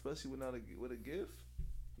Jackson, especially with a GIF.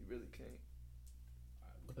 You really can't.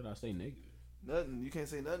 What did I say negative? Nothing. You can't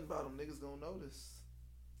say nothing about him. Niggas gonna notice.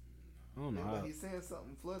 I don't know. Yeah, How, but he's saying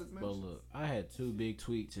something. Flood is but mentioned. look, I had 2 big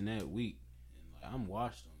tweets in that week. And like, I'm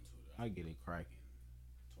washed on Twitter. I get it cracking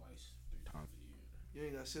twice, 3 times a year. You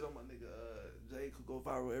ain't got shit on my nigga. Jay could go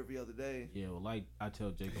viral every other day. Yeah, well, like I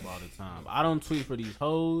tell Jacob all the time, I don't tweet for these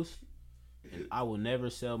hoes, and I will never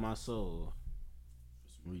sell my soul for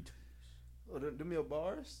some retweets. Oh, them your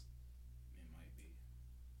bars? It might be.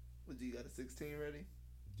 What, you got a 16 ready?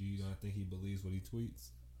 Do you not think he believes what he tweets?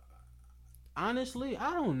 Honestly,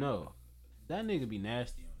 I don't know. That nigga be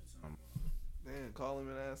nasty on his own. Man, call him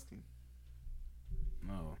and ask him.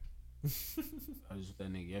 No. I was with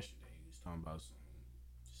that nigga yesterday. He was talking about some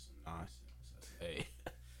nonsense. I said, hey,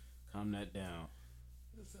 calm that down.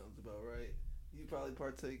 That sounds about right. You probably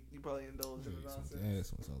indulge in the nonsense.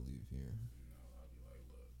 Ass once I leave here. You know, I'll be like,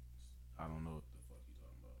 look, I don't know what the fuck you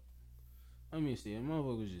talking about. Let me see. That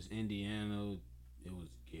motherfucker was just Indiana. It was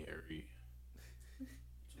Gary. I'm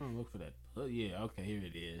trying to look for that. Oh, yeah, okay, here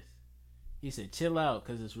it is. He said, chill out,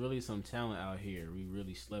 because it's really some talent out here we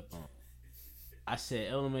really slept on. I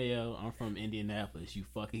said, LMAO, I'm from Indianapolis, you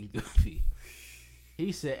fucking goofy.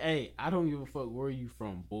 He said, hey, I don't give a fuck where you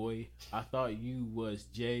from, boy. I thought you was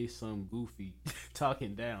Jay some goofy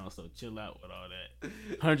talking down, so chill out with all that.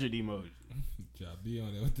 100 emoji. Try to be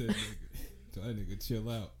on it with that nigga. Tell that nigga chill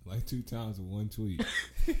out like 2 times with 1 tweet.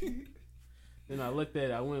 Then I went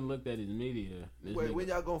and looked at his media. This Wait, nigga- when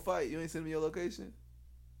y'all gonna fight? You ain't send me your location?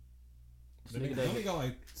 this That nigga nigga that- only got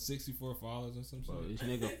like 64 followers or some Bro, shit. this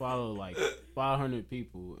nigga follow like 500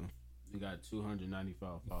 people. He got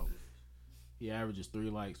 295 followers. He averages 3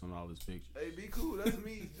 likes on all his pictures. Hey, be cool. That's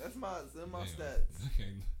me. That's my Damn, stats. I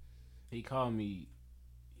can't. He called me.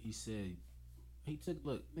 He said,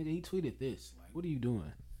 look, nigga, he tweeted this. Like, what are you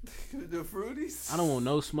doing? The fruities. I don't want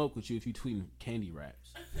no smoke with you if you tweeting candy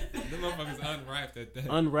wraps. Them motherfuckers unwrapped at that.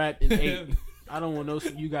 Unwrapped and ate. I don't want no,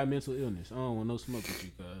 you got mental illness. I don't want no smoke with you,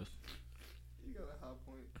 cuz. You got a high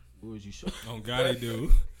point. What was you show? Oh God, he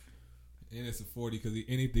do. And it's a 40 because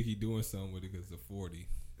anything he doing something with it because it's a 40.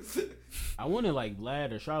 I wanted like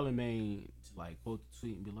Vlad or Charlamagne to like quote the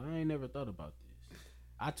tweet and be like, I ain't never thought about this.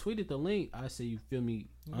 I tweeted the link. I said, you feel me,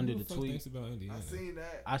 under Who the fuck tweet. thinks about Indiana? I seen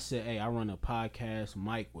that. I said, hey, I run a podcast.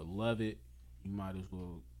 Mike would love it. You might as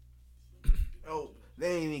well. Oh,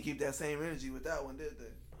 they ain't even keep that same energy with that one, did they?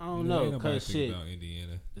 I don't Ain't know, nobody cause think shit, about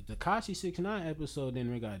Indiana. the Tekashi 6ix9ine episode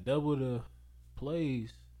then we got double the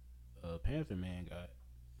plays. Panther Man got.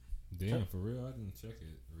 Damn, for real, I didn't check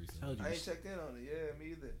it recently. Told you. I ain't checked in on it. Yeah,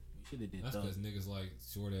 me either. We should have did That's double. because niggas like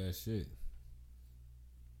short ass shit.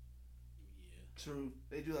 True.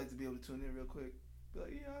 They do like to be able to tune in real quick. Be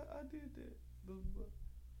like, yeah, I did that. Blah, blah, blah.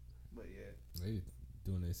 But yeah. They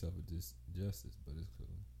doing themselves a justice, but it's cool.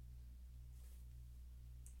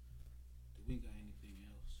 Do we got anything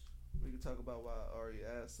else? We can talk about why Ari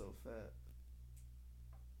ass so fat.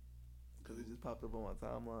 Because it just popped up on my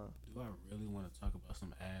timeline. Do I really want to talk about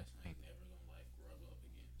some ass I ain't never gonna like rub up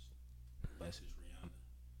against? Unless it's Rihanna.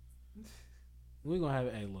 We gonna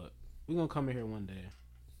have hey look. We gonna come in here one day.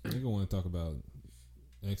 Nigga want to talk about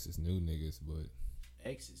ex's new niggas, but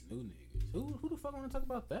Ex's new niggas. Who the fuck want to talk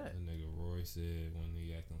about that? the nigga Roy said when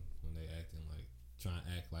they acting like trying to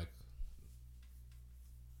act like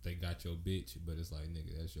they got your bitch, but it's like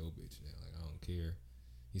nigga, that's your bitch now. Like I don't care.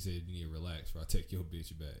 He said you need to relax, or I'll take your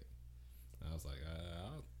bitch back. I was like,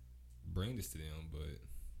 I'll bring this to them, but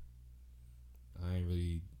I ain't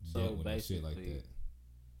really dealt with no shit like that.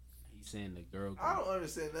 He's saying the girl. I don't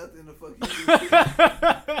understand nothing the fuck you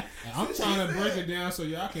I'm trying to break it down so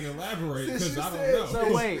y'all can elaborate because I don't know.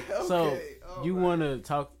 So wait, so Okay, you alright. want to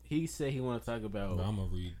talk? He said he want to talk about. But I'm gonna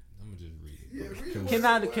just read it. Yeah, read it.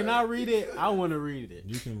 'Cause Can I read it? I want to read it.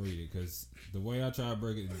 you can read it because the way I try to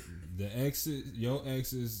break it, your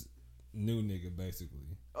ex's new nigga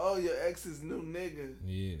basically. Oh, your ex's new nigga.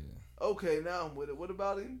 Yeah. Okay, now I'm with it. What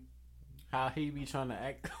about him? How he be trying to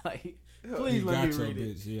act like? He Please let got me your read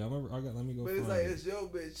it. bitch. Yeah, let me go. But find it's like, it. it's your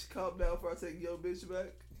bitch. Calm down before I take your bitch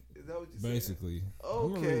back. Is that what you said? Basically. Okay.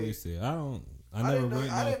 I'm gonna release it. I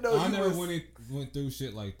didn't know you never was- went through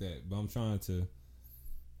shit like that. But I'm trying to.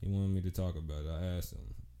 He wanted me to talk about it. I asked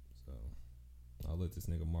him, so I'll let this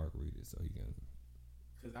nigga Mark read it so he can.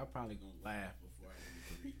 Cause I'm probably gonna laugh before I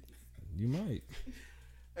even read it. You might.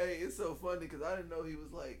 Hey, it's so funny because I didn't know he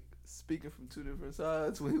was like speaking from two different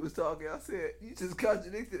sides when he was talking. I said, you just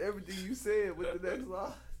contradicted everything you said with the next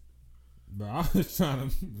line. Bro, I was trying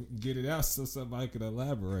to get it out so somebody could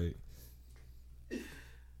elaborate.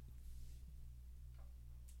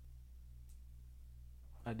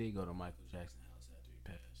 I did go to Michael Jackson's house after he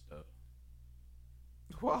passed though.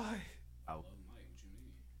 Why? I love Mike. What you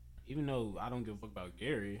mean? Even though I don't give a fuck about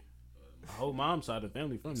Gary, my whole mom's side of the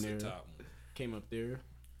family from there came up there.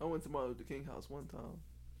 I went to Martin Luther King house one time.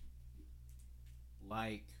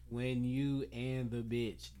 Like when you and the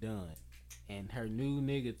bitch done, and her new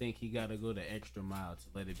nigga think he gotta go the extra mile to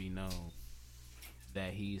let it be known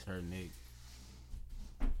that he's her nigga.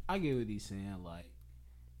 I get what he's saying. Like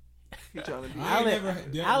He trying to be. I ain't never dealt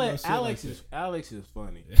with no shit Alex is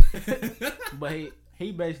funny, but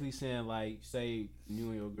he basically saying like, say you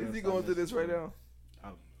and your girl. Is he going through this right now? I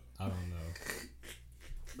don't know.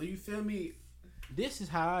 But you feel me? This is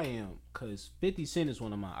how I am, cause 50 Cent is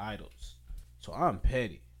one of my idols, so I'm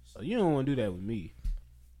petty. So you don't want to do that with me.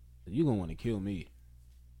 You gonna want to kill me.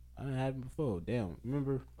 I done had it before. Damn,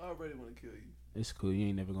 remember? I already want to kill you. It's cool. You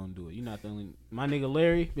ain't never gonna do it. You're not the only. My nigga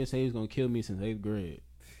Larry been saying he was gonna kill me since 8th grade.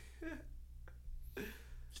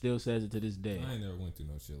 Still says it to this day. I ain't never went through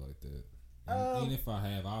no shit like that. And even if I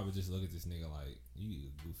have, I would just look at this nigga like, you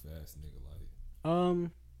a goof ass nigga. Like,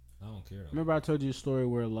 I don't care. Remember I told you a story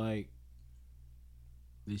where like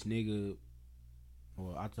this nigga.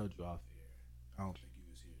 Well, I told you off here. I don't think you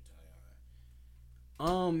was here,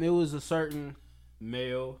 Ty. It was a certain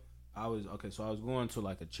male. I was going to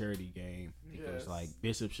like a charity game. I think it was Yes. like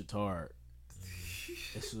Bishop Chatard.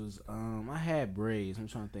 This was I had braids. I'm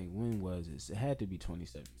trying to think, when was this? It had to be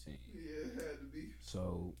 2017. Yeah, it had to be.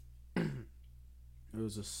 So it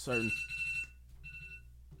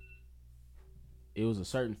was a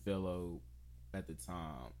certain fellow at the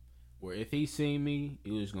time where if he seen me,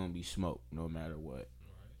 it was gonna be smoke no matter what. Right.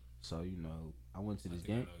 So I went to I this think I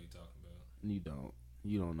game. know what you talking about.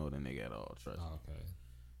 You don't know the nigga at all. Trust me. Oh, okay.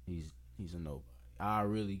 He's a nobody. I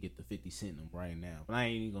really get the 50 Cent in him right now, but I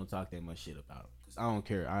ain't even gonna talk that much shit about him because I don't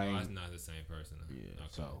care. I Oh, ain't. that's not the same person. Yeah. Okay.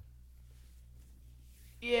 So.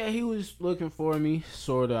 Yeah, he was looking for me,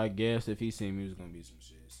 sorta. I guess if he seen me, it was gonna be some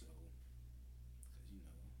shit. So, cause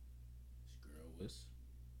this girl was.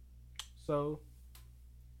 So,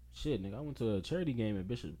 shit, nigga. I went to a charity game at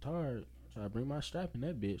Bishop Tard. Try to bring my strap in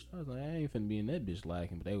that bitch. I was like, I ain't finna be in that bitch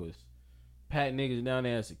lacking, but they was patting niggas down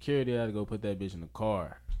there at security. I had to go put that bitch in the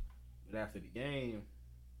car. But after the game,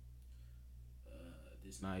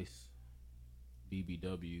 this nice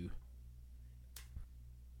BBW,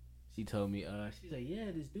 she told me, she's like,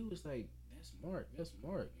 yeah, this dude was like, that's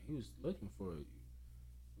Mark. He was looking for you.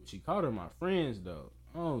 She called her my friends, though.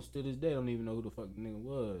 I don't, to this day, don't even know who the fuck the nigga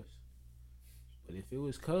was. But if it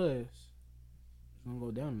was cuz, it's gonna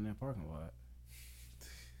go down in that parking lot.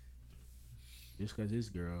 Just cause this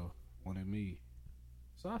girl wanted me.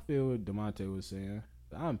 So I feel what DeMonte was saying.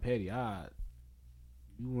 I'm petty. You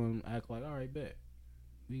want to act like, all right, bet.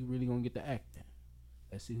 We really gonna get to acting.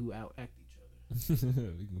 Let's see who out-act each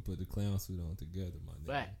other. We can put the clown suit on together, my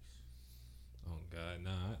nigga. Facts. Oh God,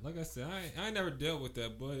 nah. Like I said, I ain't never dealt with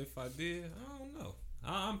that, but if I did, I don't know.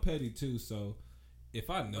 I'm petty too, so if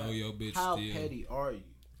I know your bitch How still, petty are you?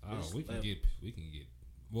 oh, This we can level. get.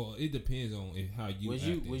 Well, it depends on how you.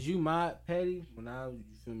 Was you my petty when I was?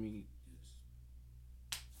 You feel me?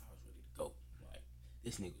 I was ready to go. Like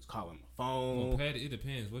this nigga was calling my phone. Well, petty. It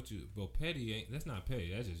depends what you. Well, petty ain't. That's not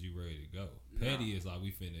petty. That's just you ready to go. Petty is like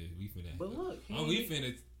we finna. But look, Oh, we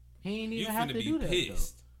finna. he ain't You even have finna to be do that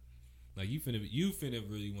pissed. Like you finna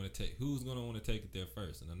really want to take. Who's gonna want to take it there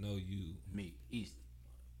first? And I know you. though. Me, easy.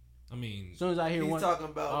 I mean, As soon as I hear He's one, talking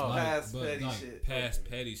about past but petty like, shit. past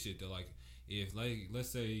petty shit though. Like if let's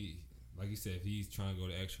say like you said, if he's trying to go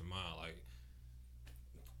the extra mile, like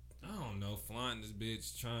I don't know, flying this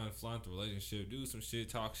bitch, trying to flaunt the relationship, do some shit,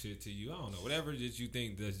 talk shit to you. I don't know, whatever that you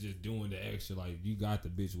think that's just doing the extra. Like you got the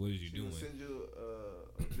bitch. What is you She doing? gonna send you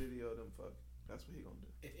a video of them fucking. That's what he gonna do.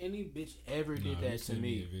 if any bitch ever Nah, did you that to send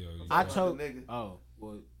me, a video, you I fuck. told. The nigga. Oh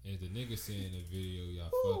well, If the nigga sending a video,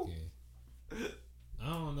 y'all fucking.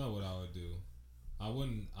 I don't know what I would do. I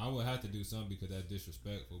would have to do something because that's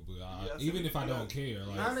disrespectful. But even if I don't care,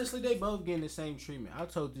 like honestly, they both getting the same treatment. I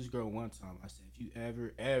told this girl one time. I said, if you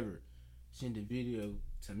ever send a video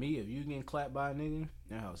to me, if you getting clapped by a nigga,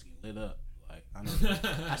 that house get lit up. Like I know.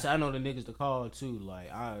 I said I know the niggas to call too. Like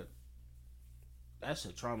that's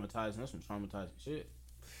some traumatizing shit.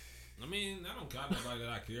 I mean, I don't got nobody that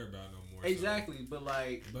I care about no more. Exactly, but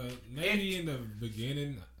like, But maybe in the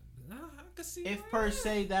beginning, I could see. if per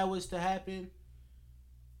se that was to happen,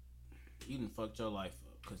 you done fucked your life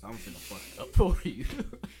up. Cause I'm finna fuck it up for you.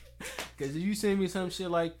 Cause if you send me some shit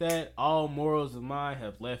like that, all morals of mine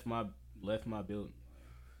have left my building.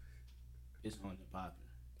 It's on the popping.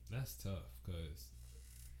 That's tough, cause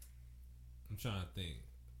I'm trying to think.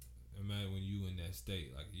 Imagine when you in that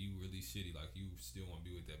state, like you really shitty, like you still want to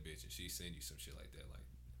be with that bitch, and she send you some shit like that, like.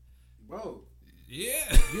 Bro,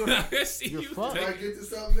 Yeah, you're fucked. Might get to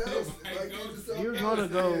something else. It might Might go get to to- something you're else. gonna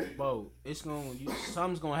go, bro. It's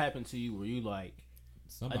something's gonna happen to you where you like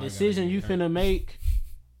Somebody a gotta decision get you hurt. finna make.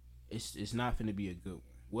 It's not finna be a good one.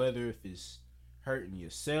 Whether if it's hurting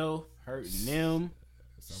yourself, hurting them,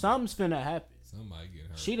 something's finna happen. Somebody get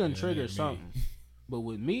hurt. She done Yeah, triggered me. something. But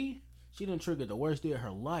with me, she done triggered the worst day of her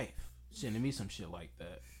life, sending me some shit like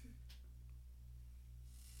that.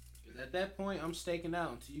 'Cause at that point, I'm staking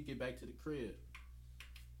out until you get back to the crib.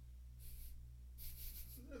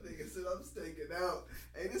 That nigga said I'm staking out.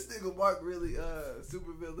 Hey, this nigga Mark really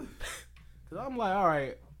super villain. Cause I'm like, all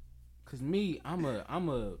right. Cause me, I'm a bit.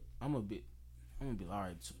 I'm gonna be like, all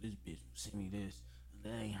right. So this bitch send me this.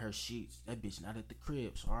 That ain't her sheets. That bitch not at the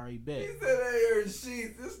crib. So I already He bet. said that ain't her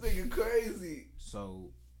sheets. This nigga crazy.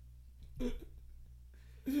 So,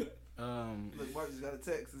 Look, Mark just got a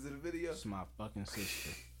text. Is it a video? it's my fucking sister.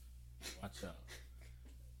 Watch out.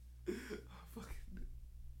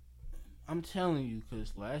 I'm telling you,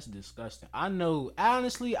 cause like, that's disgusting. I know,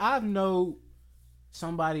 honestly, I've know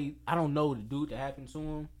somebody. I don't know the dude that happened to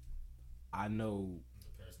him. I know,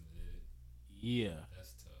 The person that did it, yeah.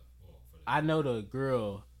 that's tough. Well, for the, I know the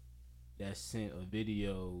girl that sent a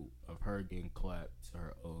video of her getting clapped to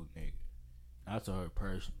her old nigga. I told her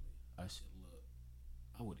personally, I said, look,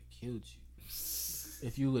 I would have killed you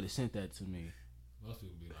if you would have sent that to me. most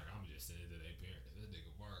people be like, I'm just sending it to their parents. That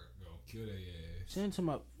nigga Mark gonna kill their ass. Send it to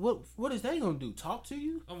my what is they gonna do? Talk to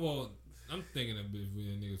you? Well, I'm thinking of if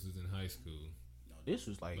when niggas was in high school, No, this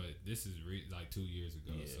was like but this is like 2 years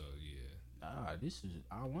ago, Yeah. so yeah. this is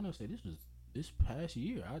I wanna say this was this past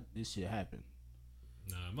year. This shit happened.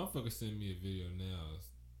 Nah, motherfucker send me a video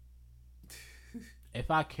now. If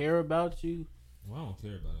I care about you, Well, I don't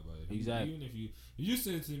care about it. Exactly. Even if you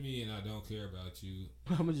send it to me and I don't care about you,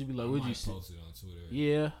 I'm gonna just be like, I what'd you might say? post it on Twitter.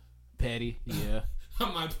 Yeah, petty. Yeah,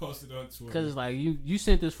 I might post it on Twitter. because it's like you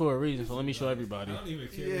sent this for a reason. So let me show I everybody. don't even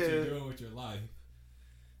care what you're doing with your life.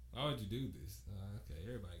 Why would you do this? Okay,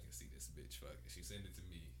 everybody can see this bitch. Fuck it. She sent it to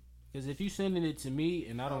me. Because if you sending it to me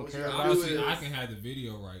and I don't what care you gotta about do Obviously, is- I can have the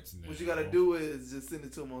video rights now. What you gotta do is just send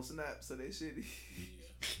it to him on Snap so they shitty.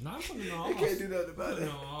 No, I'm putting it on They all, can't do nothing about putting it.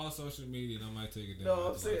 it on all social media and I might take it down. No,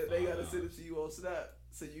 I'm after saying like they 5 gotta send hours. it to you on Snap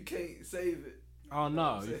so you can't save it. Oh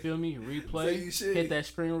no, Say- you feel me? say Replay, you shitty. hit that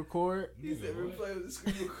screen record. He Nigga, said what? replay with the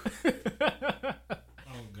screen record.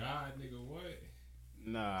 Oh God, nigga, what?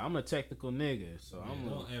 Nah, I'm a technical nigga, so Man, I'm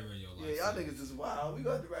gonna don't ever in your life. Yeah, y'all say niggas this. is wild. We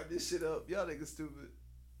got to wrap this shit up. Y'all niggas stupid.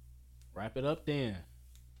 wrap it up then.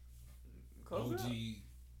 Close it OG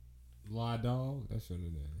out. Law Dog. That's your new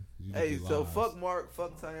name. You Hey, do so lies. fuck Mark,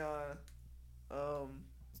 fuck Tyon.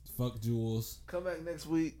 Fuck Jules. Come back next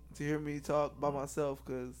week to hear me talk by myself,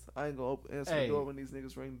 cause I ain't gonna answer Hey. the door when these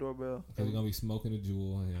niggas ring the doorbell. Because we're going to be smoking a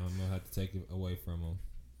Jewel, and I'm going to have to take it away from him.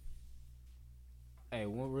 Hey,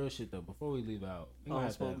 one real shit though. Before we leave out, I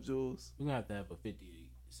don't smoke jewels. we're gonna have to have a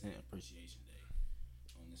 50-cent appreciation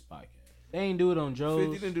day on this podcast. They ain't do it on Joe's.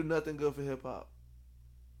 50 didn't do nothing good for hip hop.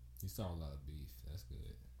 You saw a lot of beef. That's good.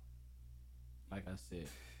 Like I said,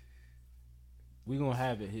 we gonna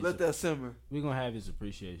have it. Let that simmer. We gonna have his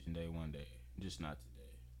appreciation day one day, just not today.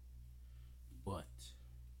 But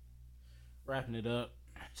wrapping it up,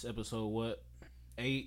 it's episode what 8.